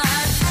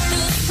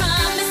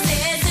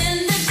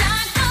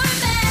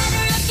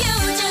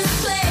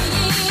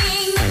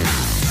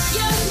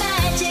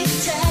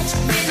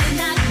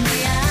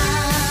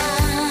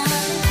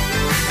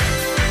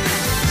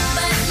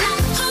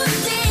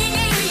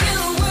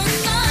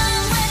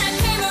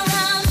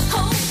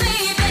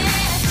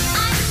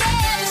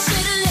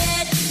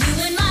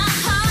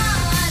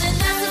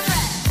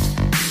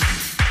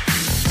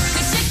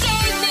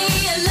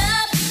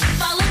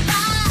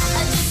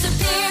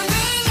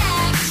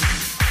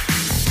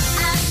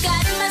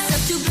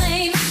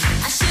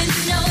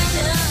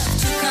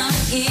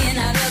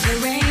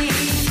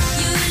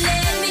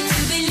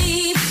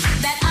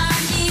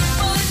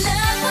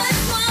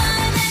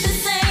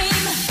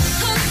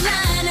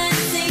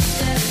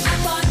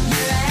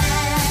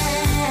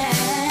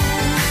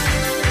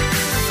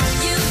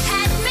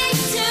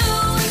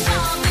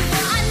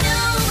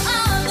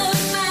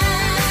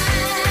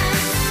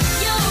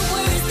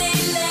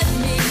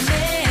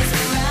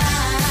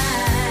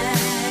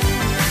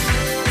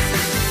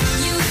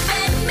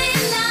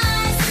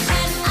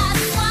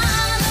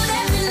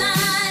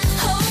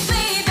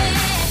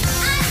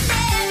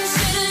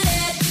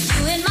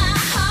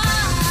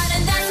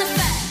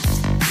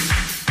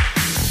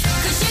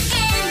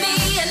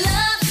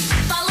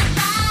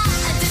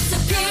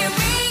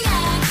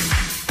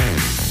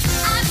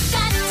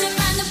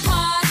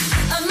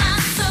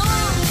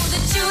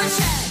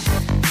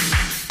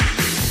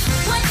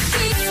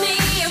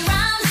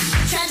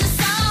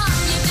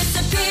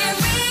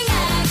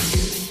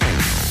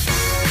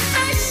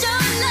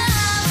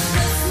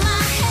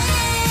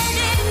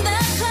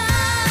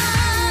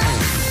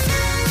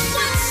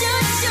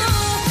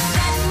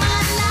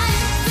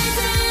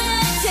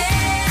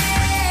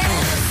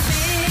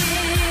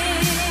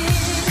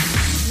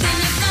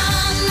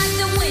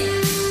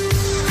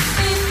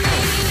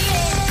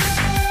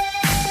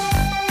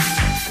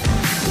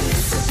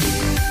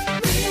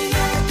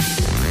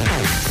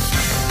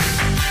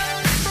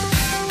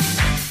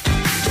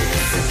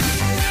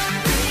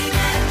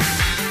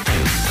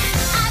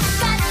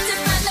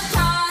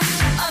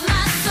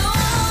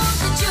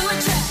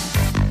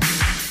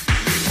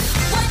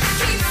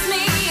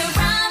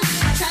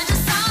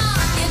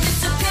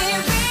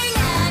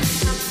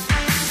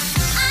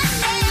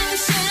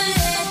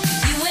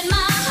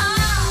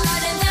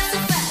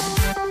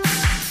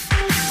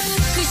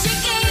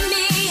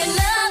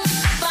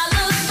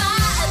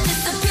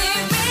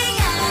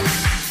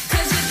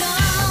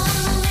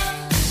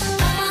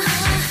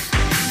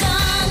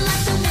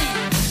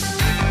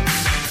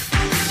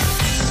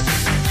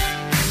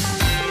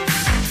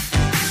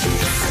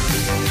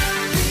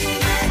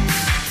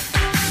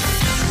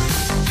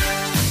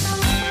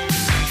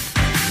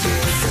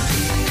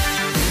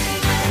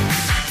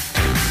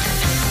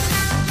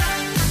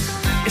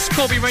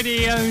Corby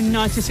Radio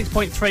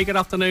 96.3. Good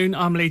afternoon.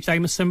 I'm Lee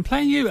Jameson,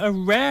 playing you a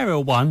rarer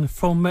one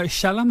from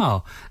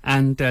Shalimar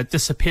and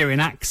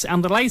Disappearing Acts,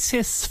 and the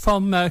latest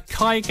from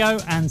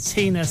Kygo and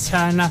Tina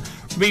Turner,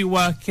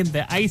 reworking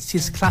the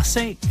 80s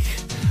classic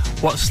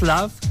What's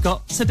Love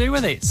Got to Do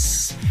With It.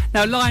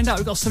 Now, lined up,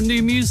 we've got some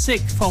new music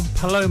from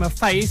Paloma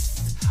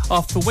Faith,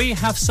 after we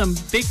have some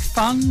big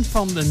fun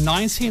from the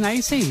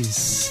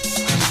 1980s.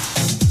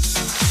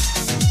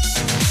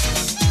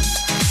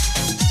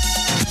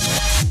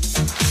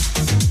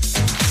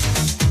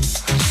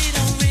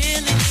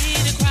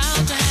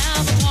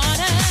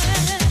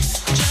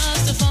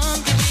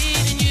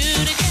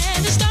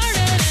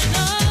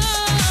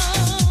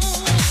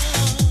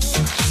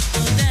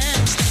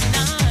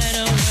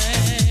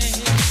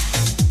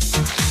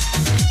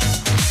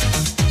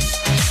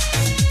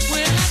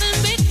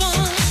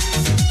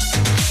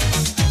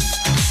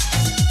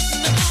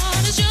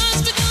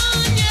 Just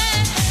begun,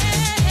 yeah.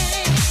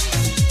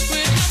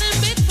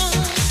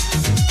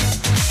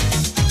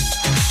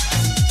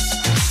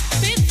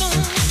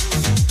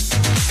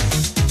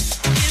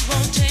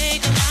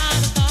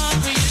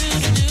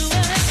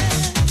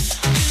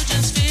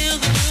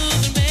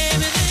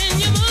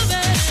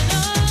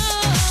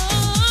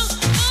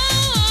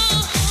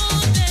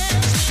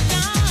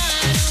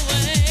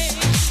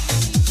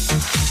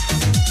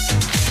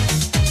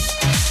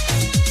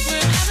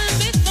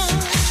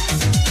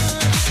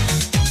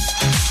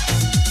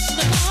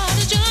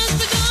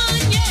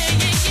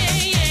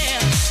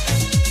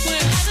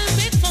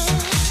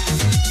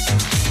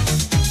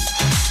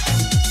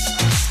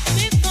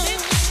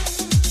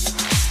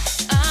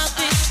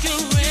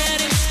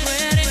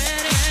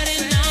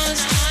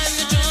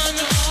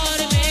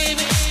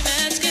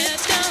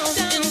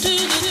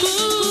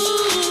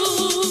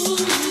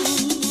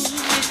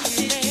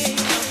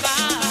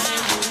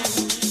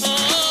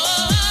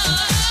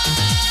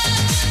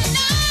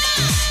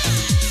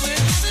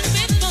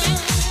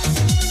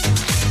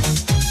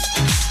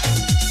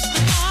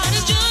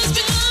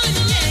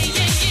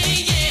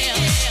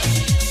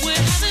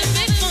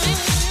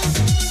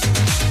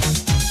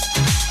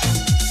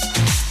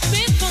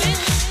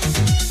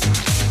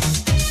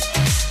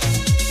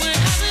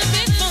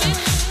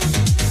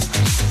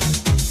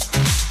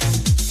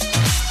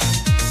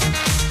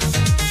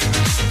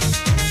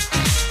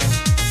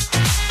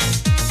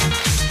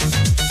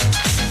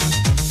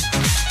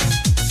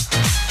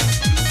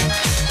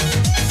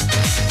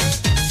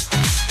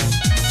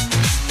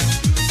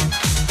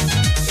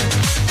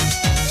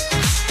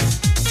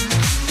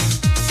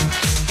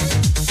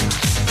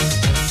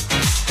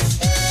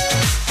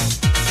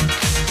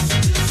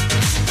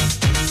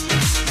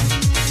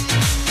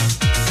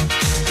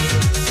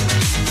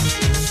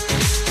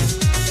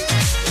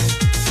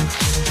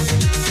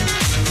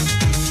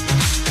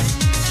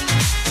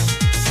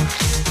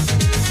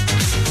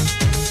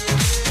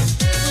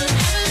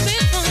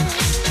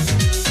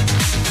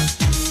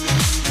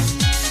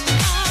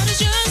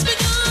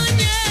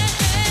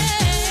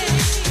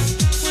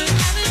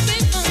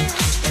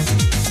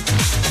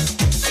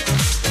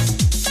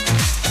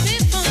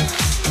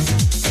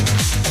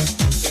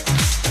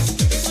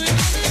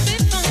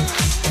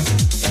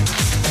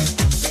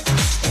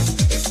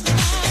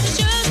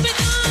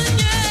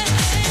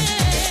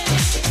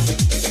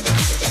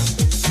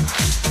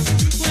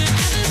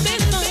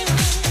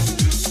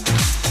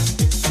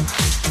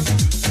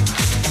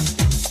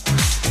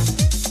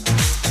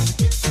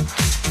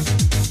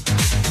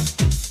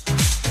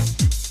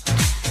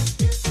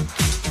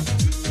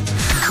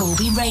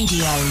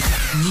 Radio.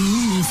 New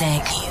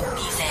music. New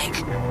music.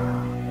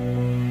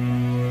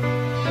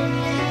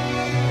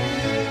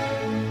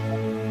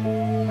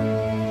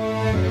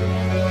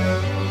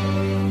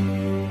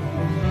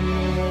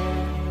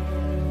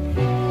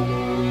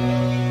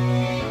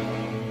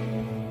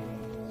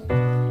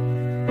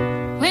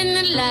 When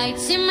the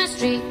lights in my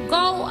street go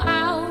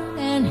out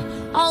and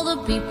all the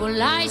people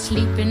lie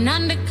sleeping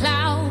under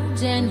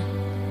clouds and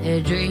they're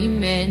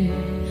dreaming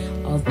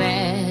of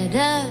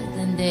better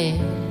than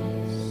this.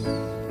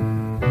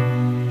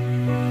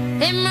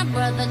 Then my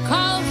brother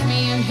calls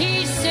me and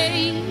he's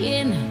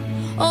saying,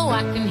 oh,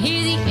 I can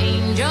hear the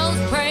angels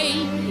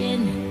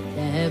praying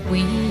that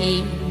we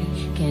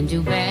can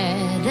do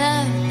better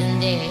than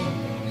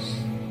this.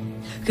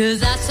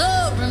 'Cause I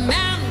saw a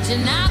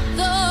mountain, I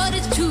thought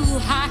it's too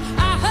high.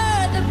 I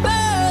heard the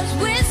birds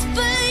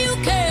whisper you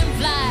can't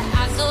fly.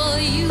 I saw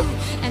you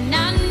and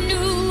I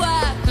knew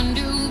I can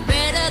do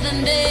better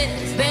than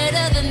this,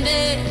 better than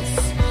this.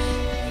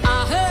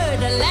 I heard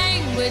a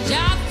language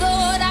I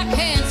thought I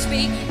can't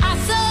speak. I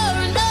saw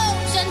an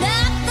ocean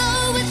I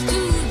thought was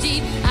too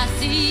deep. I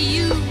see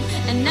you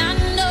and I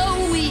know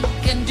we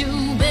can do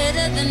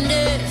better than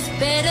this,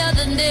 better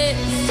than this.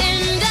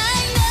 And I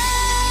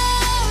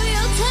know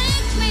you'll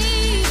take me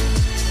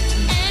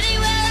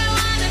anywhere I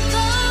wanna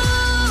go,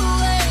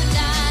 and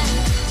I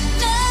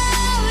know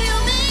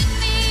you'll make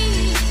me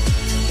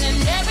and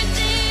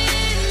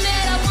everything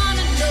that I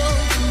wanna know.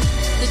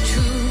 The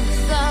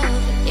truth of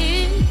it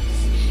is,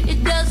 it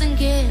doesn't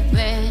get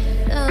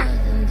better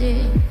than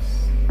this.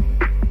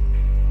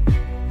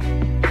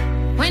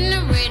 When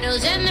the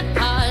riddles and the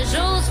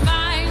puzzles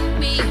find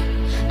me,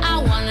 I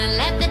wanna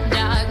let the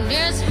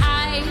darkness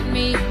hide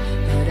me,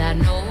 but I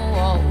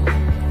know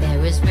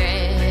there is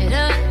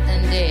better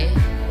than this.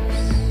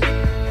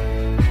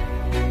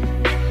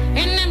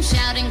 And I'm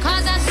shouting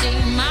 'cause I see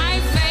my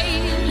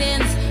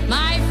failings,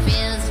 my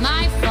fears,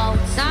 my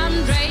faults. I'm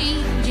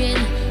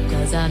raging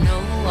 'cause I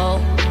know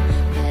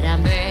that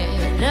I'm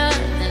better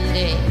than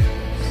this.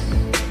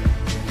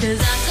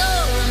 'Cause I saw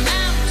a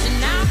mountain,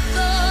 I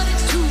thought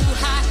it's too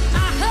high.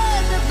 I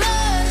heard the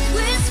birds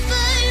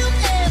whisper you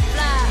can't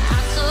fly.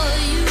 I saw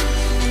you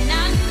and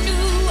I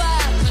knew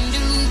I can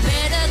do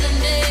better than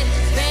this,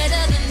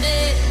 better than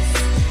this.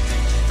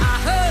 I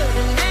heard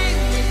a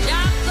language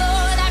I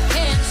thought I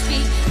can't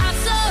speak. I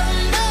saw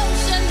an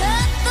ocean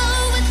I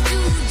thought was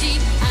too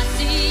deep. I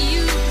see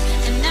you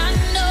and I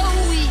know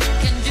we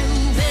can do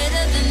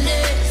better than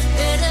this,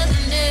 better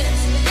than this.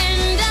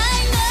 And I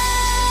know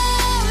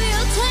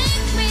you'll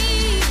take me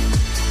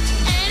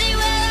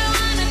anywhere I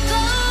wanna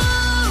go,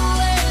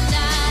 and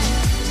I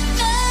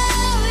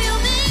know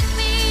you'll make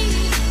me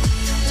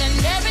and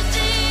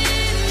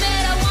everything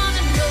that I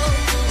wanna know.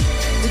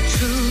 The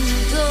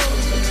truth of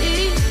it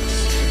is,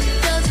 it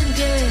doesn't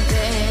get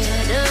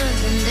better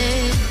than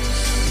this.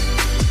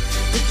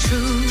 The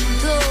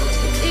truth of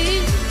it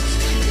is,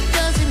 it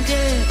doesn't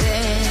get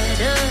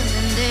better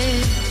than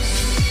this.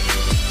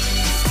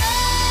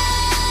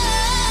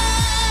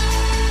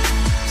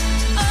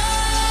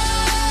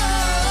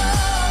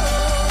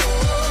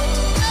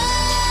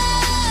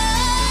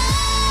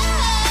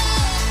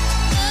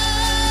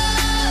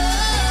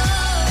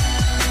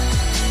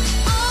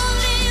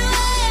 Only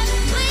when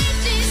we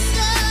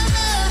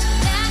discover,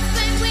 that's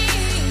when we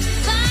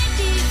find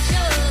each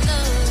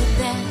other.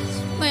 That's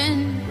when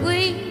we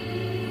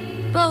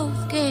both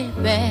get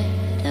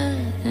better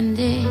than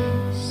this.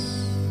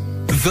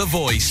 The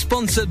Voice,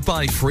 sponsored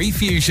by Free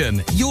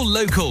Fusion, your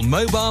local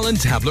mobile and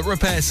tablet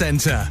repair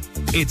centre.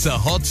 It's a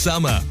hot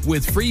summer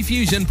with Free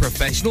Fusion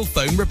Professional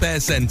Phone Repair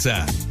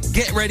Centre.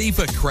 Get ready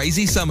for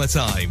crazy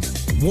summertime.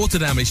 Water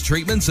damage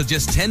treatments are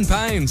just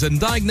 £10 and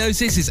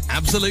diagnosis is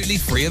absolutely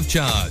free of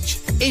charge.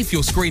 If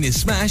your screen is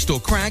smashed or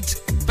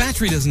cracked,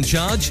 battery doesn't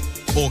charge,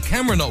 or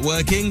camera not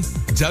working,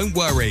 don't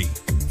worry.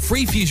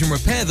 Free Fusion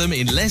repair them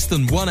in less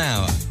than 1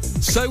 hour.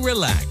 So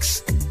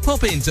relax.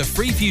 Pop into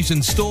Free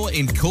Fusion store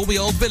in Corby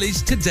Old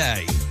Village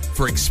today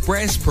for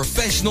express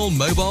professional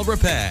mobile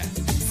repair.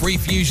 Free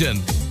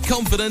Fusion,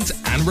 confident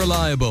and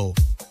reliable.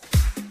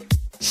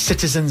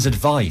 Citizens'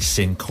 Advice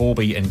in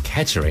Corby and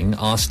Kettering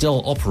are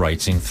still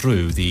operating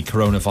through the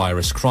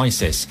coronavirus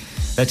crisis.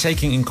 They're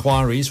taking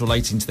inquiries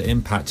relating to the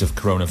impact of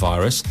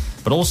coronavirus,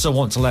 but also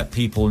want to let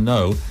people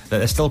know that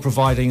they're still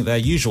providing their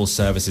usual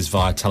services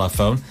via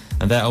telephone,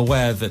 and they're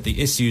aware that the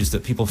issues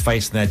that people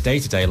face in their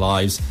day-to-day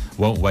lives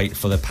won't wait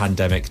for the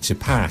pandemic to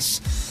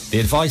pass. The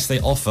advice they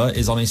offer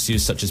is on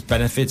issues such as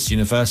benefits,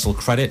 universal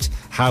credit,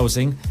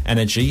 housing,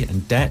 energy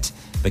and debt.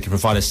 They can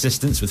provide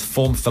assistance with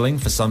form filling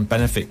for some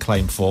benefit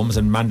claim forms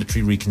and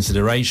mandatory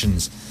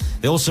reconsiderations.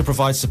 They also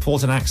provide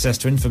support and access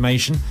to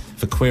information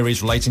for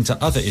queries relating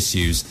to other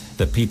issues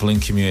that people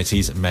in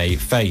communities may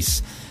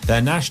face.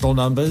 Their national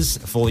numbers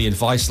for the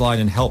advice line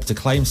and help to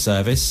claim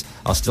service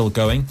are still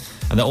going,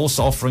 and they're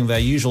also offering their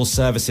usual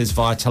services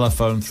via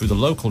telephone through the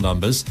local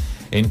numbers.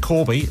 In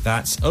Corby,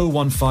 that's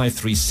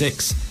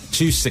 01536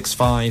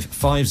 265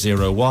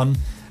 501,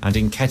 and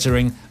in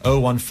Kettering,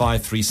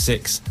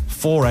 01536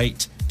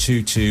 48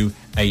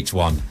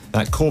 2281.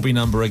 That Corby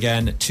number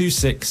again,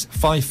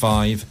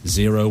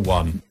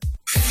 265501.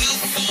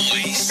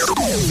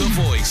 The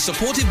Voice,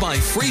 supported by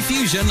Free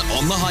Fusion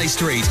on the High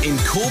Street in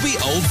Corby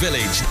Old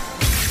Village.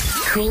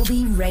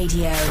 Corby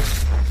Radio.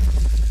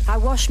 I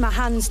wash my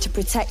hands to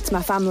protect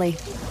my family.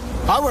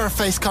 I wear a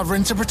face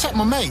covering to protect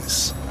my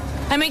mates.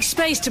 I make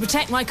space to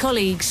protect my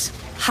colleagues.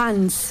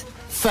 Hands.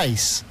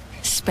 Face.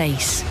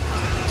 Space.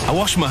 I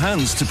wash my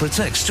hands to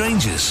protect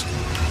strangers.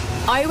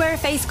 I wear a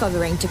face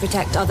covering to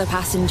protect other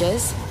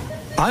passengers.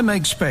 I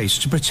make space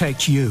to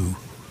protect you.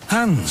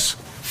 Hands.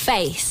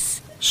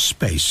 Face.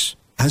 Space.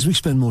 As we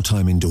spend more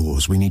time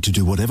indoors, we need to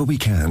do whatever we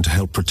can to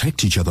help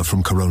protect each other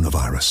from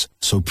coronavirus.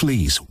 So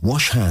please,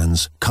 wash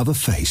hands, cover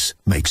face,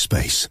 make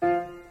space.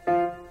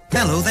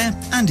 Hello there,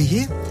 Andy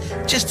here.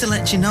 Just to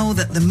let you know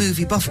that the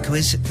Movie Buff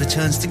Quiz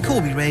returns to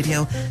Corby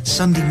Radio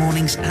Sunday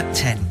mornings at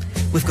 10.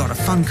 We've got a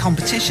fun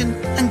competition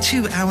and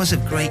 2 hours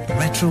of great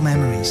retro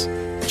memories.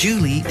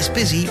 Julie is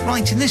busy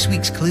writing this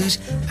week's clues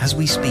as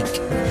we speak.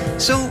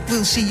 So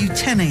we'll see you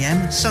 10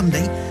 a.m.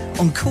 Sunday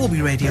on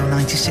Corby Radio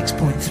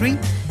 96.3.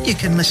 You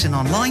can listen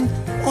online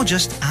or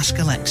just ask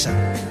Alexa.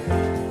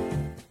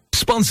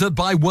 Sponsored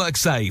by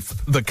WorkSafe,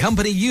 the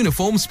company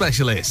uniform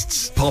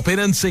specialists. Pop in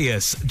and see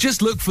us.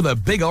 Just look for the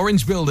big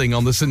orange building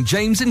on the St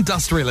James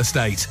Industrial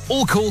Estate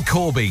or call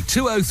Corby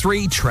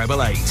 203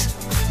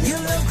 888. Your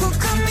local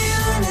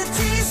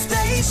community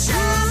station,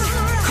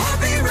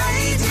 Corby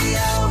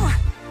Radio.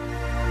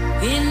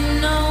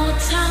 In no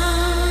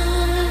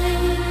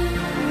time,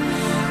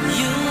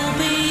 you'll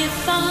be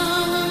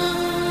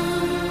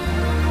fine.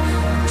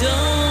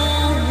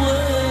 Don't worry.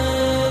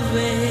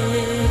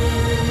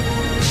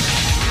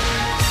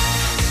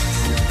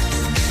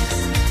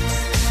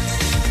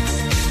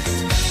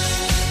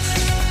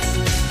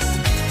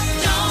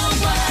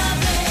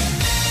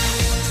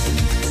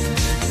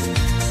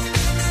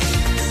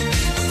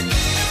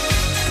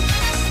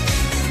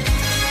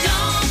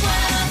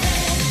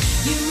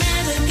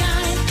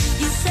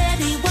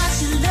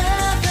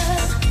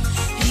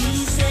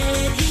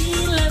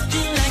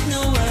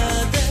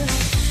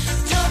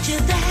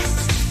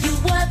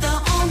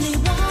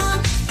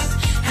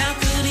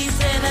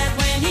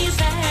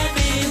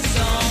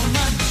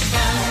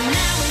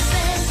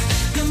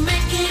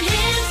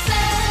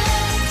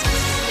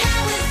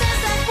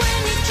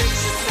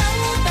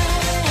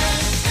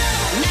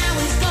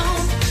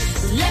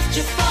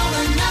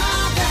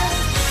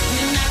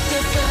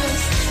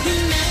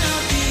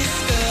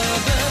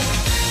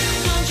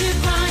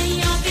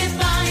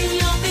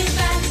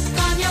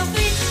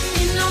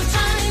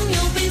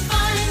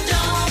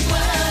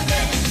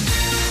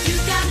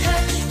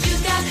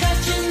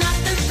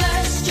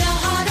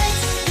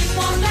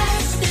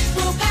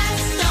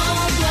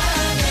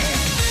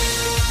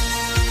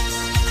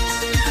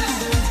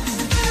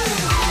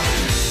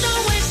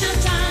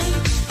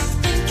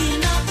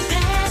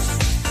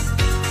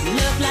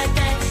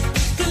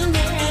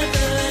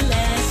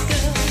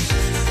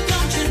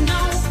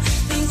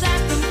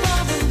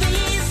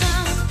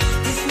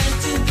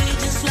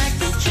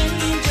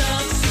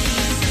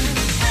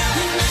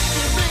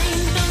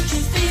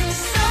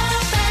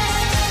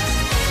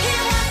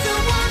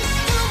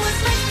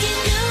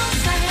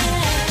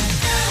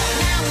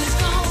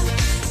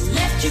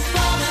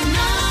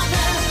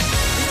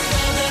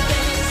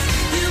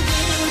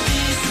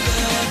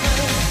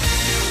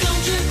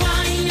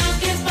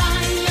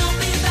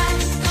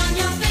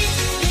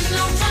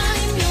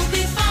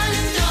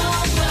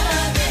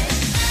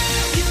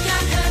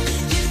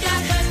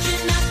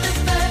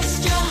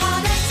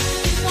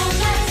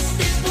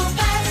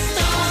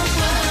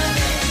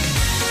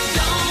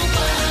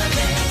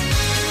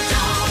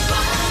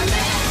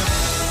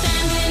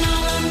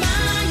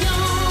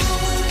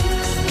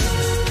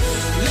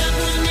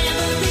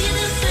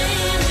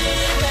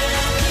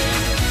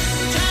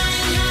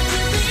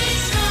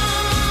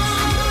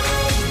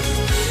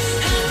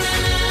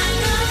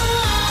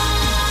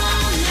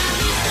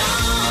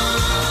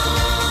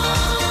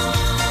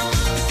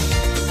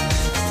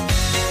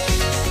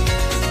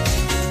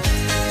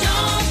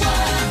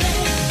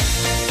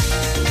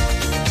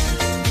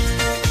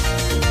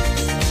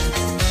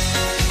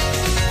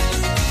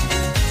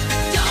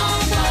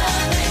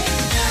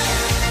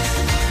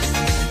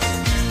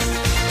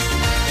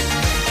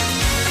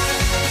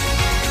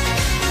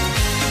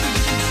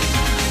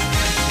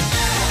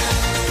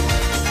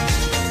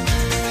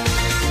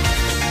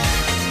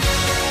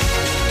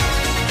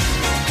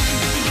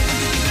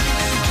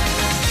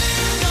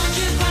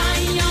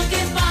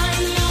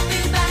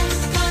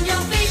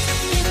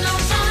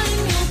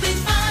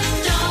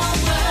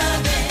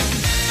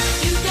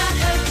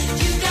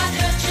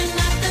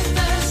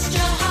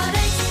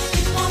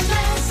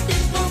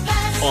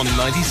 On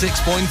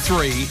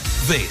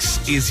 96.3, this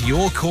is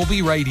your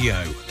Corby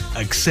Radio.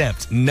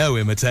 Accept no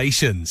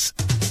imitations.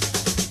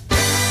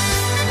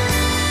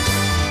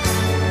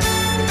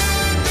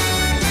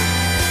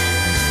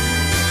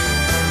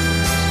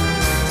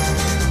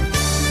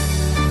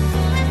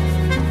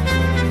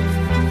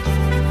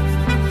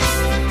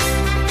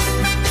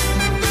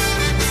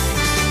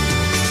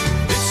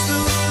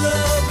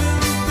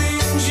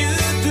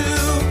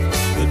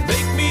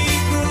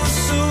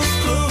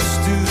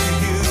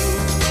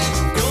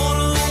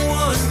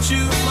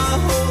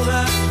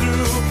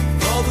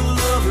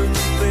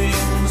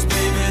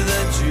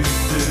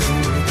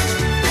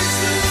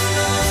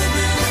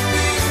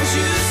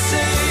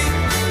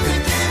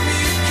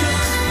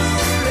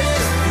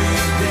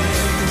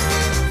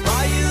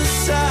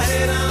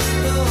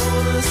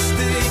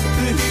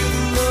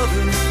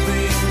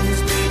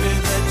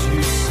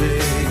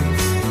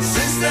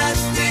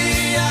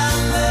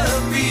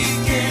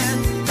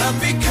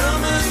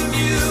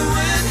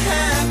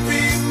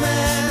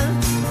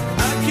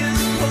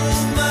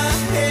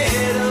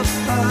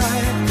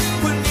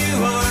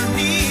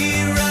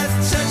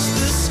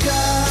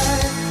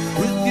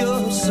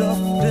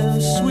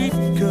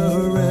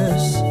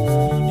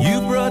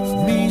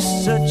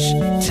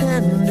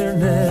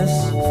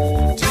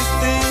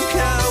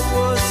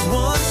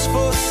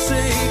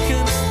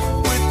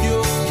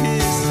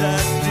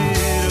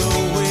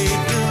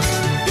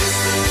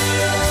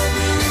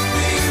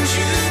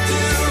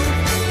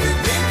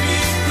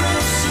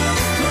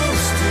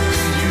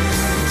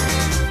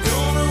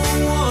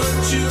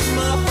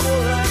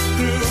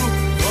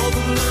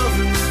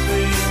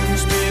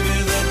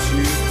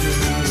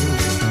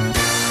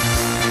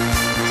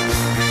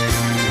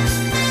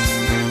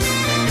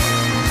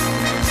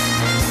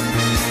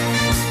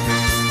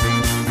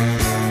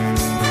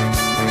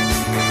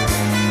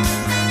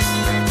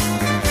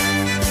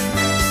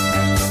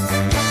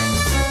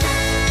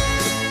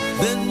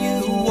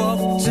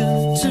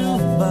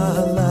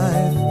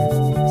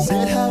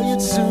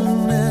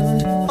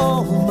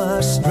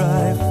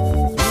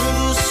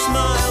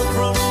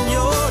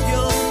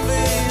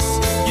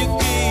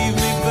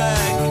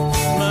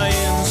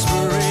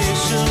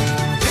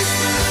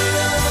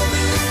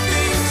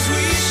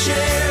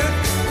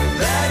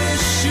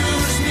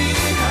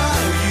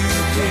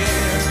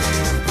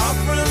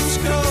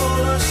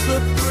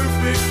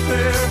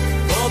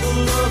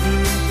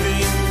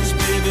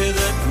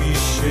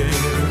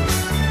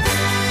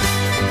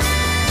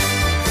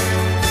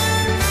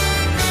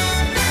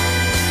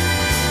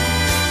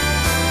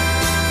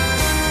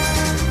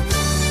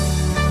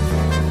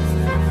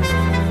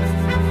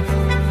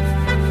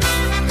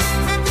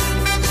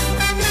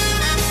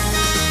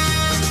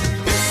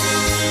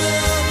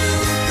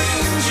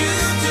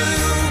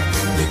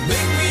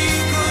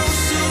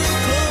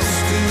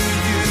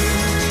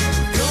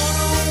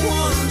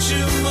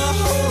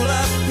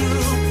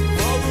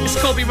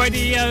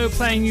 Radio,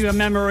 playing you a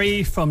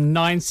memory from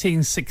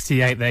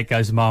 1968. There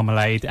goes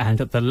Marmalade and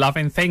The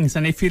Loving Things.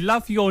 And if you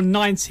love your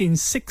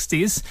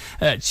 1960s,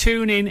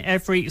 tune in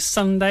every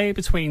Sunday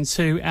between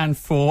 2 and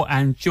 4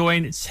 and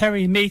join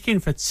Terry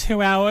Meakin for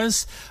 2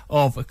 hours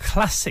of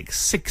classic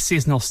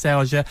 60s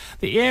nostalgia.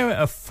 The era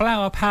of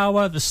Flower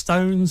Power, the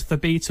Stones, the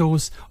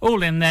Beatles,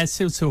 all in there,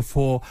 2 till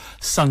 4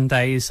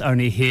 Sundays,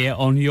 only here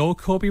on your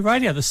Corby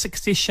Radio, the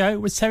 60s show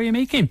with Terry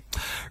Meakin.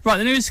 Right,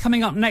 the news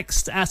coming up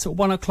next at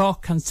 1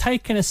 o'clock, and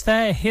taking us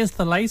there, here's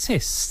the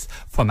latest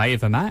from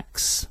Ava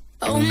Max.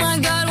 Oh my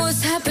God,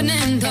 what's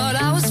happening? Thought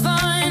I was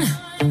fine.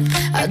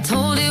 I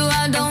told you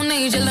I don't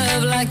need your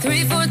love like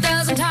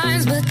 3,000-4,000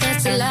 times, but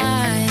that's a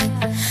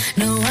lie.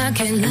 No, I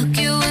can't look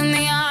you in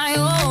the eye.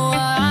 Oh,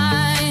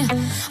 I.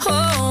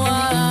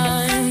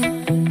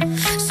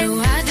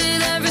 So I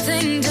did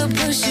everything to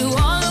push you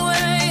all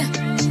away,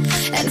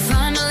 and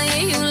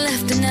finally you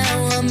left, and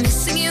now I'm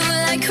missing you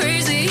like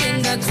crazy,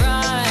 and I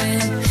cry.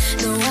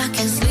 No, I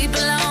can't sleep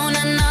alone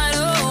at night.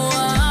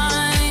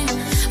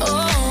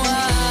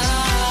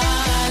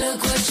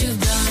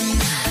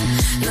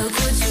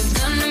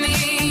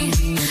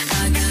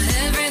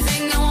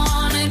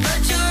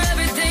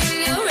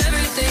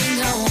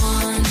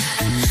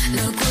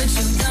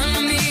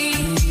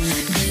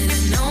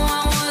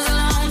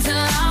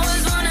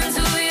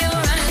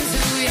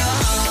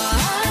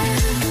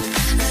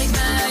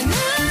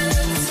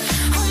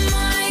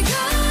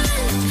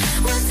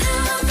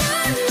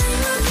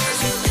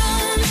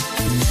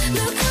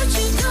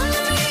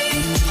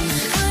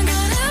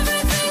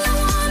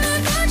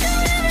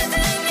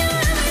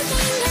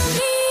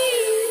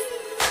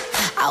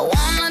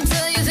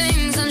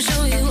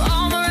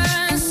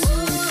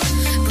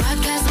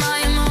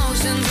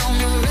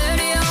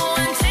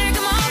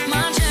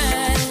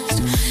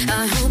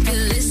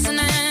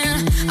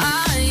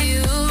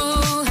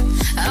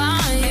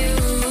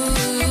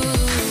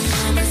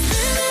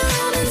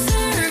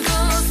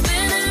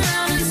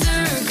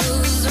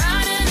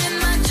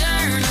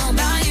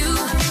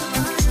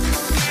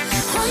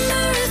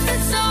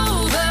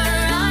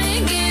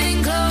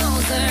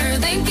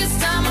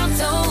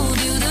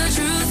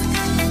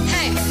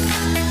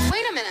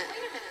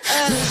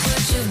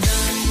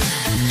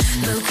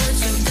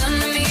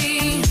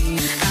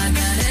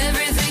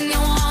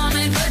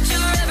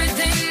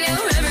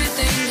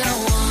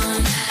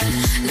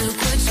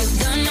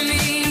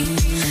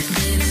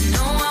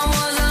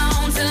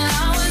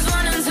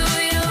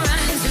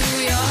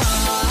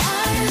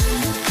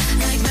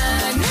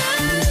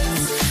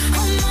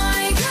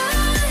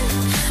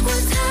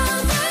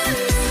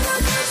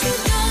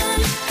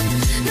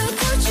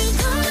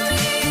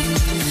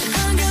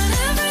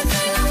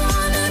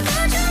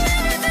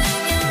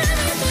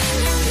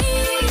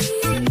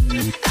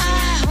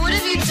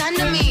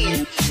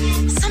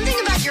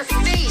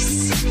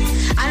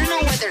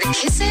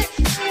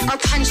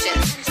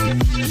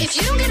 If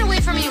you don't get away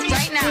from me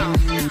right now,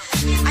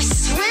 I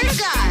swear to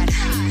God,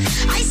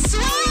 I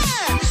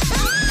swear!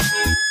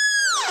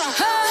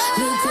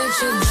 Look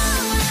what you've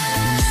done.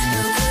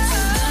 Look what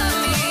you've done to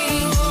me.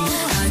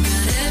 I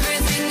got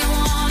everything I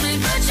wanted,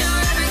 but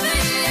you're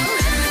everything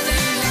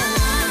I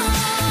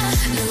want.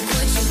 Look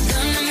what you've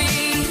done to me.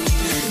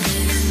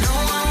 Didn't know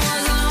I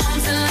was alone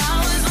till I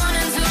was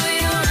running to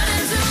you,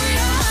 running to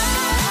your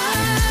heart.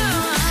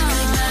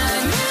 Like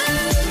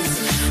magnets,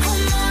 oh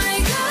my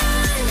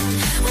God,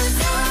 what's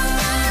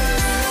happening?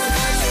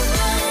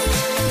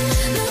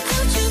 Look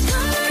what you've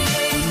done to me.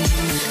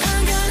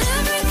 I got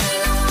everything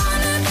I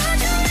wanted, but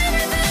you're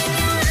everything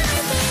I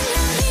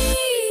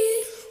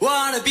need.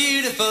 What a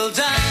beautiful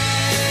day.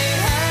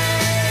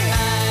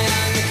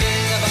 I'm the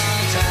king of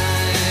all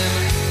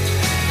time.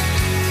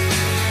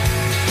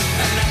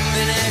 And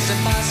nothing is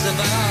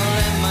impossible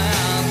in my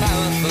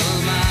all-powerful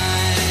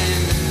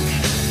mind.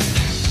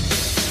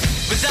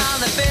 It was on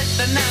the 5th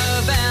of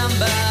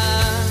November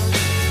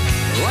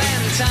when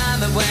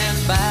time had went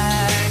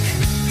back.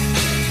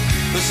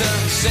 Well,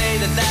 some say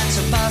that that's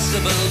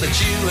impossible, but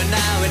you and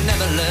I would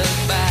never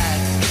look back.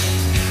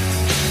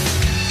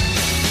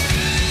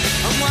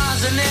 And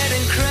wasn't it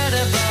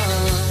incredible?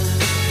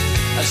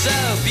 So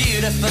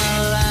beautiful,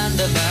 and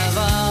above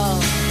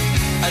all,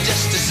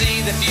 just to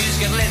see the fuse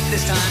get lit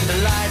this time, to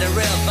light a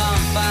real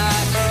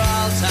bonfire for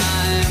all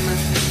time.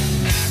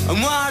 And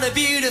what a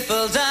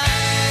beautiful day.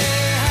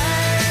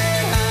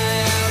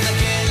 I'm the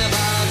king of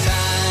all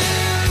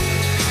time.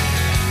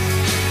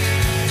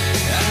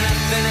 And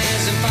nothing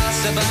is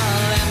impossible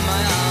in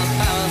my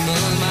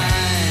all-powerful mind.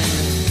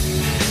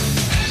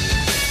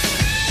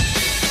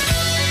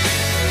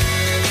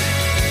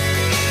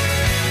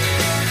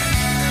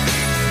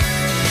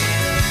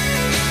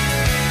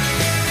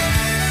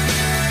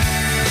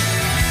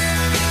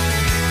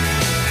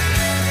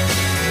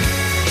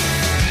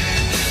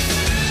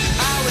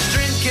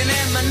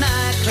 In my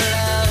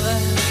nightclub,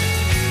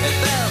 it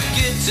felt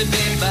good to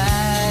be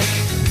back.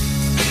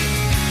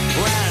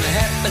 When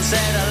Hepburn said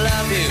I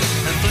love you,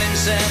 and Flynn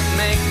said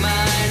make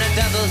mine a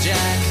double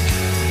jack.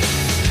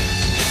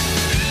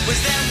 Was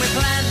then we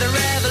planned the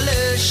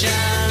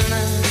revolution,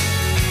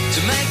 to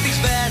make things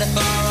better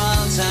for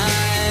all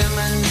time.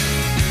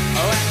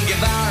 Oh, and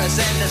Guevara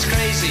sent us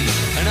crazy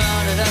and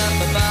ordered up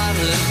a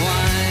bottle of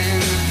wine.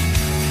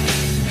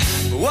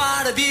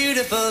 What a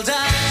beautiful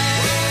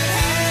time.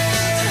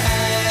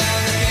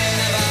 The king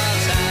of all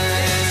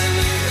time.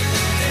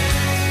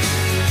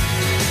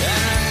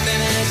 And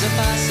nothing is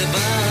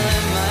impossible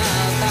in my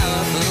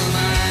powerful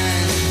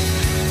mind.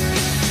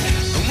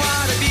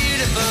 What a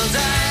beautiful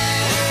day.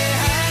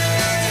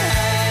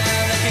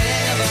 The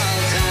king of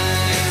all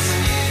time.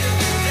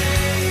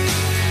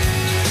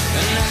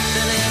 And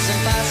nothing is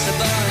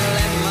impossible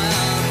in my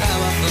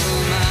powerful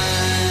mind.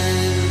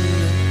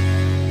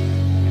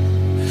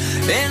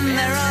 In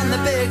there on the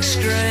big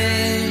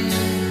screen,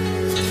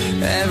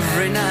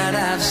 every night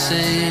I've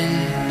seen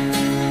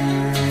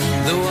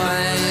the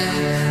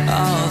way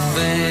all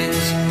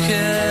things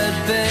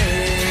could be.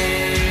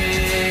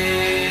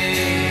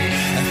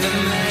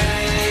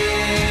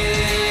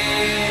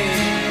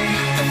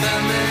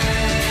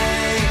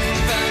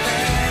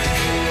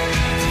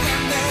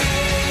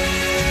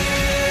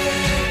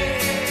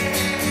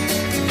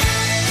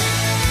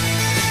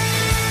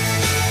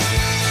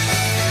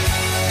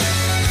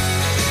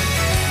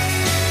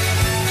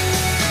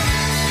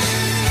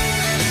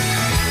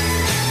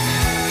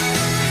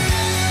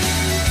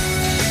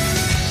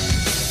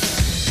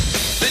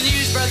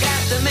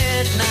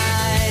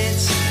 Midnight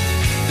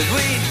that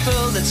we'd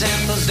pull the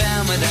temples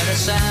down without a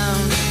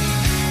sound.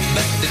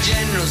 But the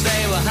generals,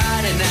 they were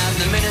hiding out,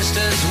 the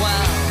ministers,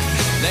 well,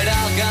 they'd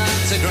all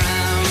gone to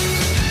ground.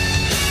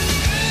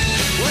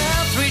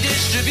 Wealth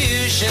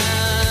redistribution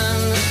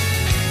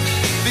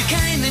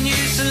became the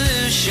new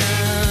solution.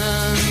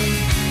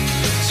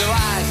 So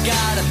I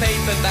got a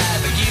paper bag,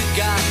 but you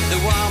got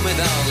the one with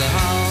all the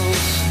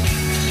holes.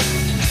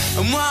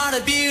 And what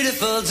a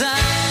beautiful day.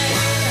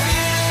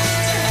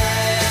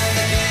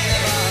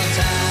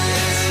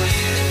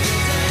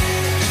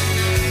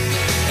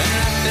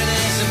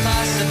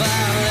 Impossible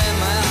in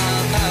my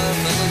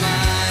all-powerful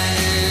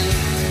mind.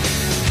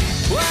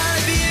 What a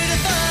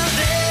beautiful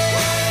day.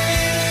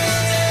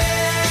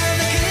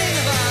 The king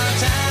of all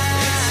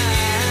time.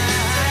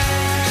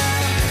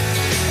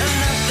 And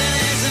nothing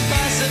is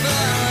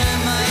impossible in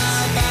my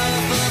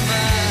all-powerful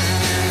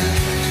mind.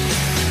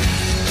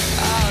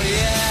 Oh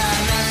yeah,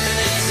 nothing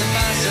is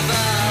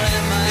impossible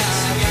in my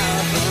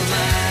all-powerful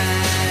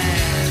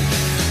mind.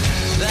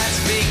 That's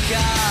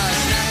because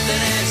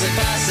nothing is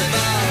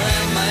impossible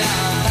in my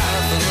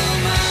all-powerful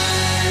mind.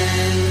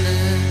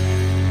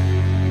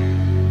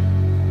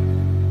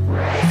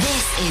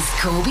 This is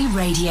Corby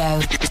Radio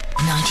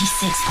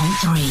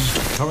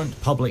 96.3. Current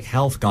public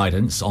health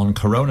guidance on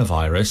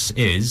coronavirus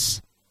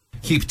is: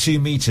 keep 2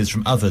 meters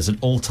from others at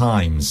all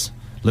times.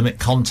 Limit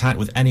contact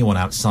with anyone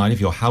outside of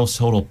your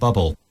household or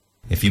bubble.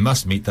 If you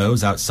must meet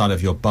those outside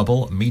of your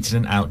bubble, meet in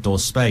an outdoor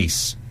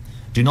space.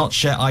 Do not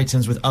share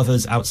items with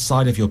others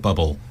outside of your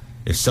bubble.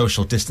 If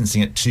social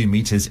distancing at 2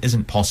 meters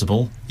isn't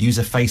possible, use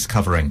a face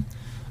covering.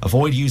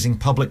 Avoid using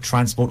public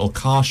transport or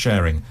car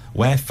sharing.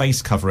 Wear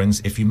face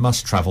coverings if you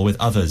must travel with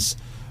others.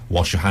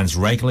 Wash your hands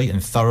regularly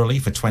and thoroughly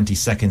for 20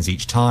 seconds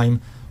each time.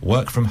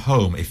 Work from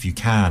home if you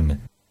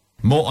can.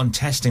 More on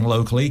testing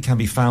locally can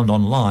be found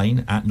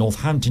online at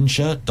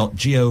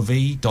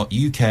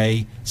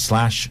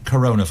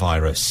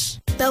northamptonshire.gov.uk/coronavirus.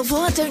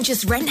 Belvoir don't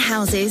just rent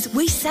houses,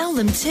 we sell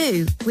them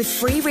too. With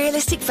free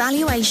realistic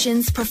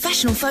valuations,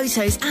 professional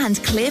photos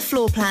and clear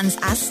floor plans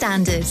as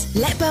standard.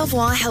 Let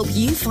Belvoir help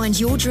you find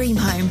your dream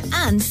home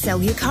and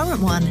sell your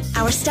current one.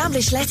 Our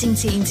established letting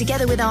team,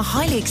 together with our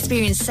highly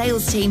experienced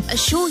sales team,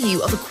 assure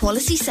you of a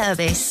quality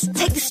service.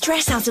 Take the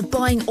stress out of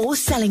buying or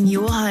selling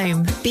your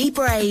home. Be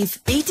brave,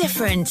 be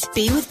different,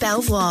 be with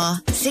Belvoir.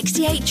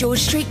 68 George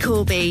Street,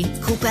 Corby.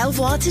 Call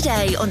Belvoir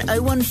today on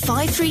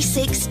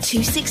 01536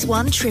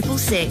 261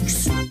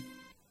 666.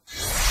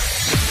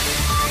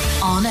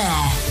 On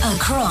air,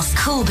 across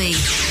Corby.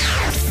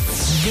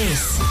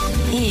 This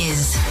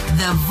is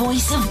the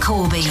voice of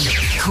Corby.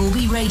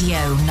 Corby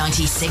Radio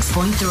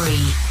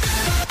 96.3.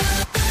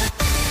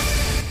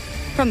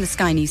 From the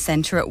Sky News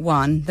Centre at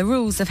 1, the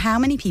rules of how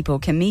many people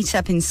can meet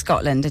up in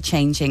Scotland are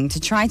changing to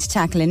try to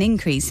tackle an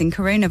increase in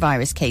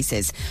coronavirus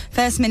cases.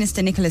 First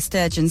Minister Nicola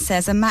Sturgeon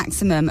says a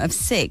maximum of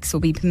 6 will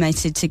be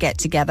permitted to get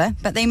together,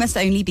 but they must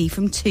only be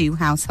from 2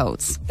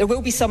 households. There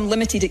will be some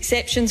limited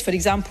exceptions, for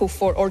example,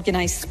 for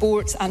organised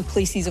sports and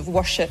places of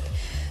worship.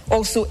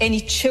 Also,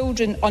 any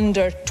children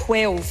under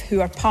 12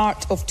 who are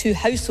part of 2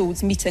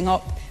 households meeting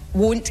up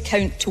won't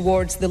count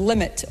towards the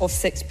limit of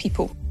 6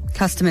 people.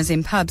 Customers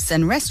in pubs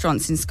and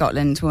restaurants in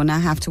Scotland will now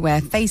have to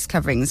wear face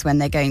coverings when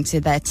they're going to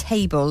their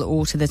table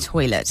or to the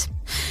toilet.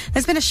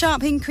 There's been a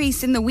sharp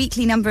increase in the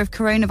weekly number of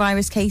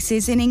coronavirus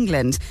cases in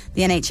England.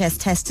 The NHS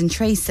Test and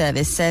Trace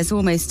Service says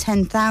almost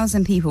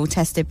 10,000 people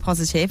tested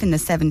positive in the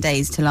 7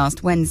 days to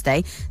last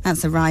Wednesday.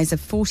 That's a rise of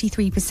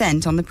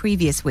 43% on the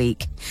previous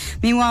week.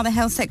 Meanwhile, the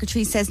Health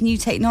Secretary says new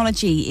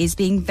technology is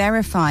being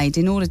verified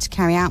in order to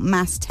carry out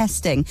mass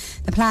testing.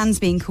 The plan's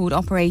being called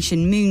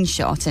Operation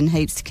Moonshot and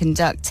hopes to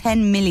conduct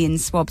 10 million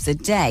swabs a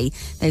day,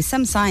 though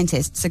some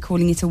scientists are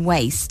calling it a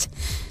waste.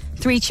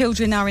 3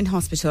 children are in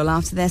hospital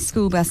after their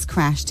school bus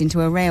crashed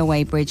into a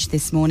railway bridge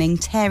this morning,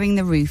 tearing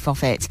the roof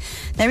off it.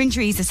 Their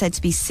injuries are said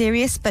to be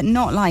serious but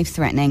not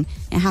life-threatening.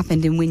 It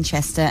happened in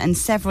Winchester and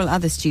several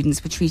other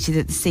students were treated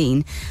at the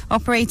scene.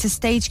 Operator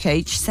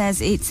Stagecoach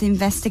says it's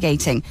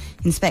investigating.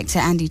 Inspector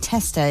Andy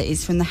Tester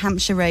is from the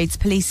Hampshire Roads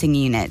Policing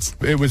Unit.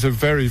 It was a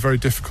very, very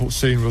difficult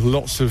scene with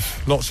lots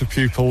of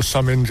pupils,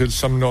 some injured,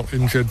 some not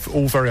injured,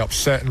 all very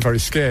upset and very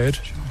scared.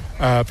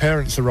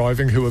 Parents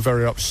arriving who were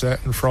very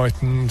upset and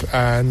frightened,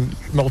 and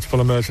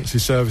multiple emergency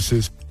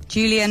services.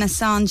 Julian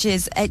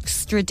Assange's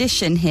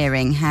extradition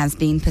hearing has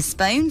been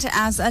postponed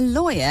as a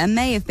lawyer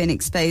may have been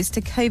exposed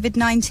to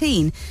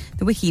COVID-19.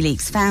 The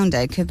WikiLeaks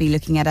founder could be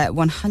looking at a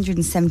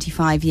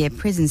 175-year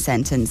prison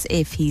sentence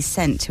if he's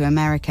sent to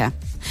America.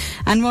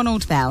 And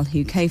Ronald Bell,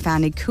 who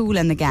co-founded Kool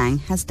and the Gang,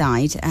 has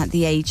died at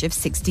the age of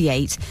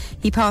 68.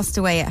 He passed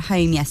away at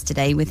home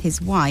yesterday with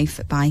his wife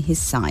by his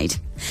side.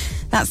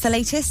 That's the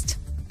latest.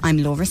 I'm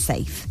Laura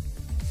Safe.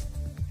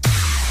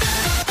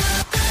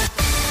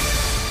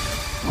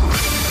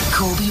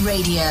 Corby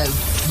Radio.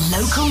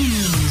 Local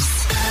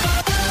news.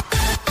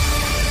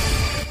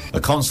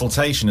 A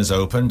consultation has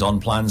opened on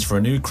plans for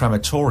a new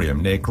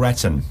crematorium near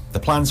Gretton.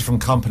 The plans are from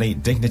company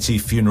Dignity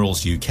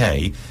Funerals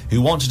UK,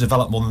 who want to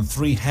develop more than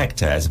 3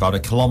 hectares about a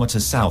kilometre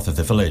south of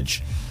the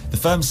village. The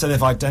firm said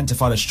they've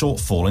identified a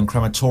shortfall in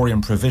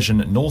crematorium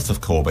provision north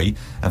of Corby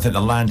and think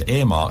the land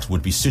earmarked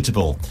would be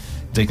suitable.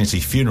 Dignity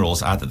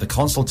Funerals add that the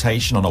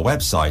consultation on a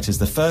website is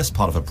the first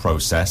part of a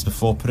process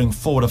before putting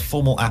forward a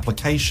formal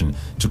application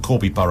to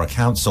Corby Borough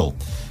Council.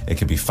 It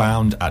can be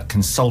found at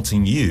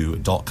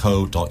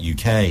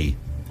consultingyou.co.uk.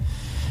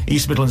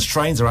 East Midlands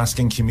Trains are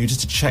asking commuters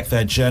to check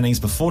their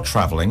journeys before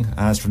travelling,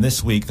 as from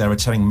this week they're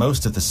returning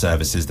most of the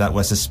services that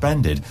were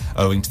suspended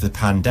owing to the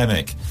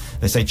pandemic.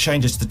 They say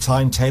changes to the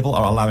timetable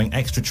are allowing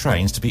extra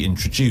trains to be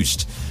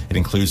introduced. It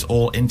includes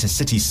all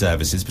intercity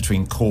services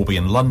between Corby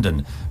and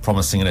London,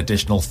 promising an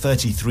additional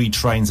 33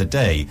 trains a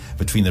day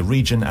between the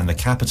region and the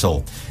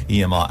capital.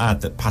 EMR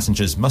add that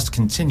passengers must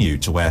continue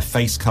to wear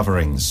face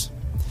coverings.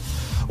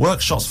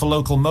 Workshops for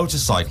local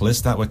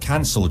motorcyclists that were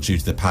cancelled due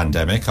to the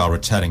pandemic are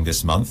returning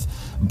this month.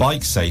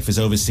 Bike Safe is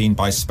overseen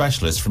by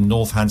specialists from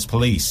Northants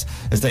Police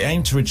as they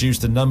aim to reduce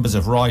the numbers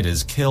of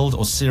riders killed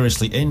or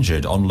seriously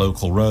injured on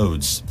local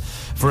roads.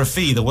 For a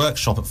fee, the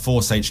workshop at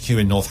Force HQ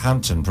in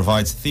Northampton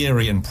provides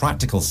theory and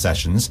practical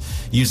sessions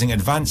using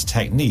advanced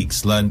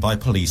techniques learned by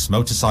police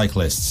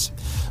motorcyclists.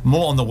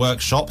 More on the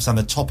workshops and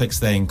the topics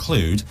they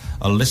include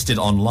are listed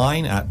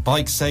online at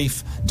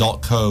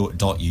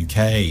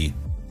bikesafe.co.uk.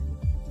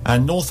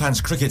 And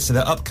Northants Cricket said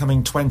their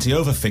upcoming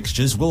 20-over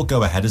fixtures will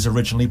go ahead as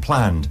originally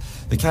planned.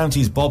 The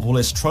county's Bob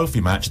Willis Trophy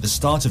match at the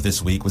start of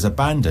this week was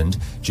abandoned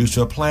due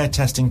to a player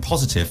testing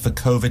positive for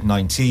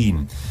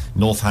COVID-19.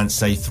 Northants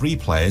say 3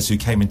 players who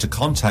came into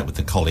contact with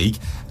the colleague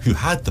who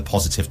had the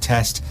positive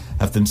test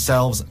have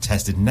themselves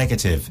tested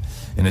negative.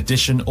 In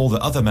addition, all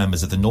the other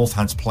members of the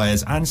Northants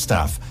players and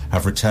staff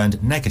have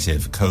returned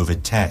negative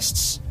COVID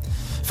tests.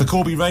 For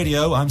Corby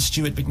Radio, I'm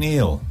Stuart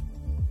McNeil.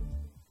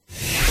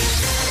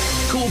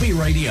 Corby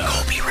Radio.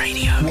 Corby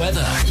Radio.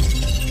 Weather.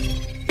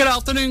 Good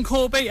afternoon,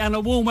 Corby, and a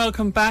warm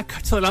welcome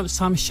back to the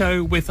Lunchtime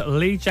Show with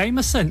Lee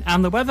Jameson.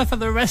 And the weather for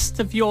the rest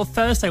of your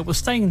Thursday will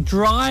staying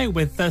dry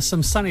with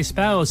some sunny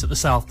spells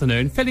this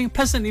afternoon, feeling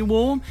pleasantly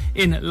warm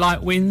in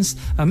light winds,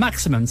 a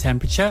maximum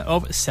temperature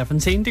of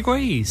 17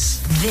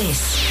 degrees.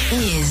 This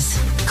is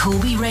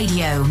Corby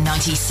Radio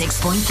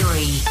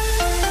 96.3.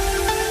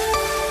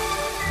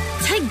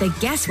 Take the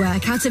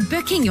guesswork out of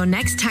booking your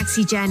next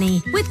taxi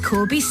journey with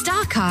Corby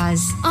Star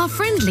Cars. Our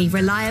friendly,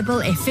 reliable,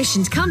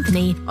 efficient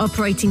company,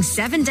 operating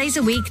 7 days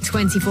a week,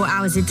 24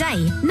 hours a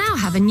day, now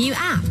have a new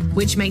app,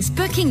 which makes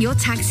booking your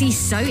taxi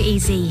so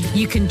easy.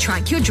 You can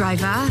track your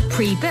driver,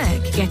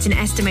 pre-book, get an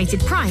estimated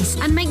price,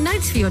 and make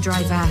notes for your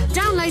driver.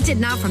 Download it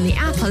now from the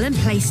Apple and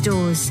Play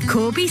stores.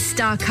 Corby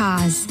Star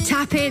Cars.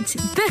 Tap it,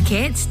 book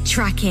it,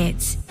 track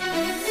it.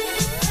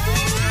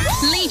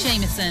 Lee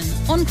Jameson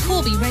on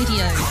Corby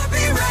Radio. Corby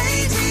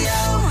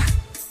Radio.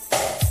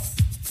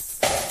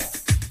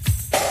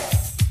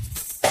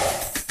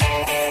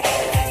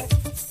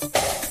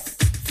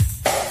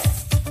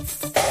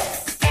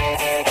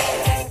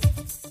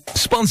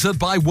 Sponsored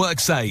by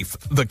WorkSafe,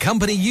 the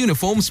company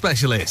uniform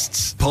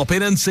specialists. Pop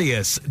in and see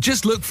us.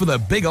 Just look for the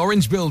big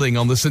orange building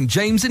on the St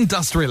James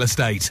Industrial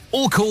Estate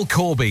or call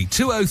Corby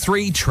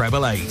 203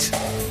 888.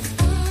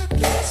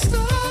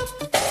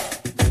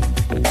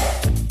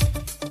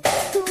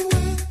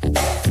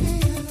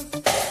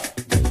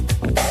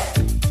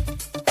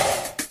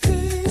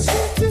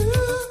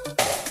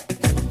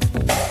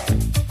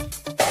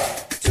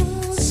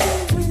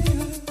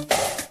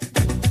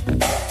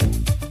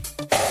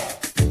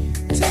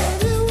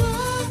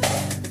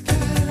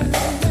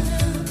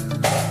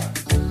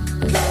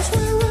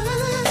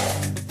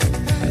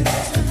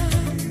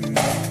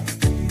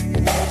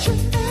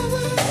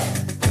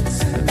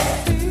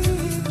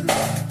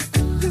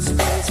 This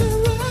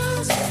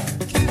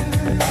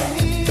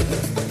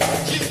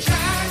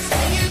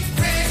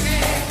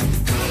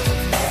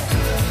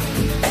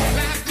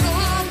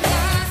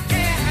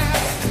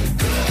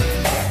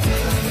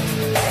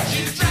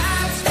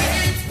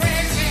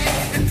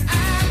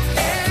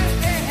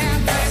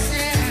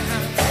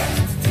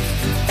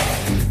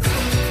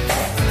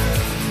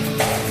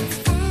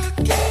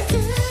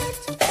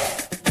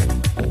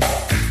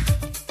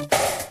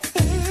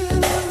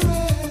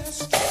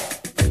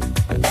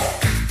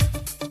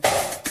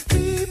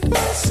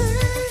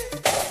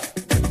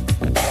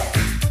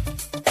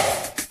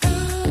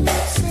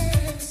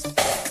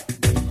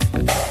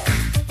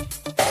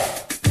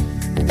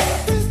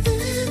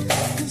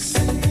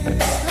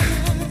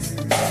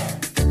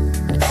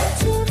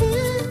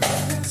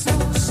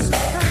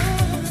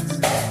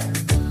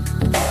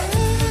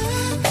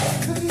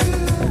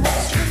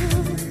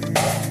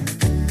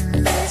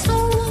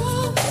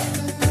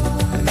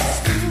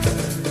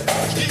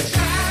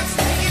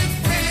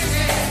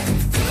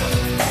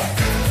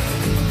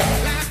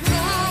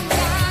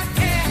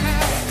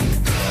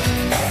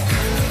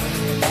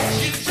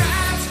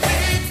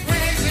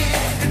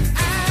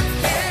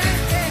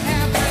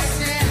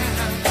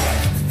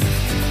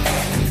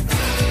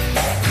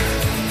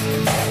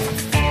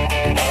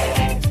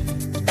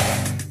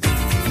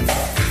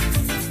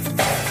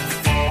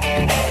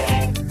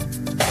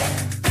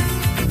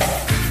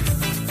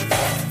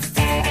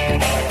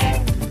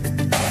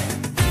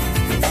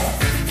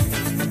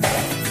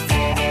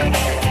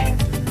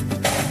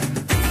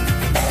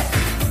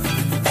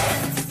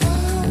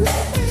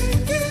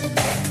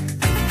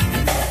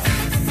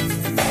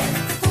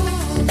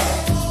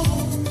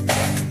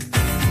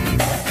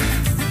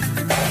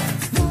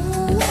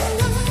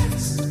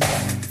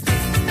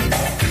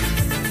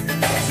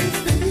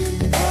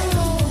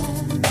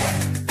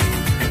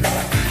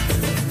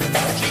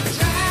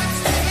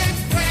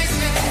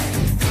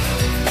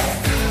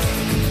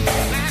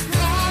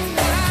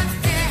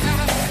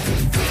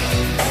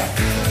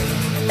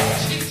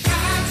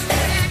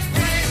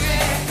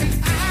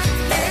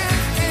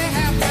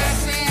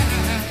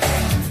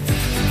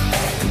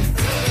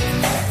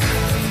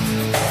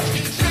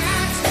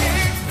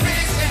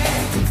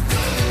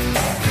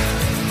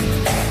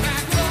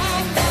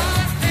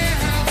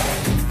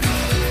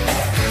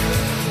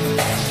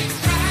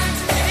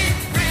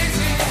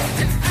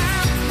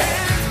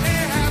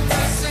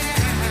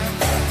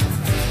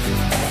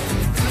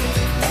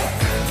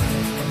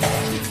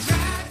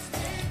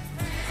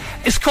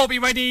It's Corby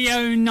Radio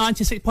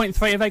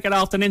 96.3. A very good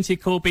afternoon to you,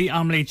 Corby.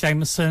 I'm Lee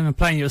Jameson. I'm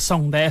playing you a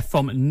song there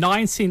from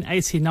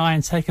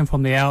 1989, taken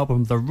from the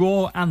album The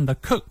Raw and the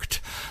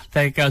Cooked.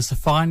 There goes the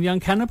Fine Young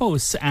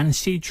Cannibals, and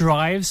She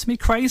Drives Me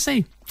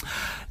Crazy.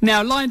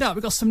 Now, lined up,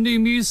 we've got some new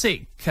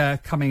music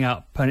coming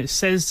up, and it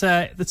says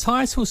the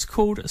title's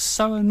called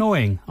So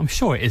Annoying. I'm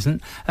sure it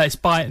isn't. It's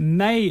by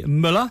May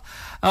Muller.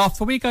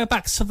 After we go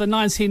back to the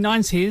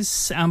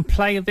 1990s and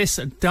play this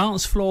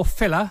dance floor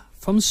filler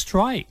from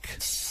Strike.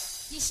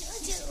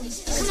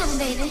 Come on,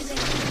 baby.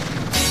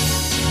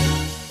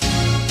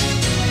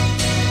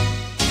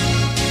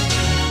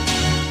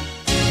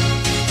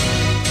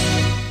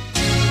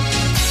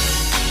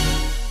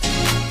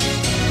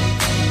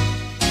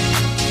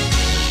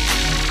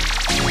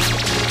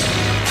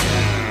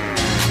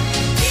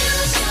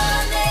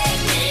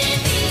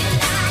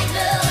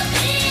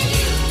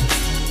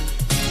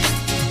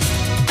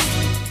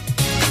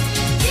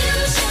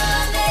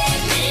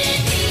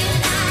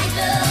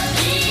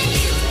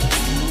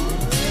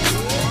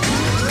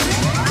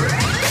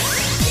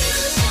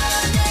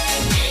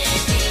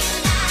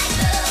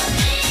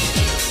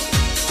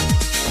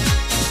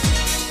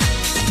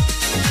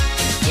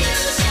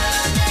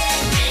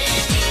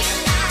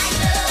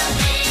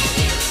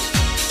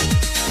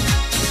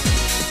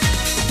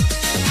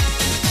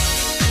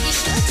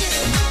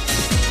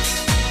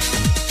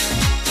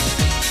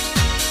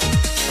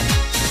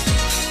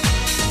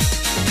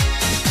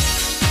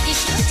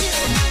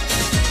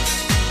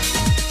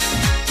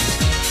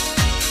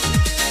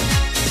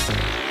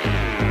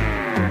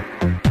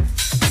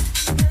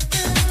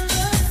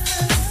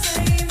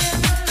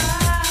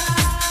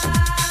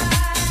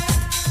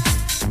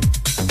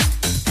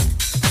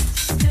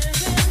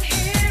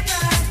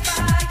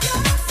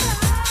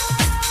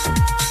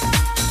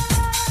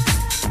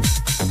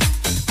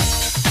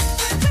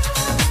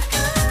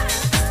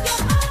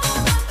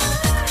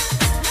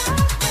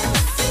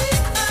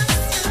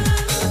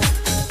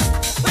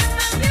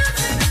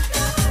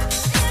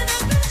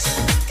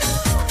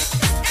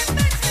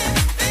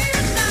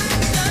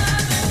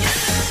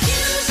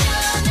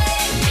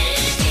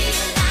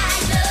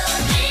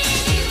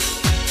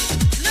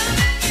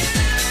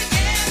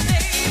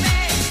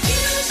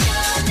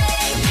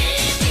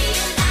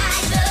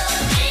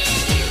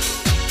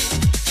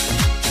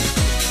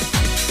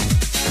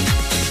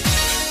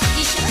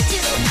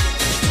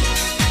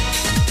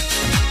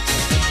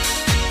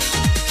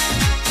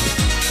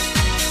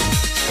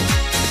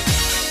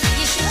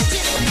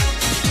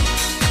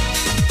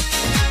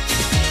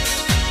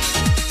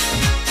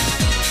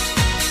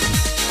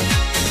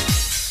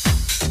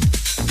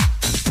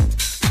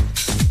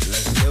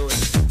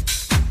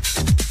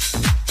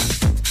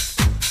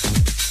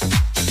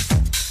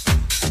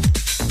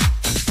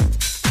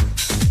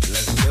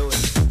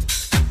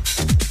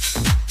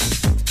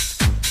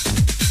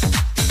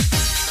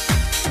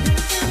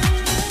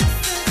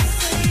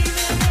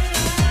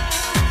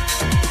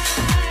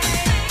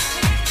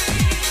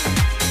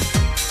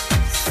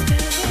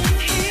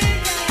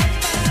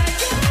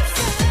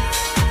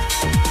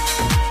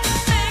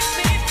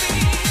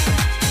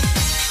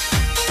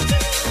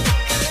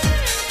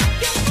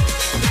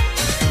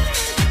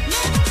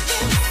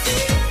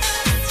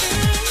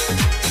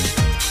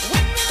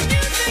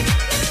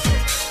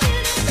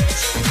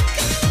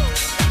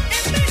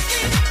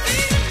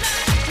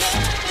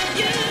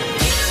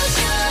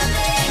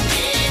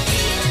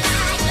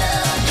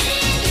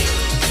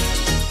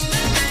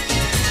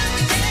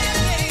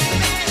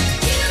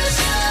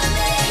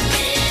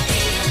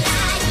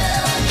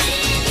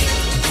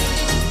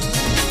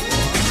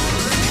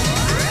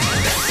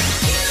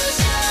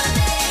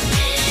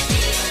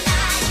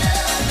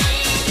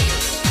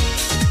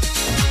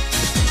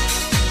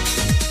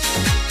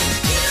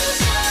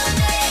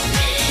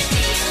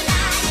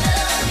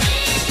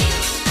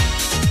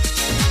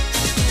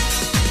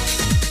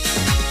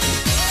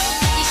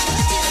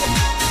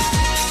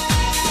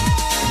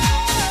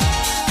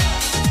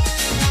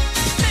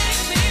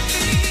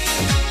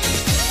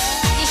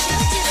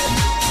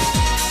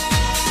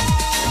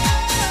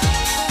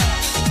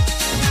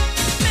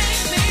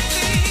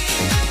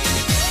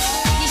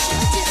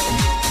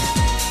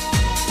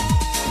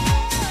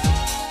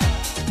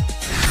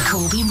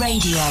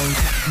 Radio.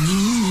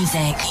 New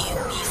music.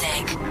 New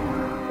music.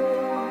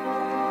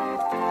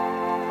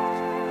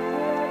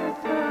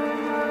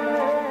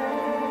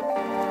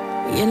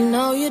 You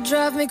know you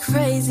drive me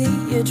crazy,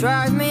 you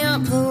drive me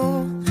up the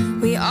wall.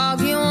 We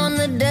argue on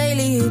the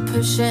daily, you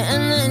push it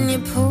and then you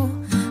pull.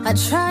 I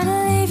try to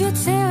leave you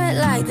to it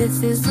like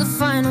this is the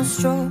final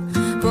straw.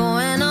 But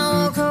when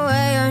I walk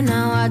away, oh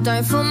now I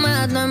don't feel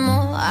mad no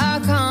more.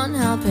 I can't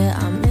help it,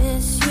 I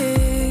miss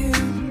you.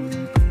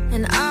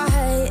 And I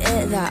hate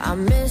it that I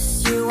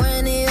miss you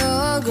when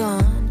you're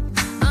gone.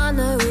 I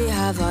know we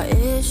have our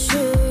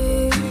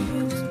issues.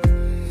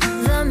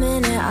 The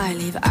minute I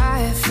leave,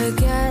 I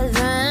forget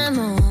them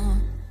all.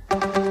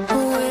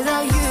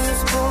 Without you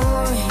it's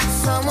boring,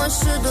 someone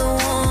should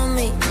have warned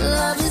me.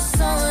 Love is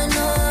so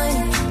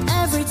annoying.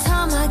 Every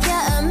time I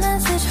get a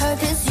message,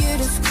 hope it's you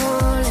just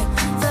calling.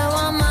 Though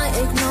I might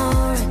ignore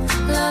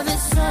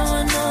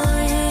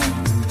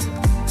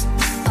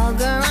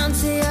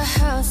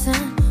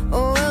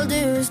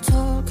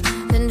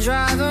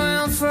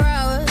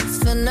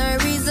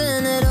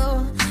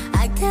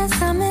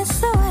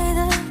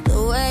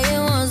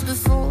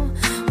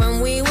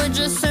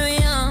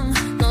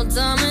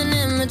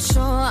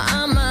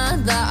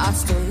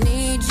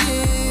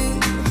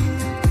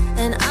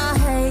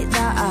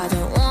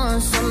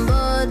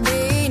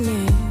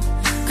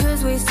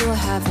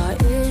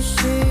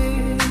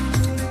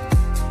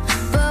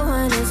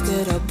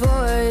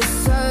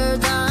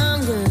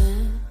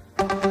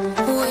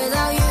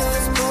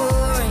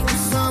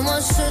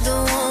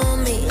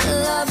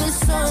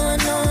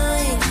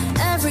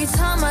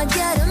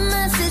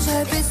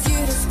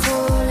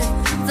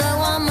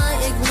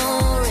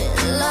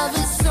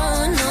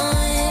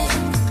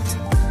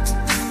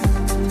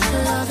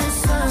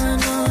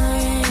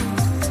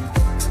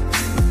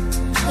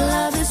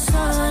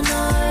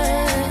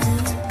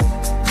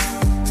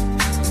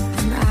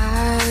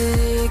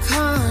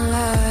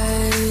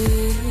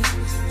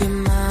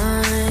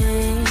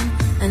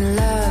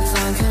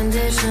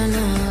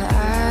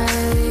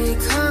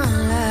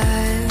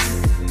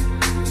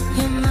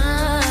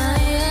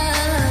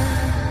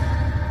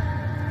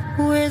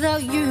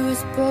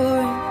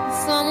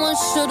Someone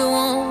should have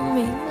warned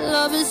me.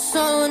 Love is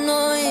so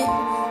annoying.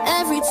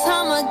 Every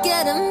time I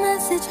get a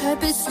message,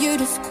 hope it's you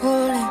just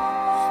calling.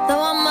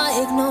 Though I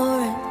might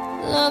ignore it.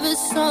 Love is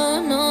so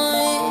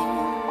annoying.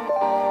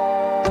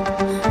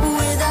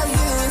 Without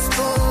you it's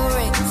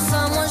boring.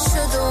 Someone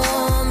should have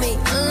warned me.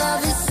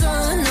 Love is so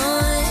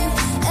annoying.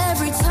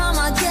 Every time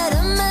I get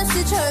a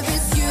message, hope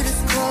it's you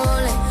just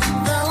calling.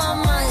 Though I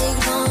might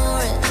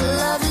ignore it.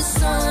 Love is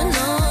so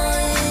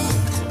annoying.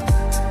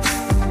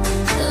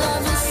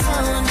 Love is so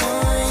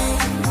annoying.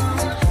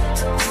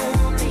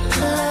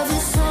 Love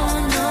is so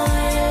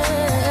annoying.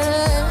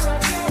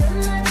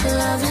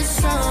 Love is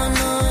so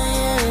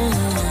annoying.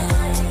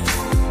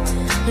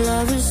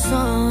 Love is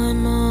so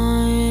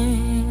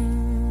annoying.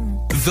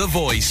 The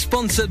Voice,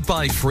 sponsored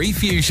by Free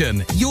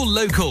Fusion, your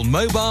local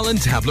mobile and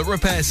tablet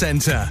repair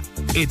centre.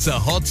 It's a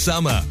hot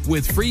summer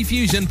with Free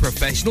Fusion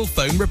Professional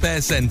Phone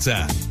Repair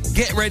Centre.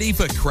 Get ready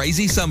for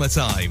crazy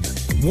summertime.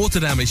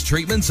 Water damage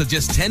treatments are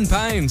just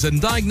 £10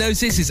 and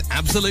diagnosis is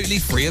absolutely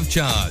free of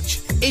charge.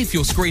 If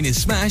your screen is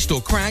smashed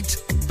or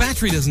cracked,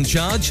 battery doesn't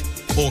charge,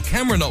 or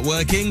camera not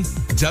working,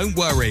 don't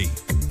worry.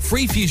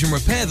 Free Fusion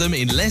repair them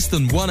in less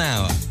than 1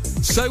 hour.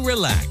 So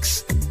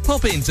relax.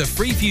 Pop into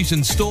Free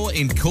Fusion store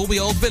in Corby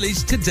Old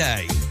Village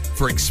today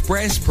for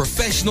express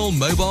professional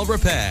mobile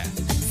repair.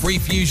 Free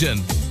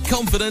Fusion,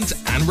 confident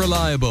and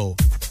reliable.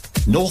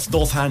 North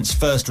Northants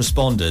First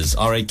Responders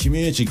are a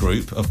community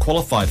group of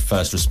qualified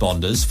first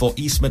responders for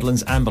East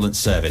Midlands Ambulance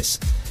Service.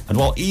 And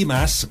while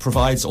EMAS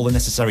provides all the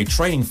necessary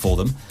training for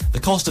them, the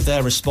cost of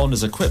their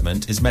responders'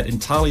 equipment is met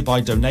entirely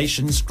by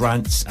donations,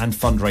 grants and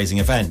fundraising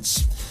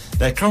events.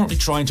 They're currently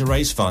trying to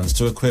raise funds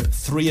to equip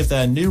 3 of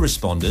their new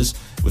responders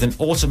with an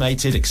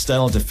automated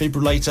external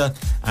defibrillator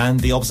and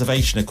the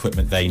observation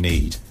equipment they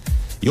need.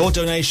 Your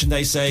donation,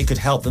 they say, could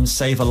help them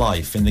save a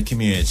life in the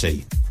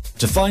community.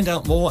 To find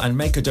out more and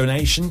make a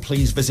donation,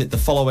 please visit the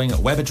following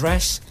web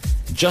address: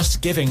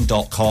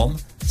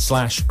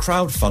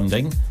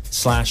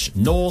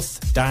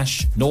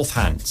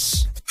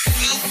 justgiving.com/crowdfunding/North-Northants.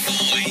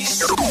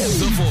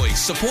 The Voice,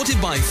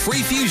 supported by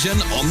Free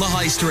Fusion on the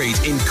High Street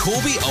in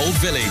Corby Old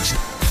Village.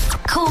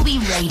 Corby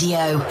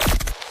Radio.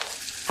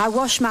 I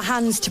wash my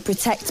hands to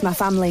protect my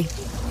family.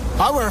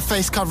 I wear a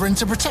face covering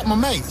to protect my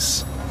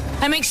mates.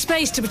 I make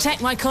space to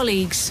protect my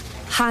colleagues.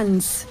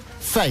 Hands.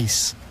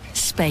 Face.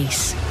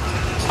 Space.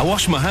 I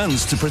wash my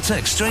hands to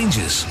protect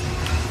strangers.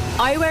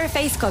 I wear a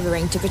face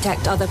covering to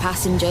protect other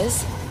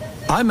passengers.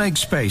 I make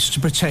space to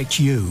protect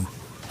you.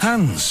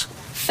 Hands.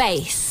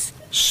 Face.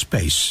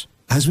 Space.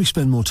 As we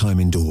spend more time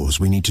indoors,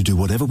 we need to do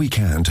whatever we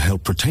can to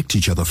help protect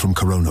each other from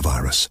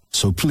coronavirus.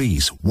 So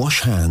please,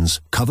 wash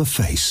hands, cover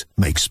face,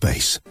 make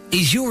space.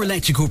 Is your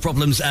electrical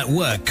problems at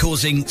work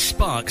causing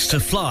sparks to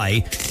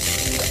fly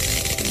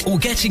or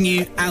getting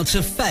you out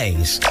of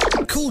phase?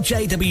 Call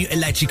JW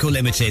Electrical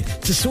Limited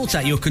to sort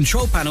out your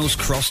control panel's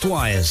crossed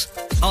wires.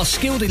 Our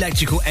skilled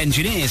electrical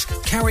engineers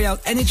carry out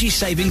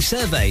energy-saving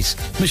surveys,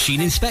 machine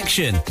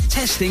inspection,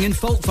 testing and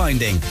fault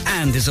finding,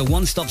 and is a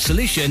one-stop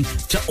solution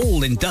to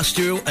all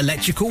industrial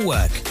electrical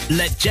work.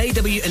 Let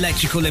JW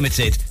Electrical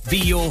Limited be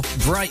your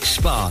bright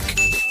spark.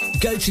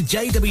 Go to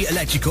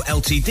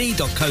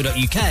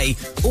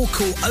jwelectricalltd.co.uk or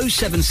call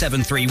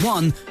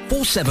 07731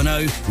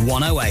 470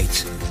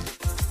 108.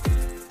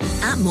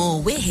 At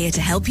Moore, we're here to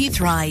help you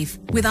thrive.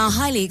 With our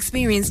highly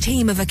experienced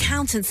team of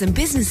accountants and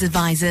business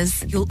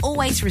advisors, you'll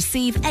always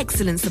receive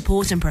excellent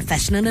support and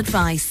professional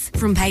advice.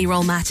 From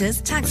payroll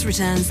matters, tax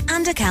returns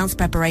and accounts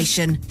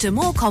preparation to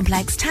more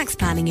complex tax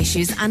planning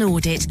issues and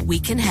audit, we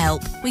can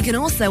help. We can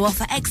also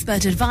offer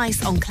expert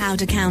advice on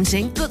cloud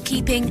accounting,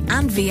 bookkeeping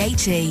and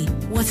VAT.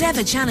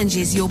 Whatever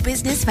challenges your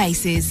business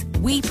faces,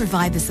 we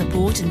provide the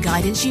support and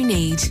guidance you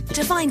need.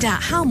 To find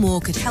out how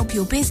Moore could help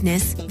your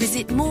business,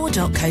 visit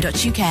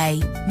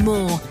moore.co.uk.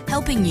 Moore,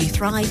 helping you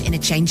thrive in a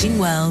changing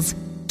world.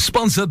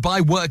 Sponsored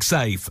by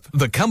WorkSafe,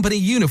 the company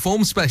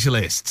uniform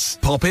specialists.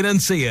 Pop in and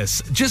see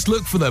us. Just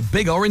look for the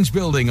big orange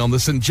building on the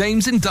St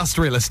James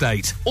Industrial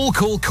Estate or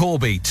call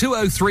Corby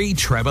 203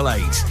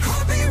 888.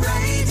 Corby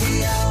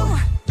Radio.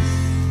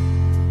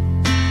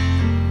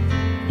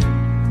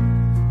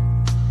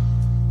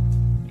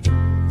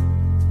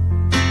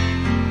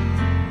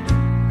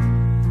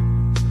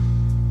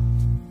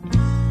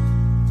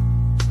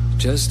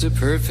 Just a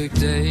perfect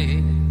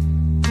day.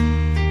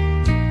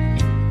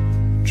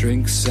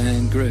 Drink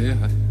sangria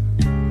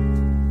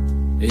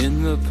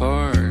in the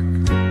park.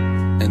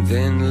 And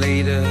then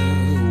later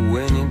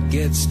when it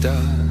gets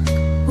dark,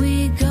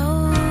 We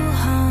go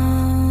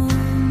home.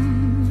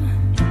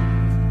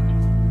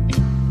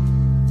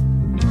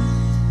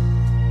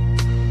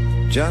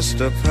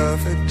 Just a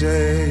perfect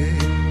day.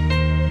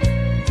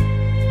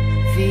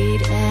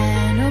 Feed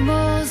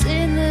animals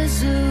in the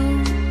zoo.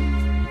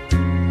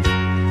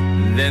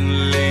 then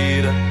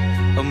later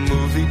a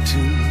movie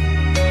too,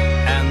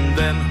 and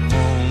then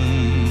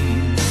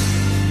home.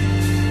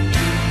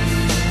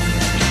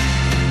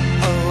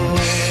 Oh,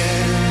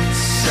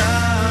 it's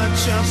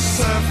such a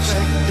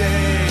perfect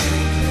day.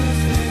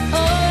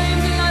 I'm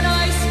glad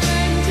I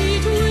spent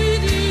it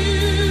with you.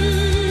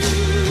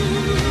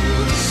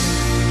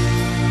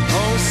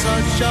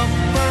 such a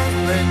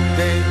perfect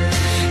day.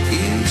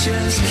 You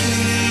just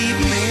keep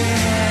me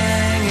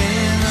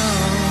hanging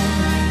on.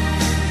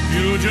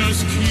 You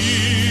just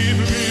keep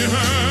me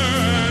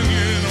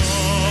hanging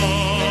on.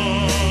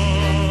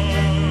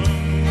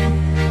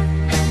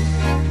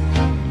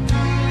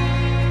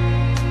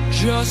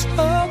 Just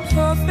a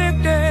perfect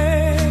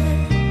day.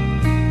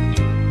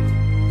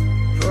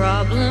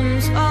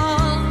 Problems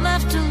all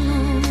left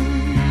alone.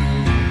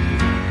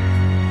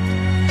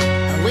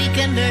 A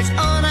weekenders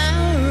on our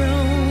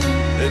own.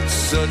 It's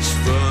such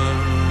fun.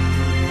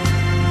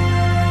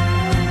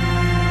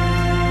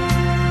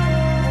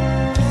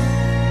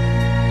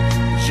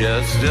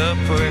 Just a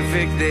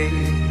perfect day.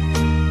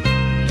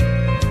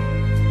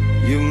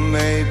 You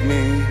made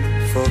me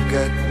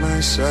forget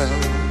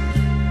myself.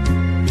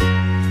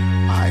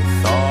 I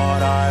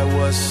thought I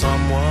was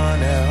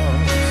someone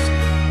else.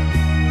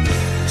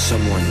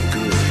 Someone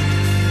good.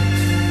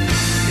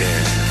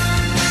 Yeah.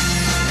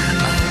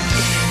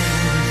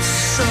 It's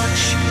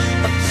such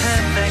a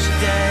perfect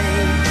day.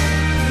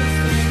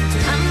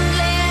 I'm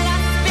glad I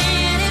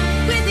spent it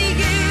with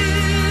you.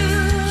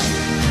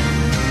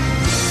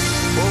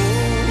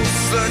 Oh,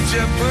 such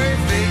a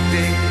perfect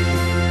day.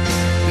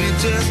 You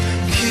just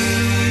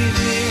keep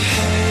me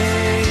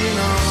hanging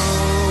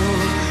on.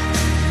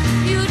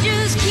 You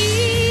just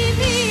keep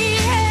me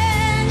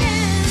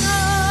hanging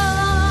on.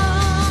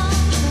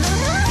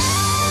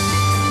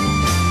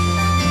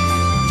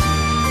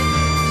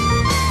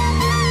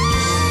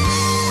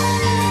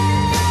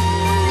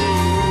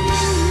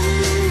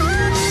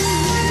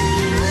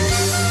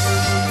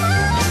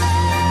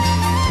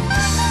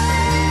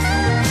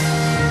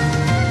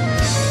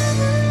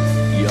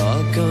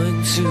 You're going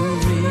to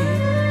read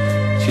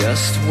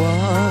just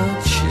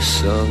what you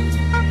sow.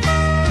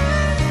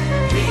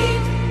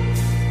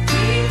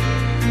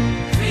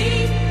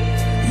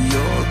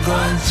 You're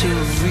going to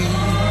read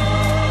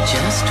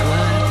just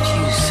what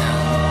you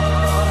sow.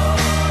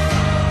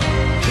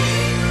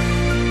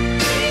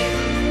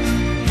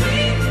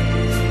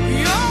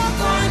 You're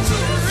going to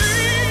read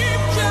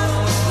just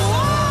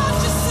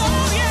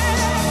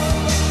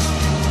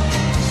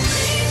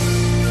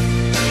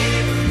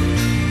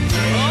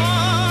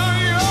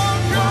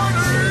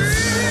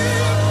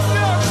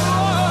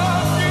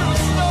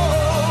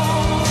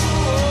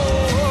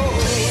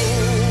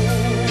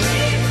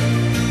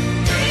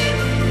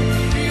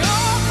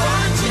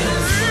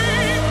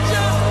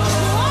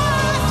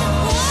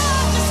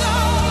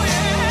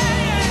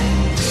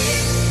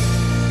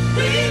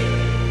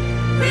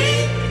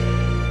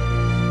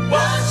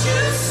what you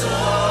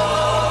sow,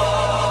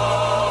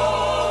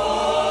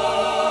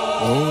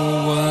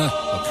 Oh, what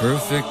a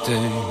perfect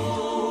day.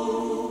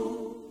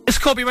 It's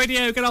Corby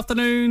Radio. Good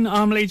afternoon.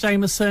 I'm Lee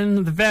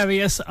Jameson, the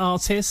various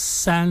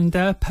artists, and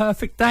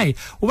Perfect Day.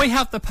 Well, we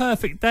have the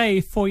perfect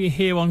day for you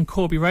here on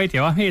Corby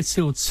Radio. I'm here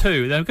till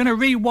 2. They're going to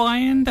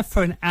rewind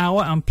for an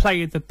hour and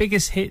play the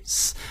biggest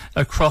hits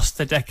across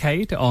the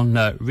decade on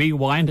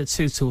Rewind at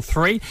 2 till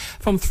 3.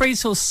 From 3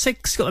 till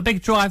 6, got a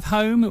big drive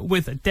home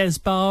with Des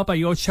Barber.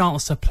 Your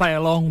chance to play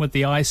along with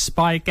the I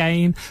Spy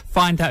game,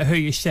 find out who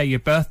you share your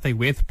birthday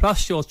with,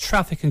 plus your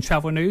traffic and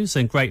travel news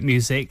and great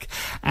music.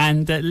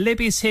 And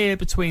Libby's here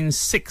between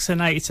 6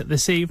 and 8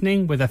 this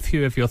evening with a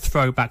few of your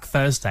Throwback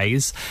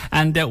Thursdays.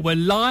 And we're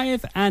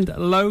live and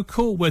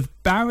local with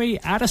Barry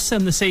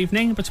Addison this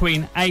evening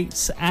between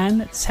 8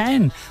 and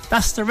 10.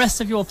 That's the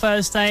rest of your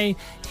Thursday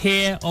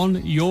here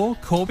on your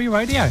Corby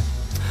Radio.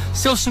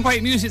 Still some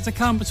great music to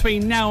come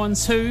between now and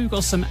 2.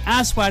 Got some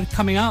Aswad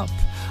coming up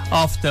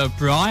after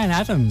Bryan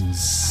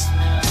Adams.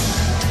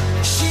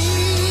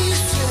 She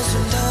feels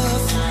her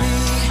love for me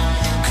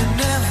could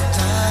never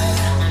die.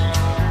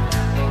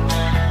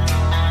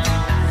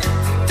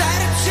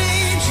 That'd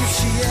change if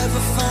she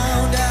ever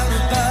found out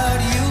about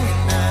you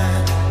and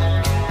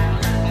I.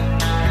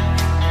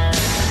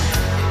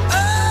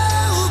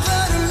 Oh,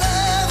 but her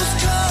love was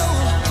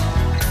cold.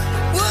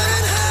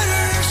 Wouldn't hurt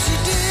her if she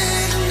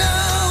didn't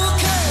know.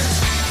 'Cause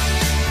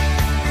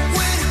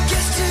when it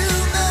gets too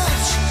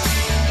much,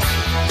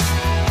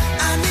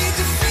 I need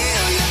to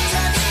feel your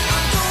touch.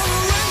 I'm gonna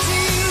run to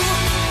you.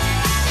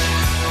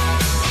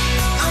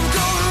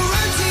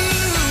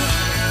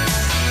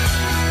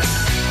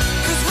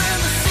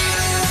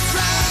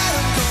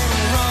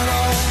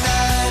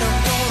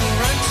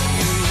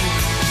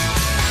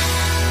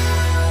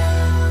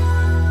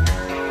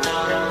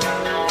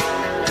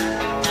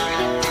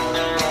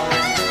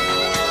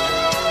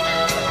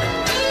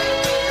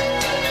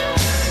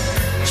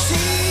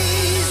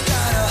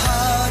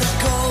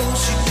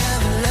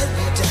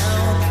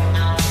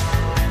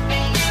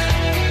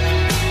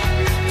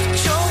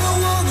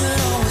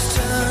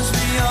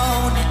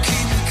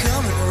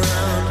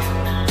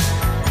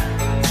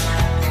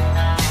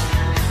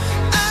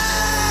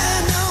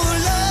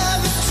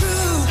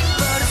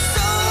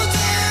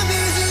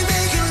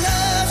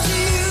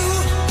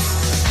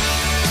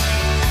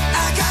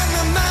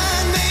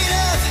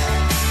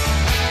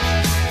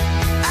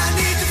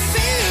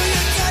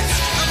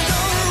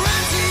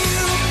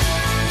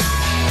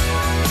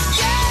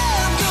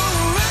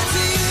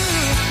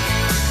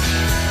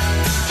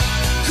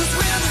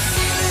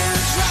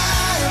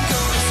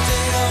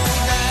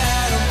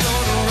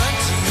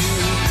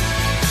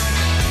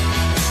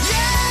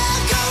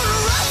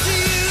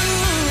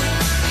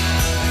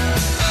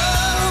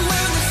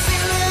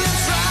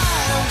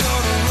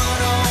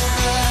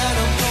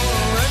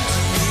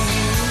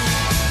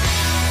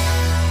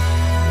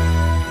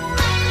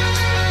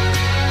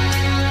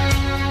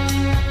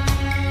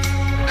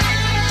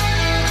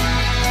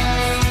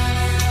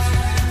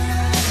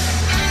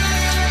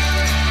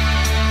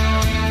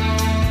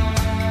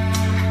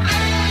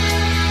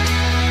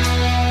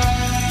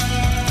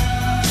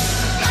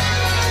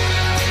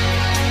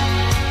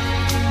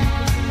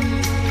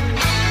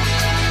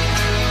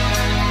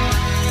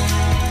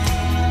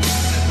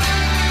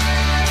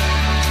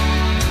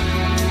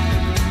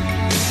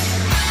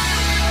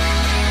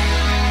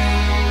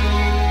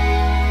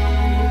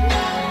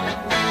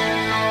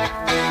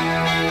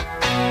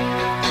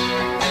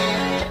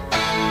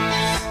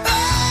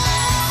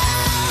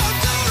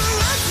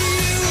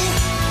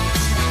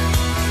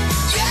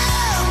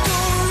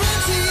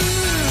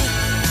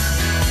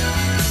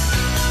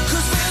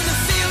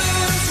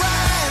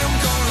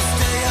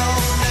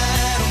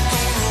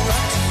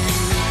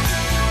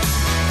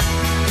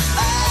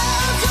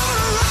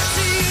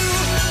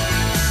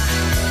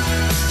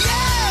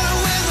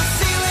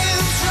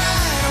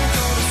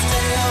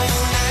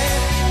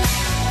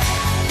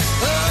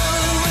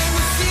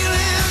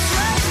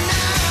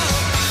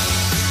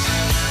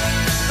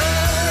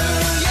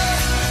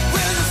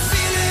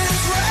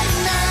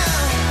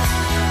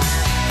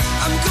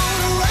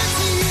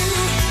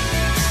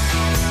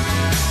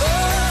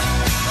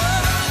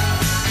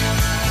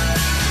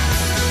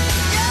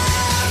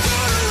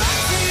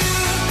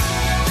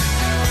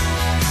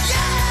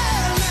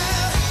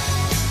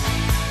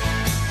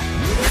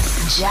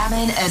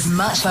 Jamming as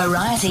much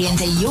variety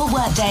into your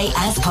workday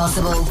as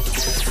possible.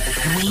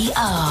 We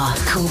are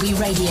Corby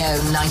Radio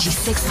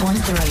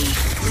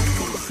 96.3.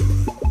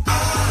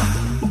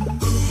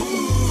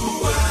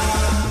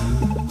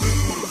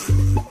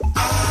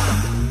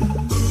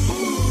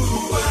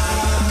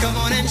 Come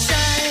on and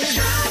shine,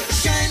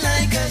 shine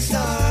like a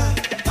star,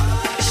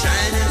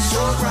 shining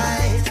so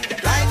bright,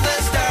 like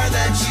the star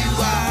that you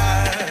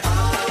are.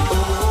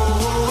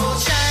 Oh,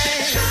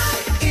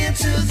 shine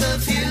into the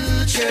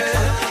future,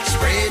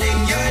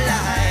 spreading your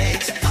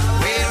light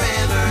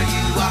wherever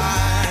you are.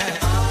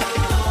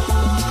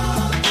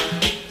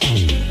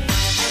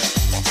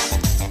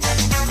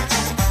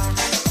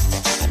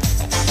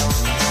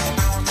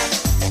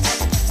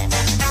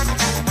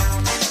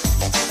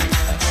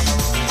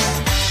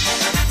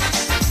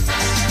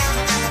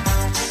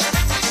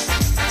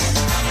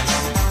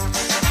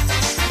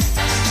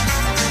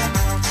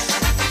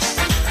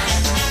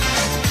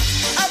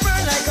 I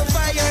burn like a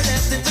fire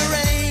left in the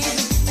rain.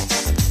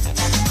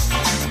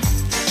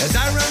 As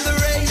I run the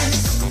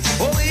race,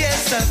 oh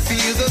yes, I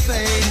feel the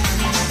pain.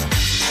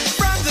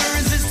 From the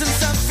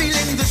resistance, I'm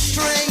feeling the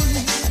strain.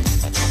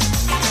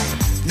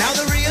 Now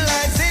the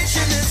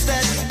realization is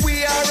that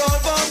we are all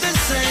born the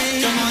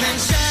same. Come on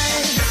and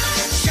shine,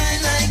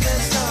 shine like a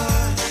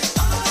star,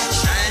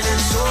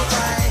 shining so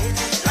bright,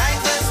 like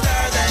the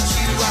star that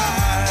you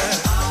are.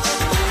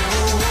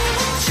 Oh,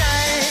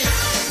 shine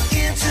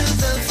into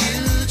the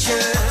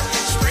future,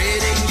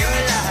 spreading your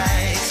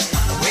light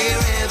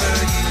wherever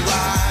you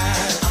are.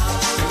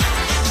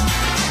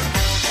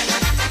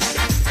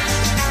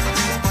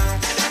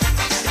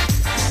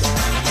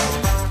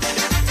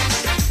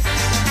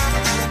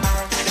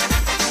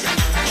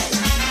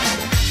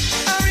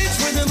 I reach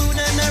for the moon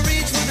and I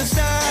reach for the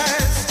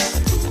stars.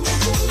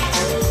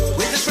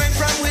 With the strength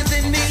from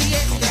within me,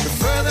 the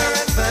further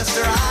and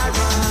faster I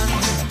run.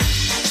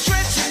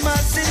 Stretching my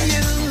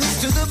sinews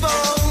to the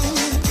bone.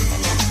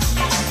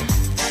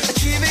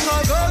 Achieving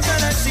all goals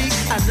that I seek,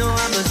 I know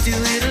I must do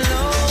it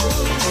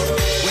alone.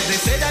 When they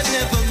said I'd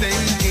never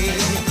make it,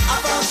 I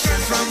found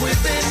strength from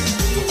within.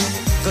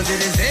 Cause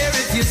it is there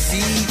if you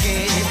seek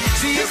it.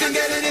 So you can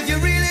get it if you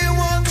really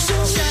want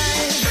to.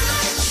 Shine,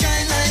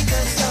 shine like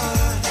a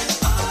star,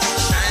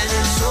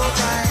 shining so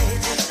bright,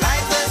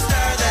 like the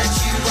star that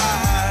you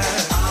are.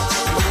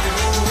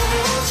 Oh,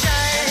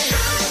 shine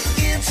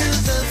into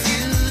the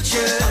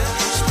future,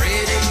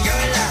 spreading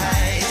your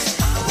light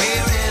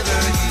wherever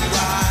you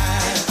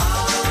are.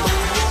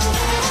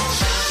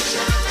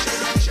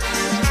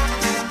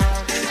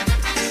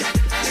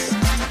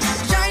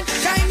 Shine,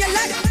 shine your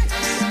light.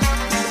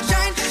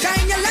 Shine,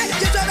 shine your light.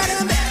 Just about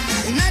them back.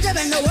 Not just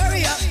been no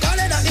warrior. Call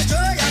it a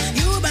destroyer.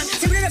 You been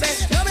simply the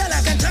best. Nobody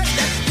like can touch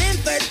that.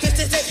 Limford, kiss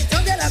to say.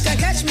 Nobody like can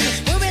catch me.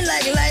 Moving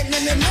like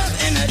lightning with enough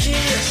energy.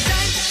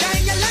 Shine,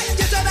 shine your light.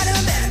 Just about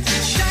them back.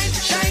 Shine,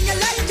 shine your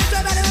light. Just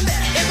about them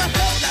back. If I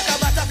float like a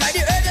butterfly,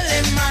 the earth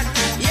will man.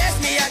 Yes,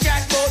 me a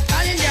jackpot.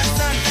 Calling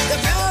Jackson. The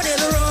crowd is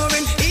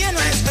roaring. Ian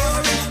Rice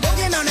scoring.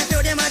 Walking on the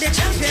field, them are the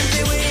champions.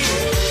 They win.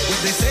 When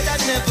they said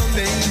I'd never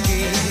make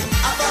it,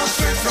 I found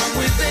strength from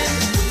within.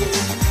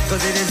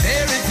 Cause it is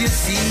there if you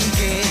seek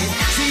it.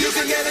 So you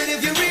can get it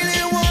if you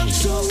really want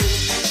to.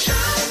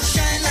 Shine,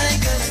 shine like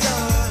a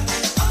star,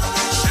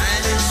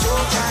 shining so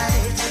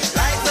bright,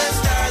 like the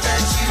star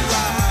that you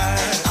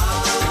are.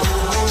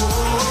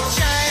 Oh,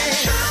 shine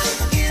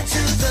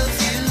into the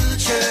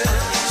future,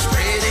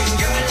 spreading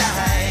your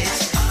light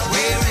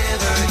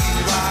wherever you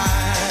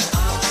are.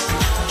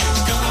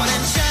 Come on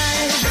and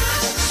shine,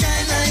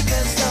 shine like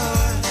a star,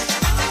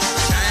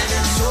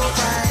 shining so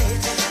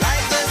bright,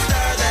 like the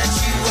star that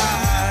you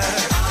are.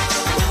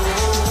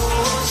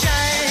 Oh,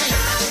 shine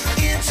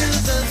into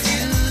the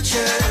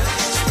future,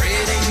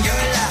 spreading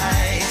your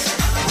light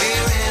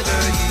wherever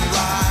you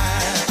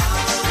are.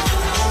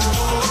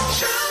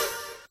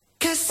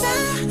 Cause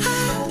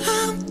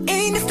I'm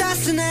in the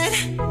stars tonight.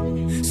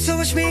 So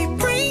watch me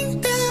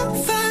bring the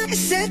fire,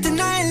 set the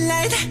night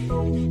light.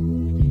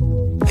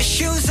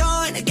 Shoes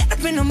on, get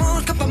up in the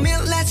morning, cup of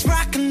milk, let's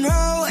rock and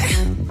roll.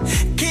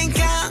 Kink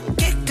out,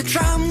 kick the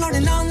drum,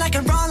 rolling on like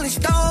a rolling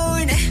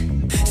stone.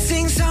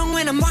 Sing song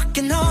when I'm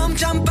walking home,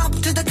 jump up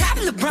to the top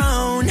of the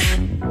brown.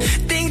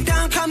 Ding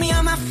dong, call me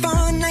on my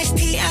phone, nice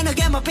tea and I'll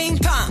get my ping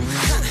pong.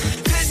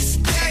 This is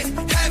dead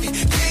heavy,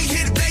 can't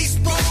hear the bass,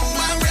 boom,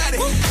 I'm ready.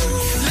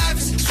 Life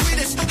is sweet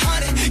as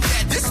honey,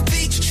 yeah, this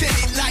beach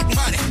treated like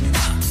money.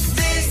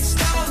 This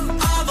love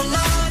all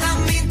alone,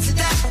 I'm into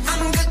that,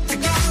 I'm good to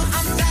go.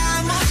 I'm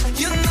diamond,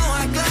 you know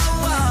I glow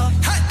up.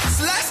 Hey,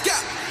 so let's go.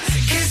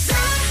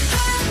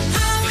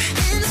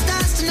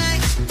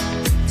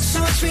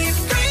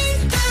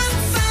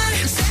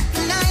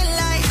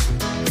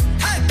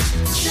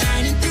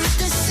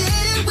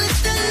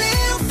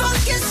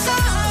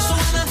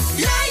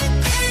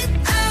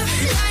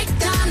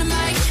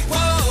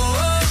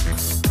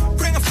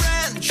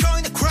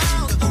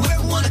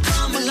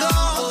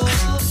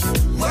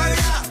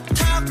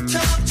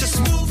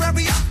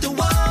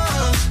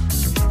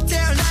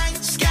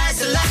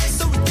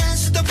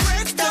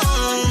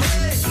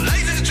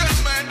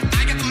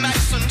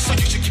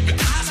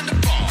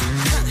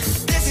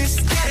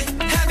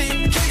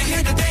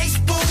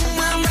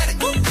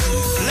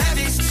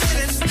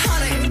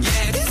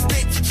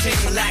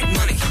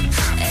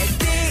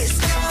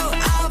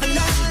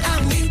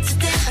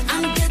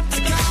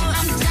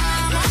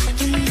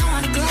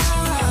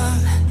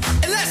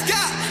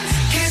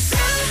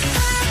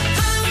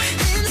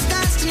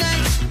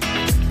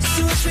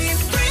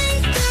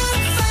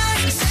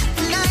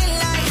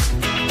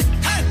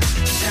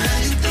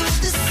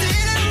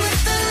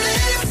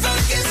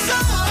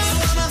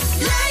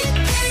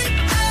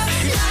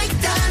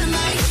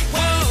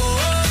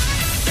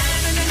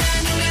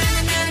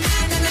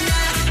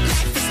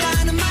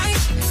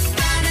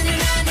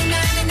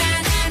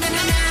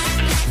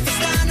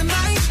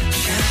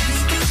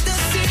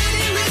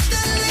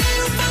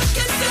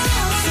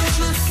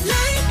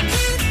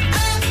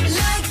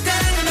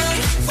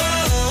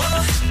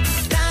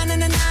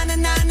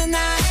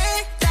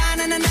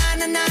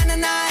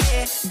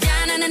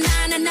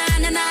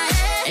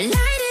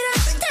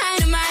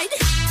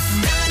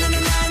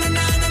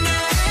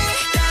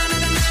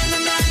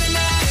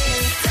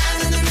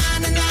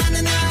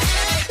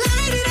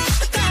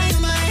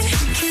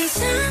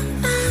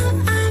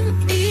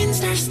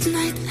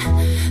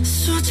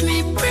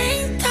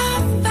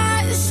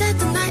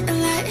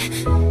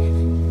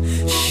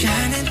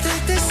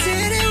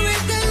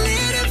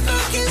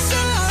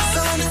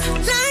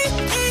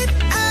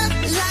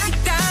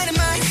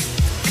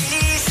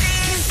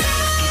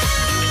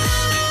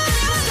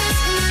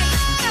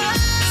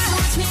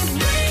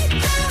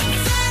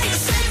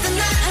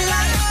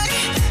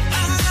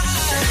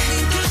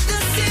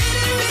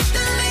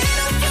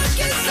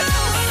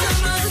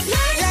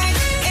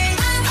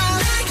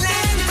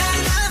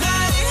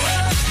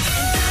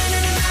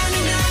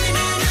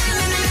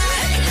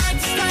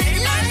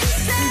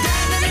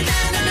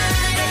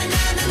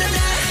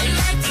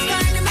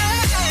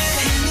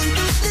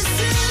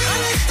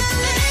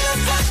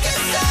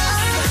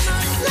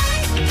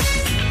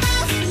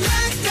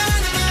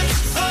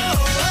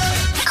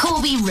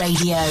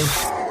 Radio.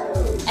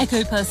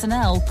 Echo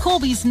personnel,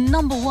 Corby's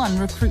 #1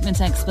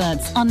 recruitment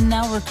experts, are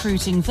now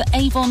recruiting for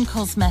Avon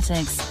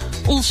Cosmetics.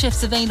 All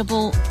shifts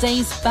available,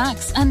 days,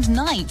 backs and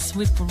nights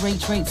with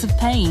great rates of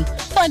pay.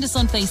 Find us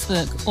on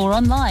Facebook or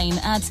online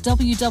at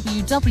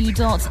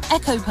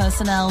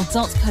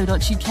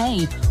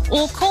www.echopersonnel.co.uk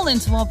or call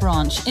into our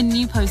branch in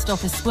New Post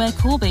Office Square,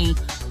 Corby.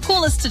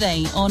 Call us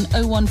today on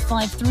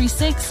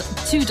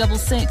 01536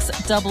 266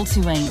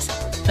 228.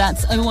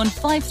 That's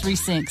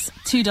 01536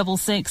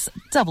 266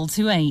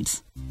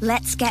 228.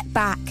 Let's get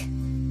back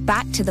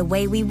to the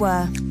way we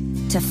were,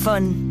 to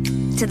fun,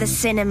 to the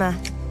cinema,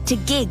 to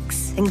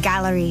gigs and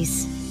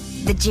galleries,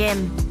 the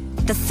gym,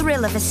 the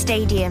thrill of a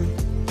stadium,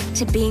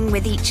 to being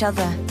with each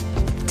other,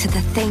 to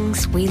the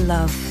things we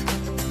love.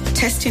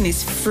 Testing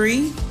is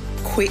free,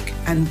 quick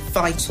and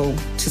vital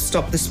to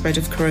stop the spread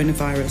of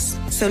coronavirus.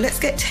 So let's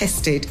get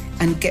tested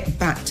and get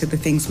back to the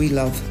things we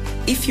love.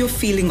 If you're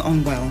feeling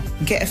unwell,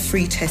 get a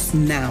free test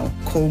now.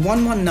 Call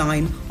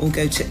 119 or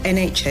go to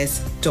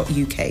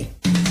nhs.uk.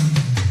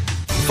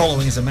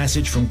 Following is a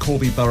message from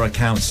Corby Borough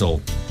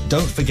Council.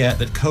 Don't forget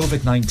that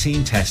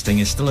COVID-19 testing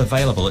is still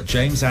available at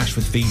James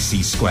Ashworth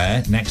VC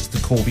Square next to the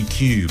Corby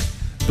Cube.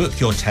 Book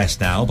your test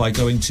now by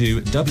going to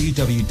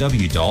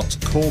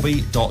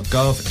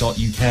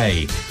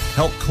www.corby.gov.uk.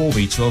 Help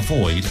Corby to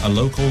avoid a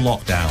local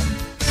lockdown.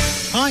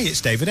 Hi,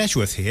 it's David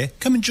Edgeworth here.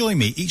 Come and join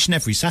me each and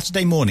every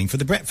Saturday morning for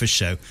The Breakfast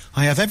Show.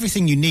 I have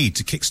everything you need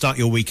to kickstart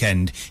your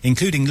weekend,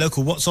 including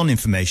local What's On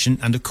information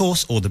and, of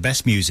course, all the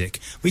best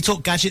music. We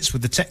talk gadgets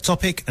with the tech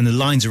topic and the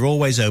lines are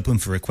always open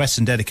for requests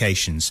and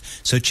dedications.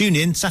 So tune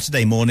in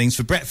Saturday mornings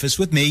for breakfast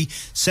with me,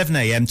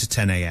 7am to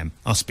 10am.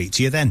 I'll speak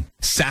to you then.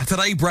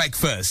 Saturday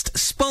Breakfast,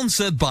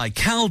 sponsored by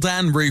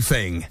Caldan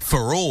Roofing.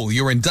 For all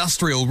your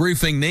industrial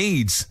roofing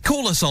needs,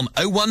 call us on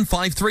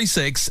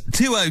 01536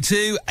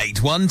 202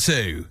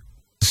 812.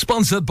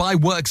 Sponsored by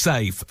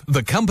WorkSafe,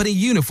 the company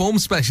uniform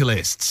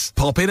specialists.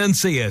 Pop in and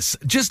see us.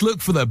 Just look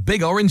for the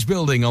big orange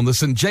building on the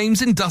St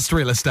James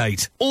Industrial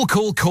Estate or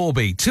call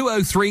Corby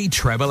 203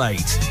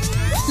 888.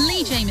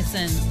 Lee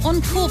Jameson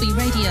on Corby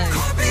Radio.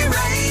 Corby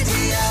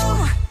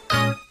Radio.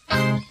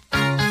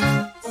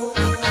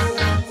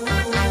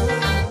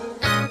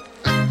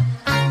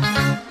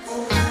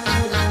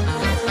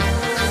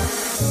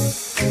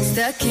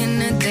 Stuck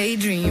in a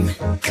daydream,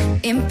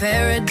 in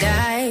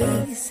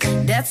paradise,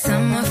 that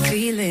summer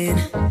feeling,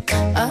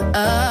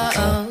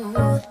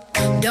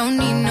 don't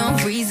need no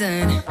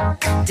reason,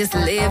 just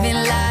living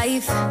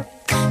life,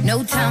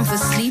 no time for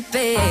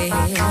sleeping,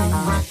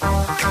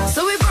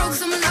 so we broke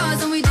some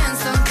laws and we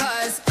danced on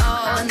cars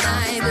all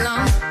night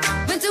long,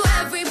 went to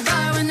every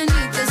bar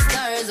underneath the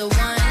stars,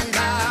 one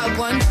by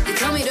one, they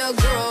told me to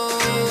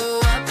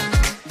grow up,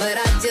 but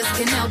I just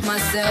can't help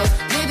myself,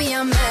 maybe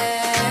I'm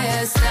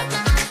messed up.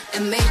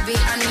 And maybe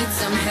I need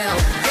some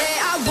help.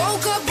 Yeah, I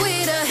woke up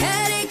with a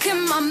headache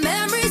and my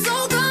memory's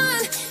all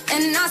gone.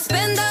 And I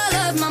spend all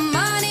of my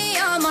money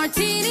on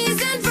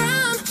martinis and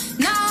rum.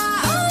 Now I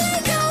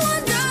only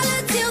got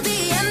 $1 till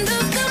the end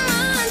of the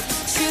month.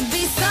 Should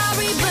be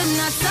sorry, but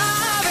not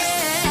sorry.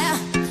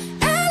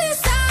 At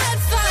least I had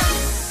fun.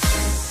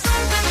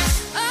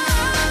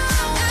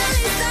 Oh, at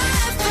least I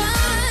had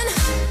fun.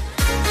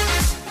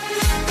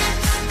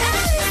 At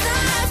least I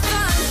had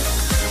fun.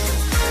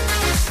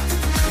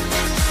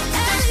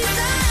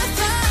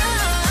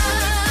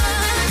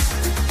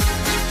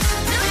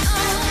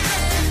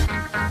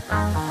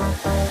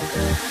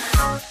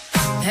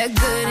 Had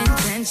good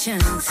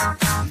intentions,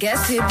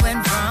 guess it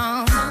went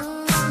wrong,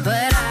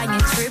 but I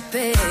ain't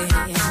tripping,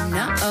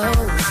 no.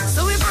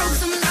 So we broke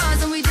some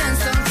laws and we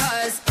danced on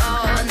cars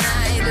all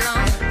night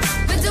long.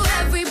 Went to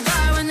every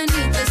bar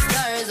underneath the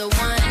stars,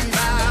 one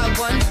by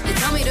one. They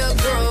told me to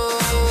grow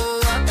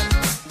up,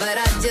 but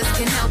I just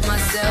can't help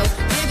myself.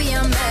 Maybe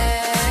I'm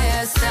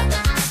messed up,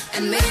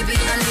 and maybe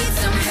I need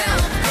some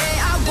help. Hey,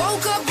 I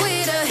woke up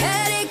with a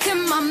headache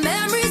and my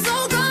memory's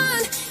all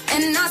gone,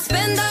 and I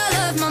spend all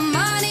of my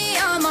money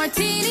on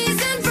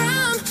martinis and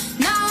rum.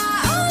 Now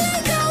I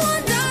only got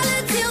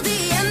 $1 till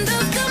the end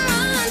of the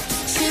month.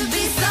 Should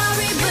be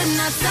sorry, but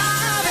not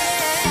sorry.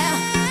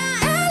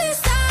 At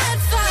least I had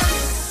fun.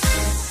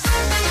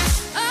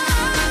 Oh,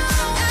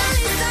 at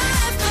least I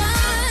had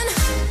fun.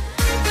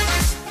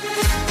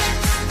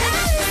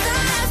 At least I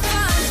had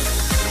fun.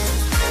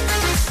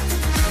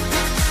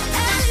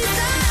 At least I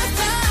had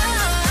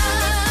fun.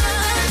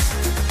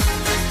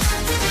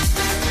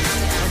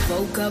 I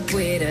woke up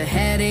with a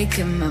headache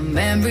and my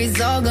memory's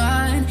all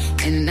gone,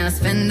 and I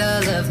spend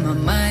all of my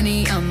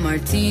money on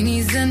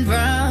martinis and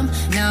rum.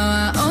 Now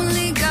I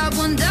only got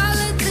 $1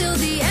 till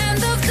the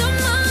end of the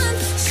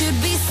month.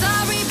 Should be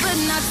sorry, but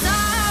not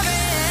sorry.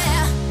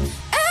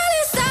 At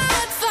least I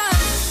had fun.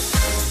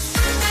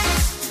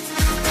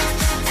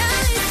 At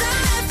least I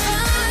had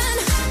fun. At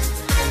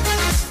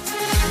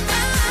least I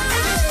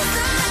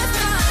had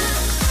fun.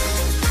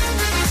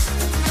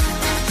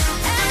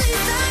 At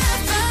least I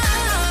had fun.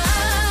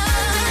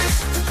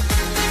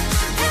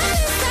 At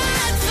least I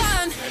had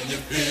fun. Can you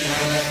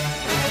feel it?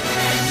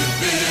 Can you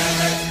feel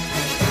it?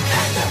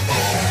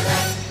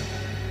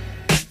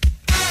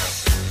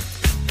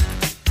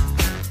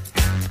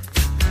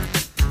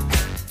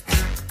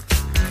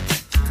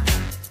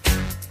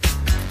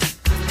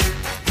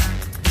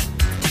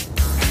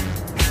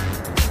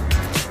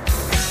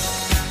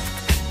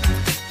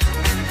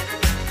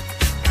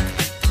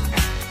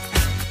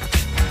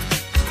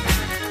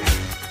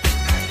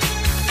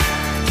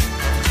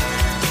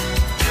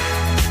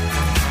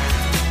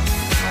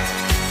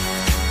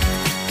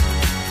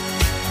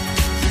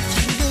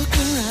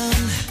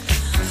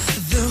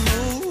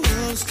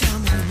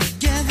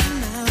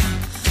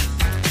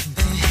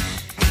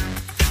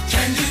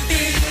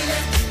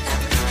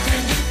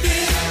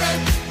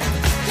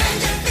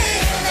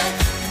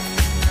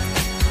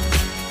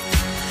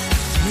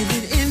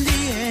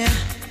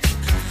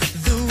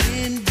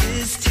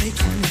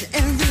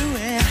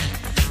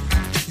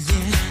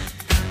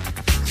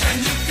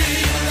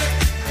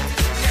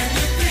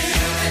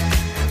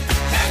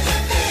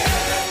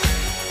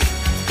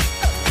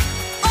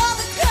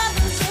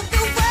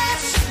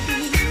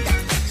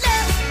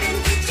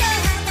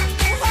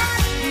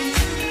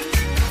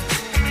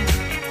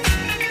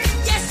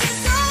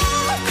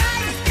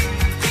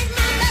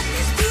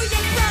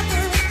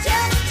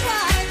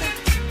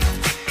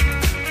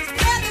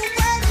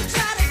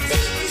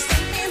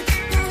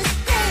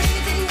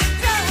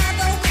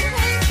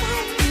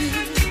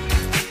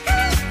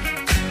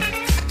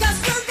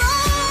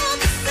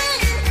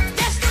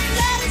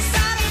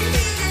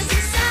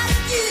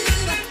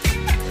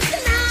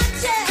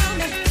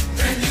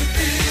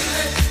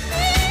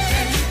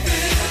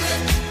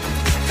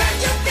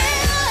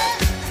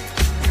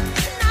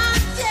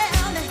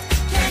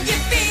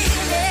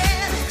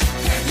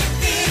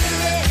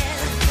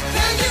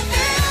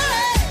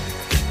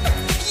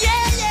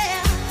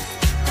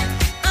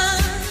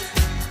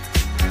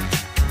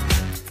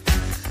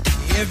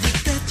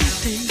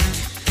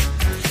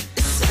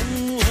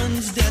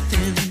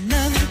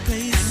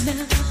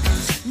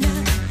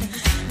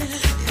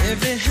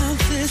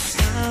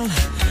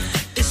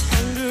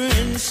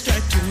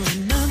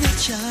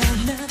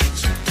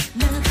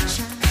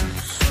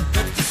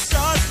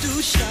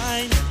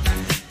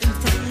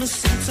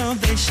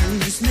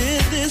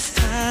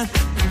 time.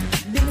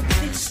 Never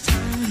this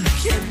time.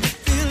 Can you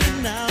feel it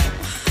now?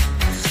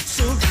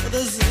 So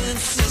brothers and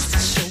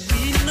sisters, show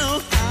we know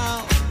how.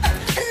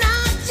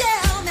 Now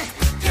tell me,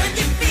 can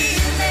you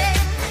feel it?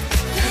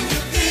 Can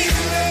you feel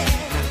it?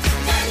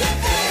 Can you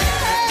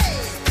feel it?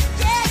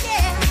 Yeah,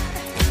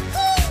 yeah.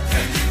 Ooh.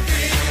 Can you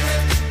feel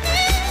it?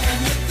 Can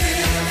you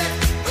feel it?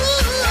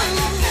 Ooh. Can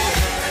you feel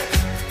it?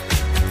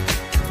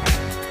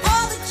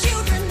 All the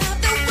children of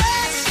the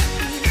world should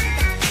be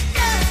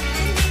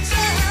loving each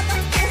other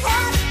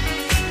wholeheartedly.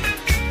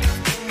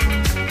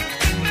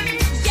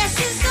 Yes,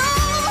 it's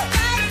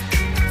alright.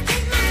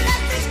 Take my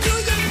message to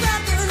you.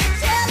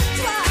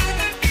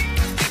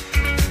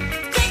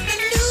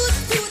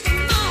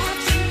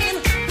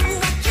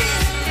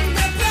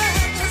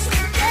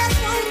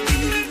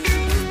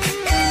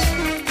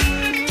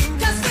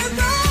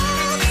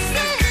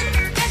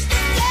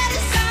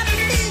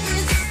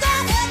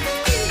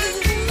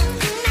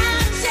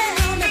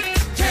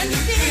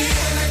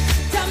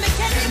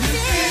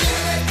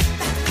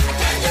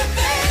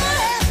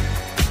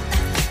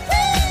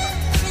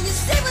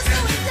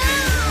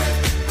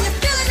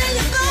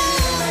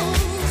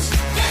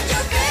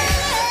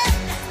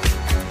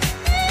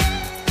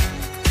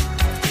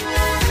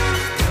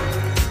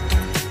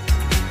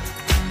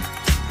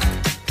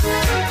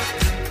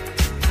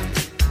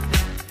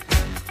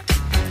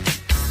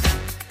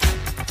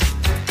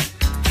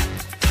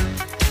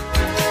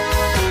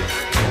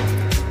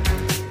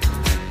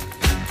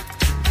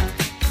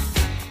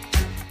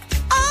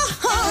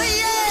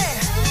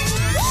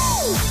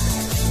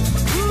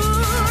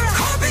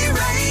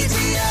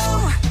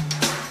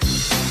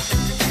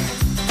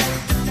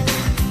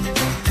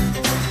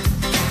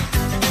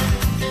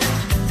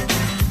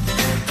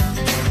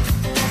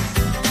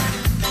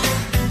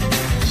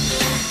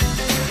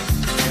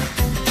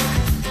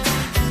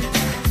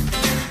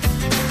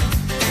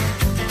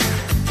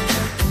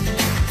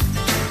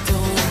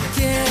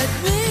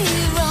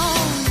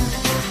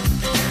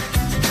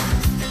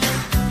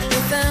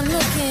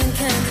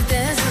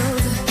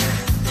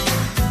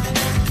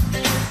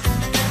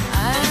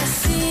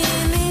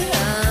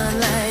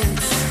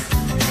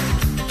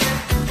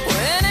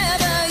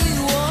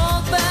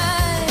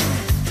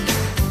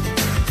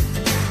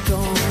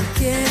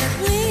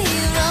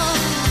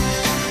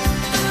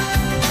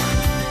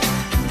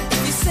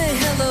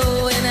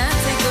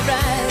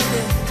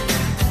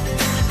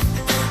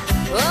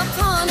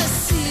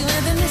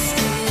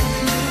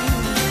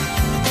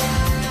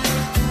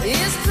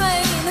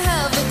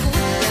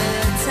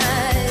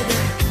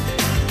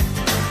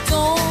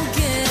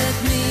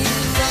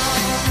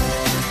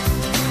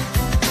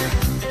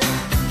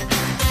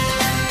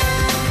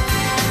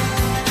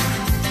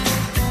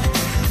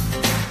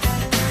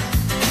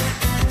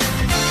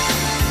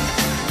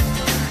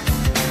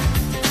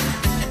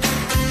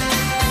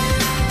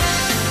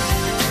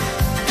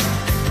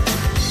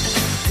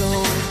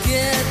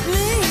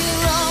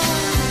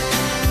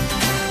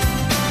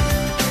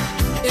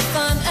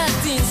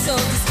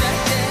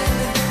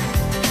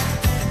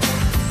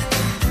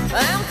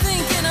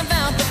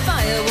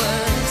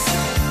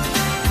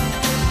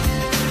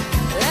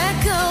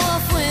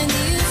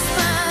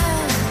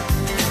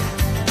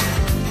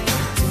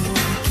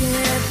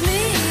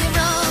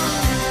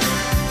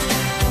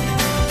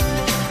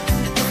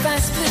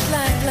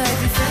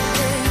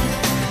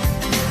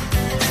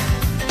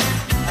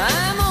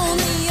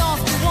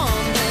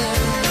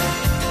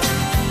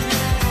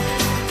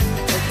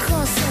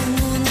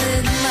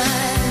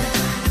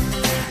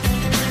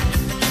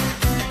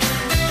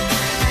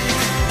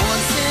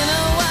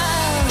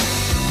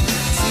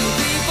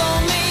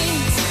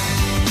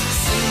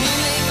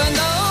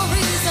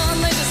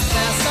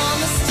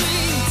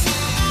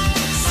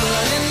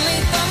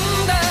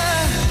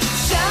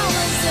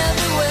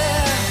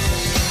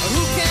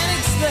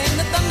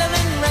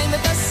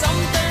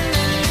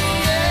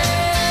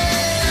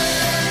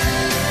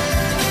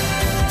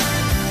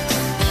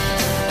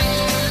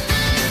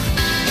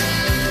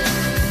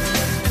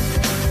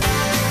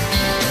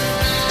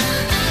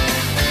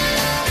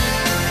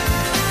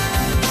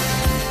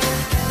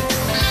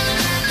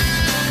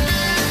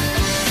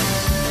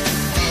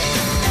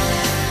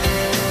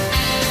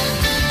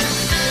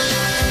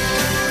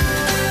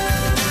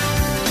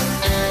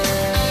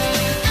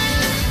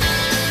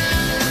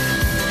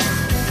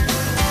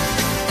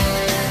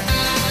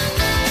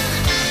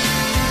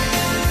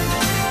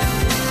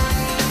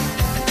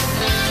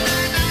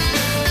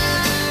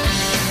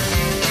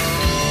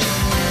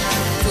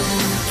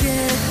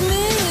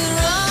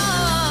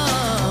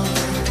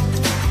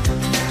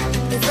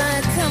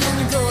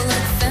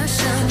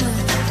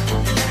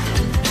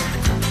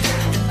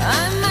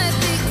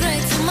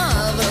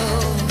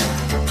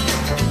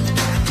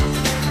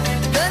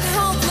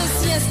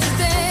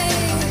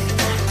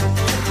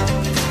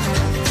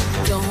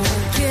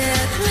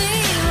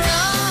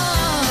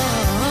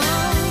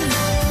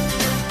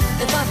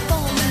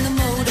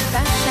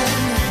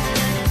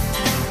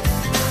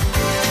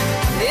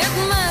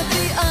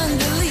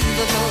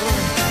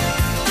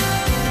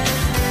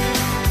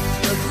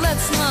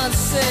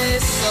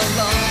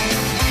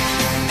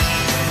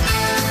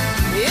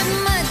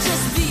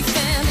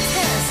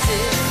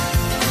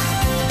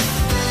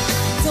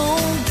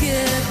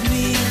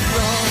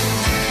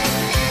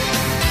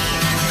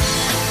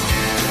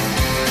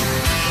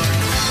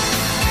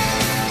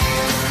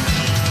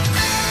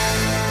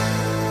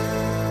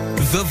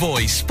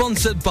 Voice,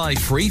 sponsored by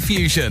Free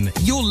Fusion,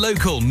 your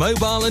local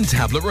mobile and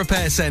tablet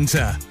repair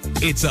centre.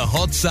 It's a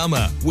hot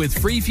summer with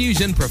Free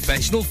Fusion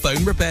Professional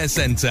Phone Repair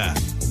Centre.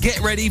 Get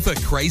ready for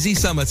crazy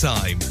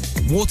summertime.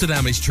 Water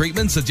damage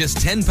treatments are just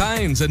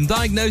 £10 and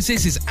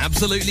diagnosis is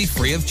absolutely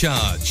free of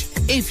charge.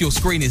 If your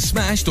screen is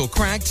smashed or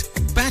cracked,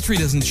 battery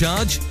doesn't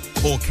charge,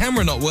 or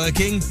camera not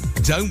working,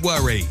 don't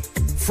worry.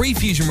 Free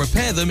Fusion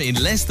repair them in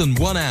less than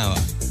 1 hour.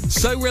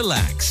 So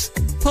relax.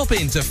 Pop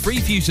into Free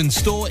Fusion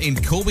store in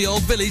Corby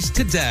Old Village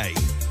today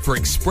for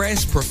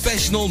express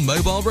professional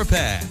mobile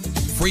repair.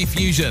 Free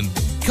Fusion,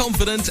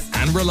 confident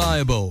and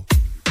reliable.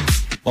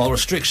 While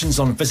restrictions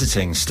on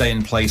visiting stay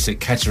in place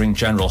at Kettering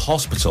General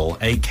Hospital,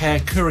 a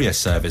care courier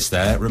service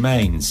there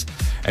remains.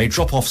 A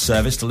drop-off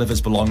service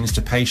delivers belongings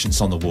to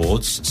patients on the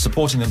wards,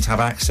 supporting them to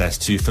have access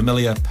to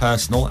familiar,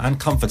 personal and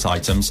comfort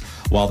items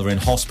while they're in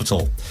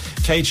hospital.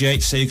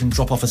 KGH say you can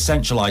drop off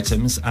essential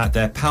items at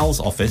their PALS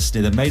office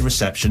near the main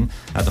reception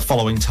at the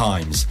following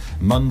times: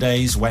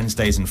 Mondays,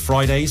 Wednesdays and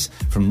Fridays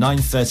from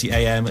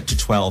 9:30am to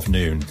 12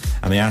 noon.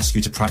 And they ask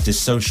you to practice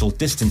social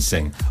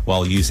distancing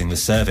while using the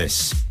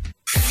service.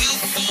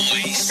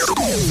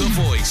 The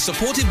Voice,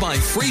 supported by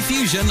Free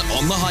Fusion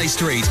on the High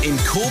Street in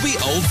Corby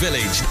Old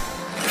Village.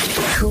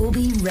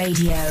 Corby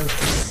Radio.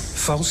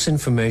 False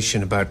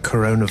information about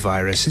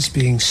coronavirus is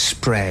being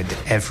spread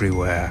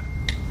everywhere.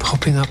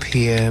 Popping up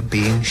here,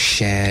 being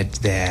shared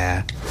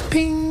there.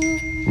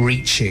 Ping!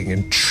 Reaching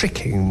and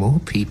tricking more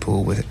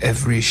people with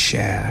every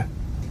share.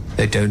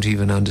 They don't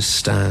even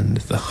understand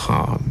the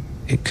harm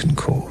it can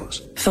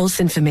cause. False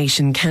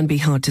information can be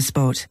hard to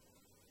spot.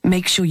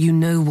 Make sure you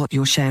know what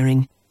you're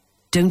sharing.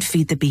 Don't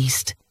feed the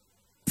beast.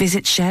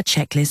 Visit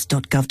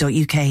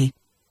sharechecklist.gov.uk.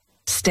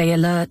 Stay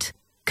alert.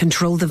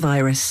 Control the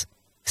virus.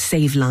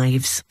 Save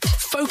lives.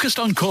 Focused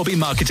on Corby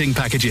marketing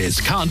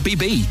packages can't be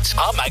beat.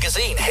 Our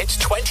magazine hits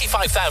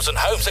 25,000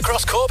 homes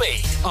across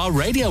Corby. Our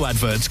radio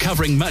adverts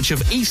covering much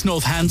of East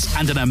North Hants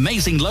and an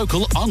amazing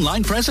local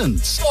online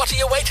presence. What are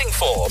you waiting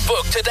for?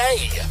 Book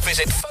today.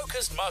 Visit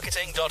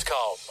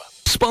focusedmarketing.com.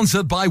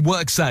 Sponsored by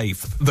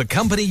WorkSafe, the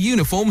company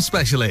uniform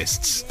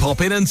specialists.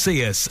 Pop in and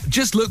see us.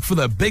 Just look for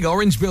the big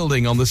orange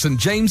building on the St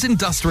James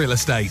Industrial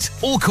Estate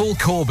or call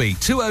Corby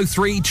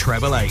 203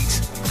 888.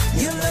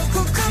 Your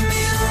local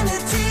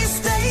community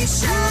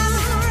station,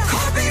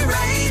 Corby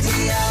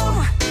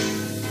Radio.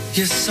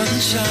 Your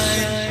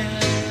sunshine,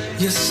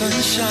 your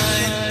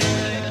sunshine,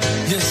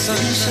 your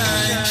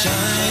sunshine,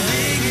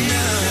 shining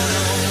down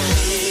on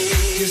me.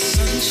 Your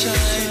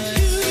sunshine,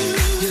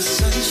 your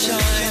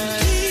sunshine.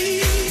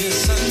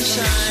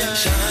 Sunshine,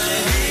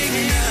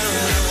 shining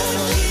down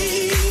on me.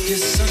 Your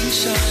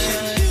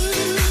sunshine,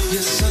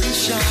 your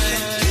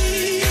sunshine,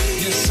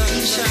 your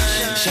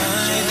sunshine,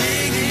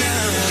 shining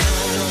down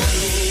on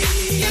me.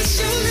 Yes,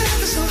 your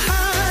love is so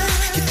high,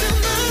 you fill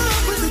my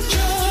heart with a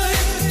joy.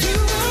 You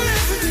are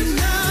everything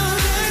now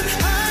that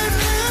I've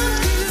found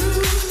you.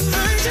 I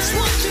just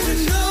want you to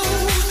know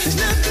there's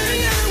nothing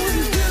I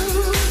wouldn't do.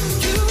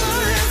 You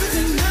are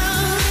everything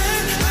now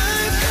that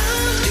I've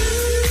found you.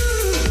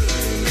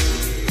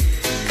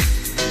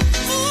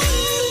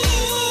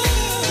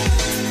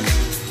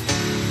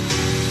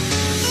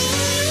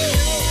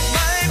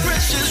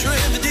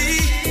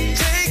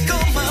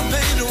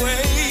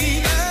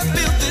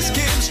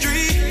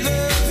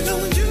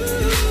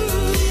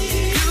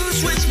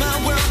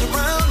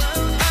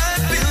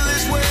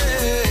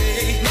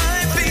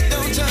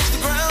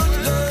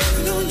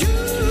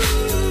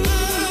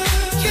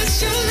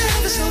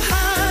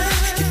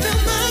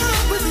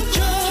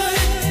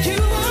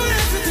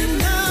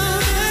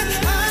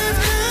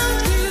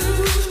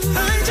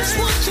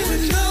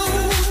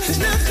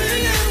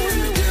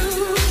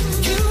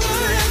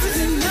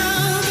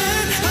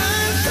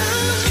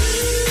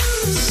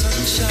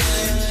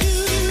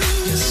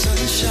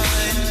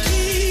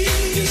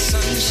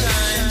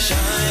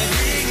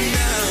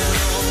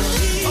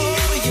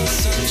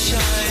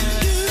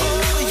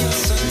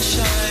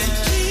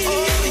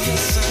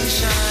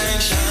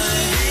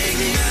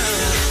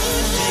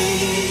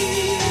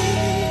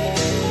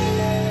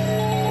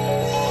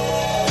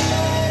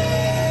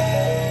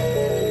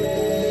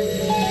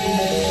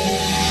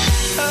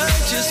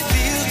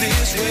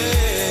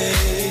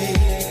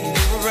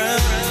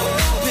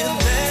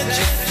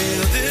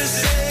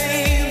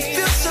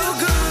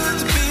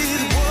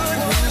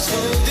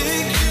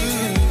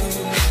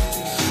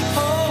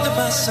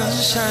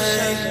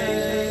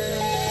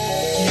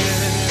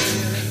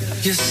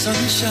 Your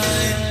sunshine,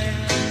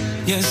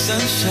 your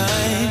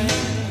sunshine,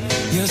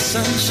 your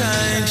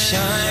sunshine,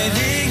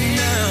 shining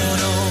down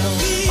on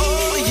me.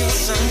 Oh, your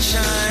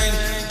sunshine,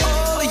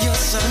 oh, your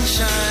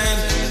sunshine,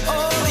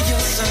 oh, your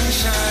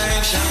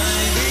sunshine,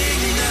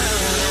 shining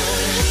down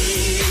on me.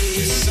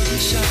 Your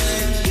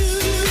sunshine,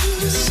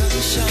 your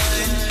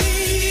sunshine,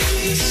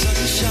 your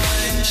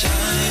sunshine,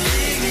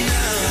 shining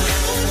down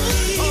on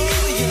me.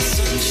 Oh, your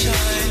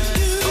sunshine,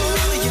 oh,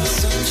 your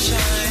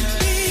sunshine,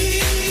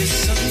 your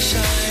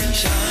sunshine,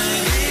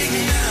 shining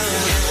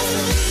down on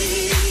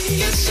me.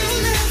 Yes, your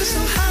love is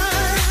so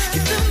high,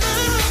 you fill my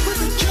heart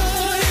with a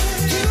joy.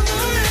 You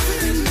are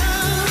everything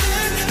now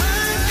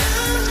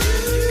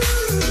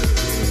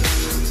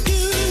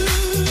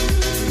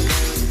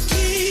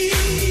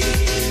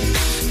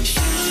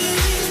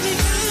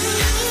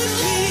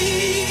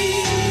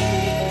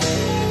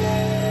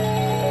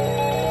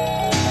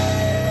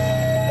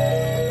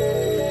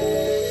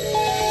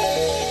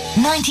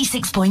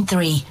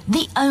 96.3,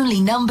 the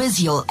only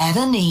numbers you'll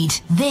ever need.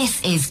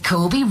 This is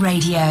Corby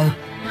Radio.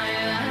 My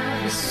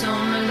love is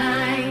on the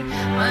line.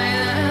 My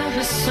love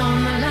is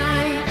on the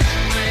line.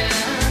 My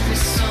love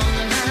is on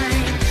the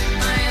line.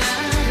 My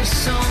love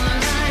is on the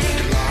line.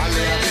 My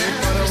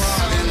love is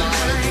on the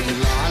line.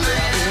 My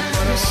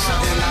love is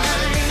on the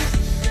line.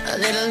 A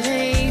little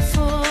late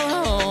for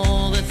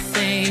all the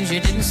things you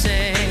didn't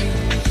say.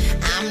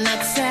 I'm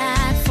not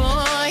sad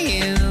for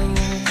you,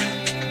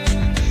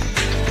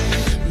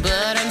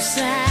 but I'm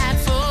sad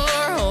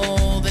for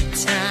all the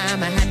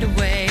time I had to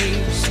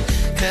waste.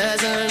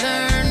 'Cause I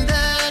learned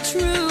the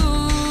truth.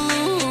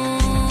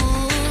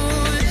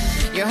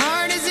 Your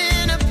heart is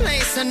in a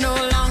place I no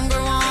longer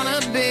wanna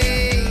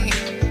be.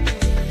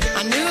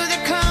 I knew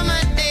there'd come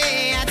a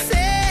day I'd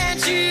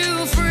set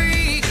you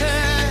free.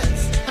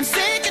 'Cause I'm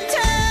sick and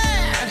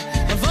tired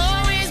of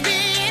always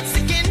being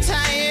sick and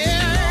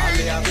tired.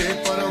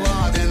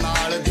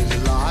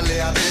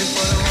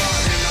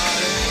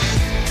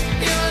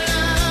 Your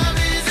love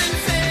isn't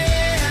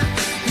fair.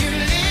 You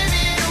live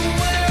in a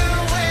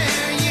world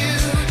where you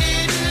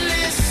didn't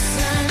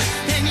listen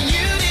and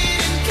you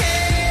didn't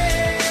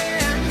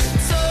care.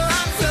 So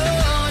I'm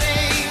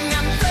floating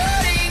on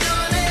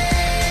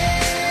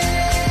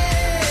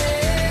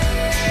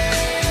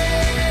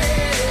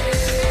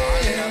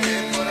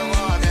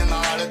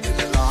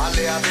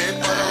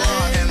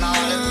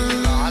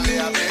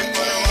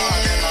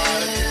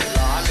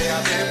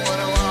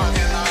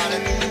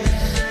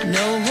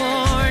no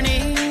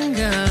warning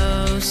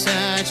goes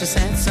such a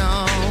sad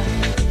song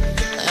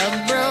of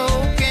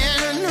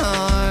broken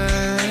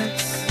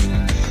hearts.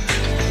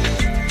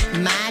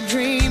 My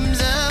dreams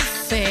of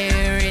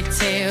fairy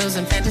tales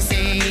and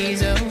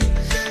fantasies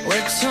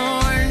were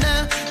torn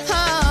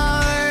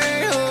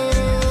apart.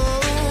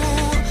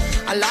 Oh,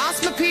 I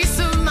lost my peace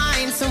of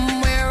mind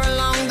somewhere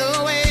along the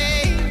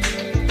way.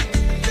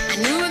 I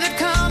knew there'd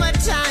come a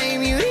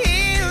time you'd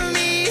hear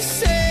me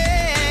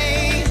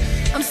say,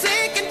 I'm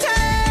sick and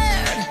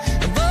tired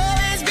of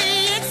always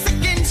being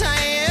sick and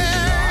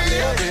tired.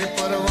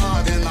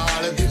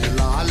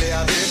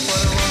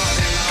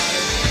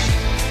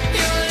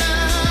 Your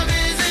love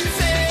isn't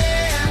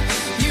fair.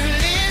 You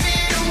live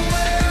in a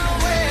world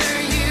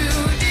where you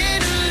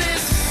didn't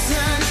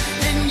listen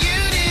and you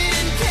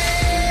didn't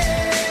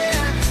care.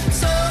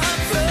 So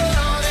I'm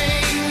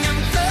floating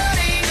on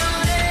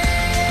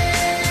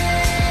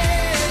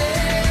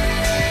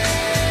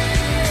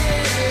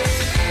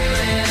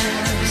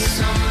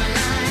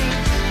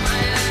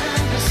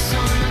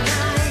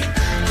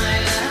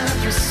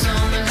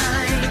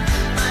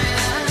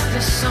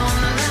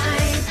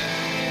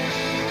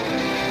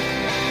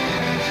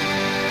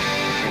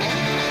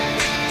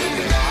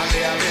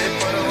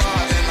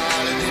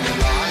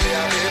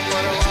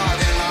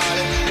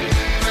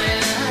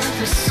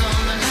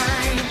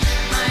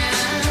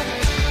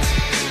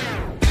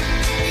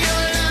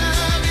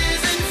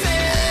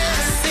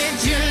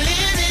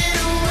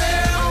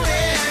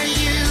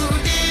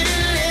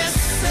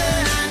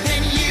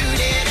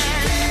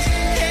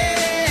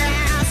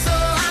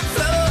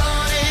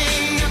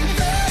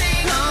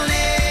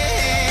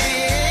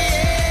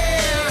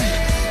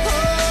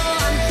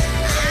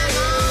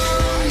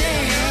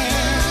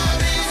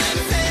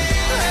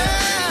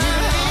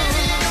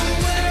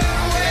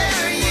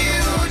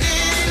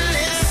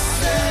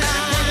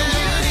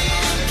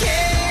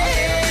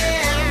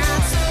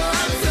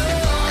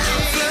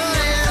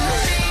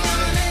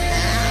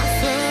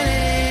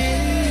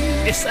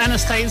It's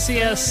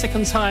Anastasia, Sick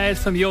and Tired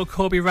from your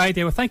Corby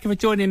Radio. Well, thank you for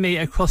joining me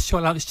across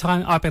your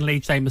lunchtime. I've been Lee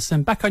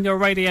Jameson, back on your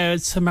radio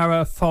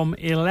tomorrow from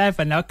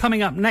 11. Now,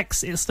 coming up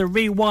next, it's the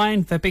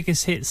Rewind, the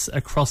biggest hits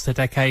across the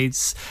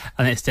decades.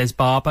 And it's Des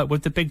Barber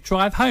with the big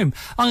drive home.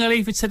 I'm going to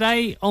leave you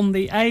today on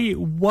the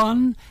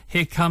A1.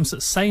 Here comes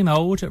Same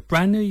Old,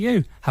 Brand New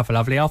You. Have a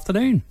lovely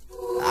afternoon.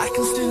 I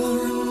can still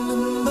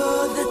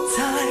remember the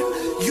time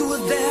you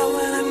were there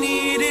when I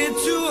needed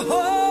to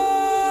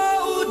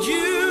hold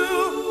you,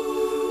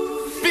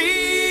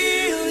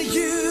 feel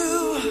you.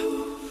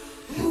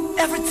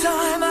 Every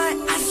time I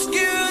ask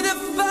you to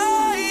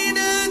find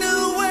a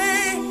new way,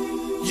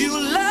 you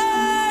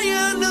lie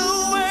in a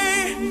way.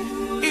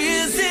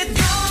 Is it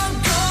gone,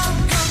 gone,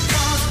 gone,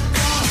 gone,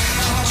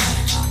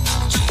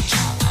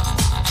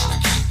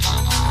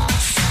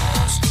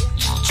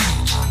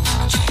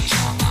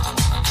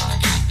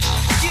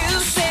 You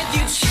said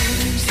you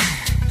choose,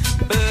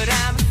 but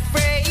I'm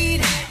afraid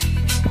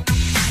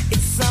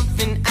it's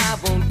something I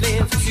won't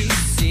live to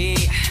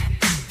see.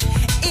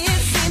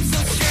 It seems so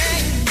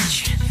strange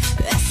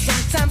that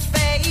sometimes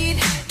fate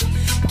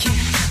can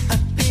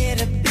appear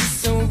to be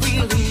so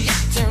real and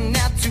yet turn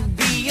out to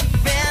be a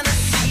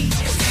fantasy.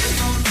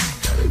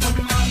 One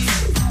more,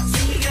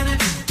 say you're gonna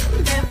be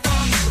there for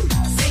me.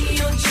 Say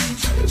you'll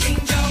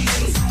change your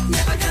ways.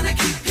 Never gonna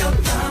keep your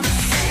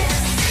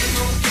promises.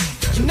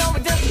 You know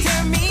it doesn't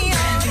turn me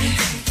on,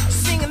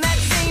 singing that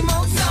same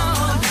old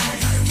song.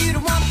 You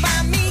don't want to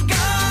find me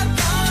gone,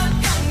 gone,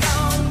 gone,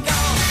 gone,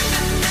 gone.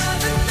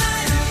 Another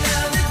night,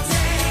 another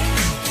day.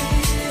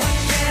 What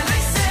can I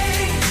say?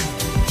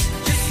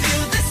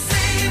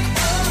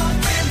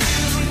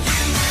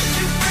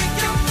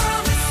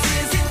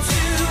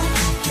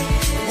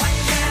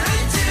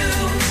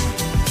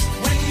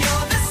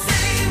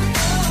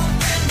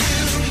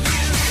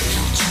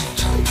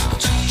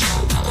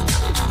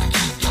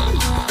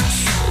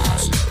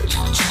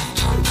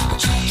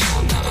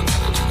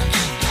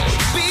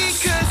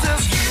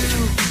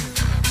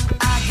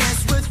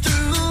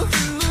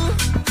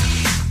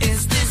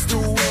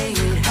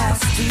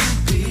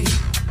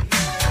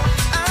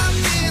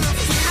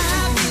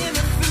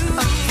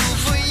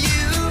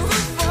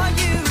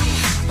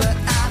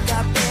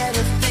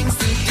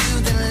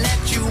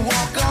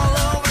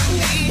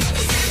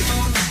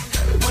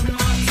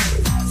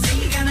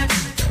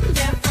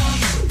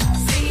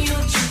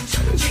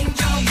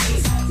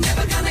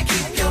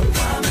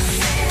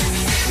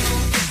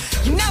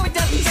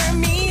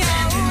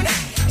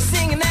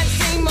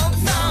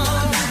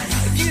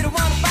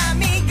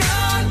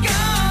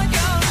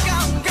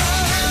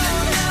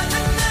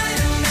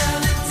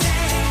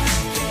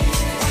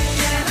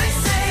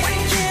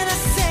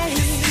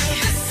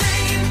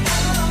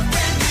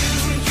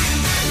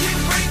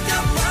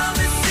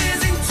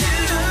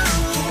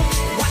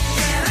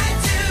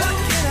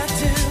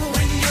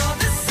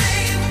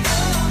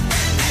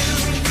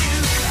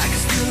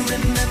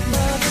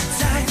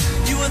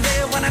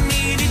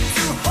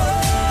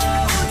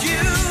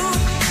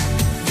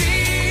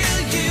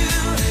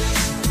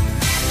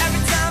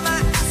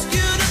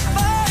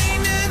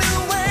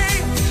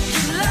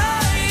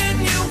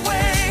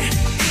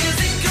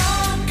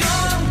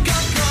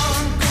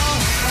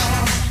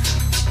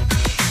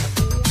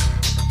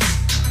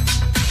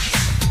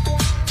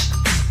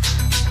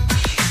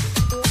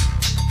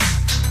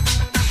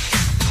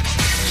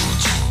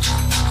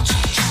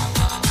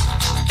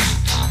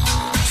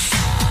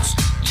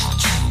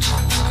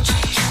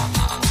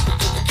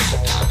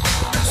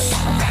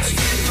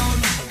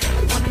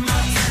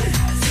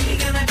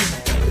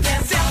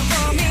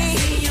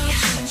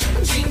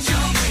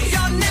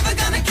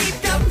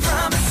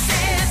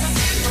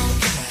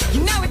 You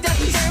know it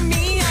doesn't turn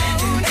me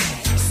on.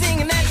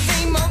 Singing that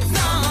same old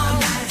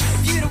song.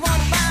 If you don't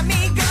wanna buy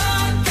me,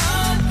 gone,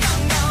 gone,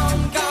 gone,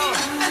 gone, gone.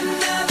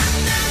 Another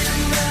night,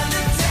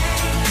 another day.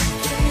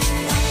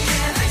 What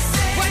can I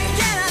say? What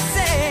can I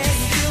say?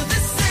 Still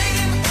the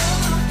same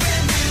old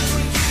brand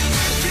new you.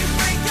 You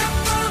break your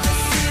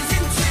promises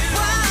in two.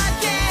 What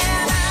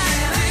can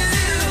I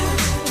do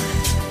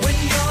when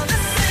you're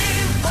the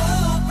same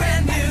old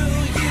brand new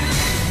you?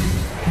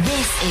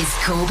 This is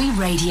Corby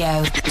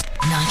Radio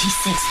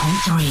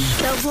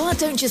 96.3. Belvoir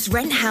don't just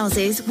rent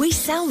houses, we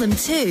sell them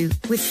too.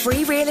 With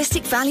free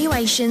realistic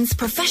valuations,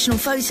 professional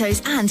photos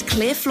and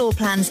clear floor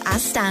plans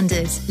as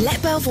standard.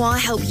 Let Belvoir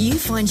help you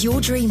find your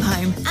dream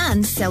home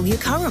and sell your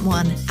current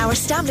one. Our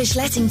established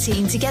letting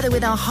team, together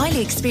with our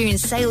highly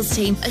experienced sales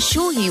team,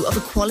 assure you of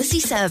a quality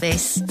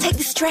service. Take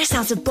the stress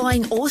out of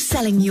buying or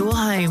selling your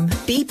home.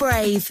 Be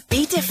brave,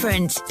 be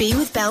different, be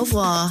with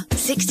Belvoir.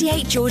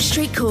 68 George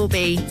Street,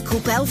 Corby. Call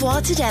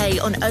Belvoir today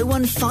on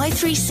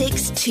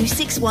 01536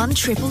 261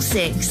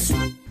 666.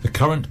 The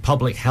current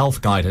public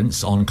health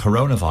guidance on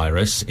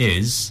coronavirus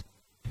is: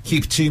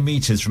 keep 2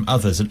 metres from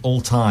others at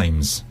all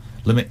times.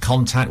 Limit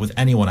contact with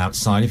anyone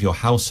outside of your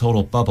household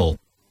or bubble.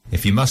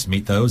 If you must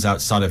meet those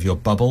outside of your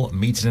bubble,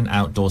 meet in an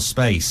outdoor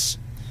space.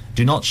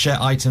 Do not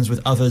share items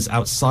with others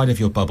outside of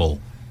your bubble.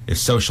 If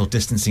social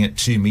distancing at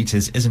 2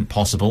 metres isn't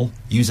possible,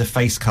 use a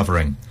face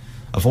covering.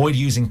 Avoid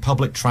using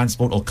public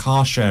transport or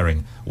car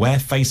sharing. Wear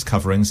face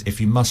coverings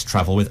if you must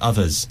travel with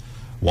others.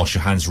 Wash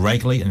your hands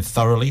regularly and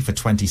thoroughly for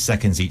 20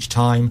 seconds each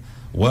time.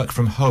 Work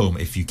from home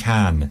if you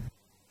can.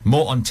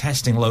 More on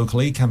testing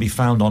locally can be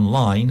found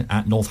online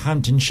at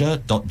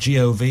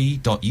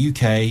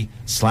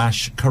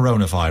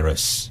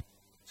northamptonshire.gov.uk/coronavirus.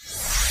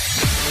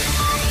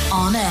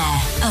 On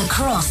air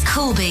across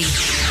Corby.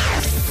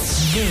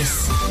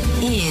 This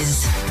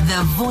is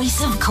the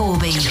voice of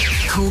Corby.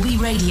 Corby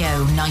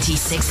Radio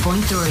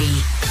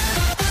 96.3.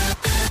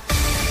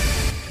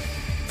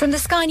 From the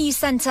Sky News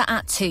Centre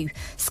at 2,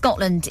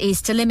 Scotland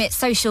is to limit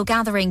social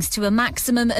gatherings to a maximum of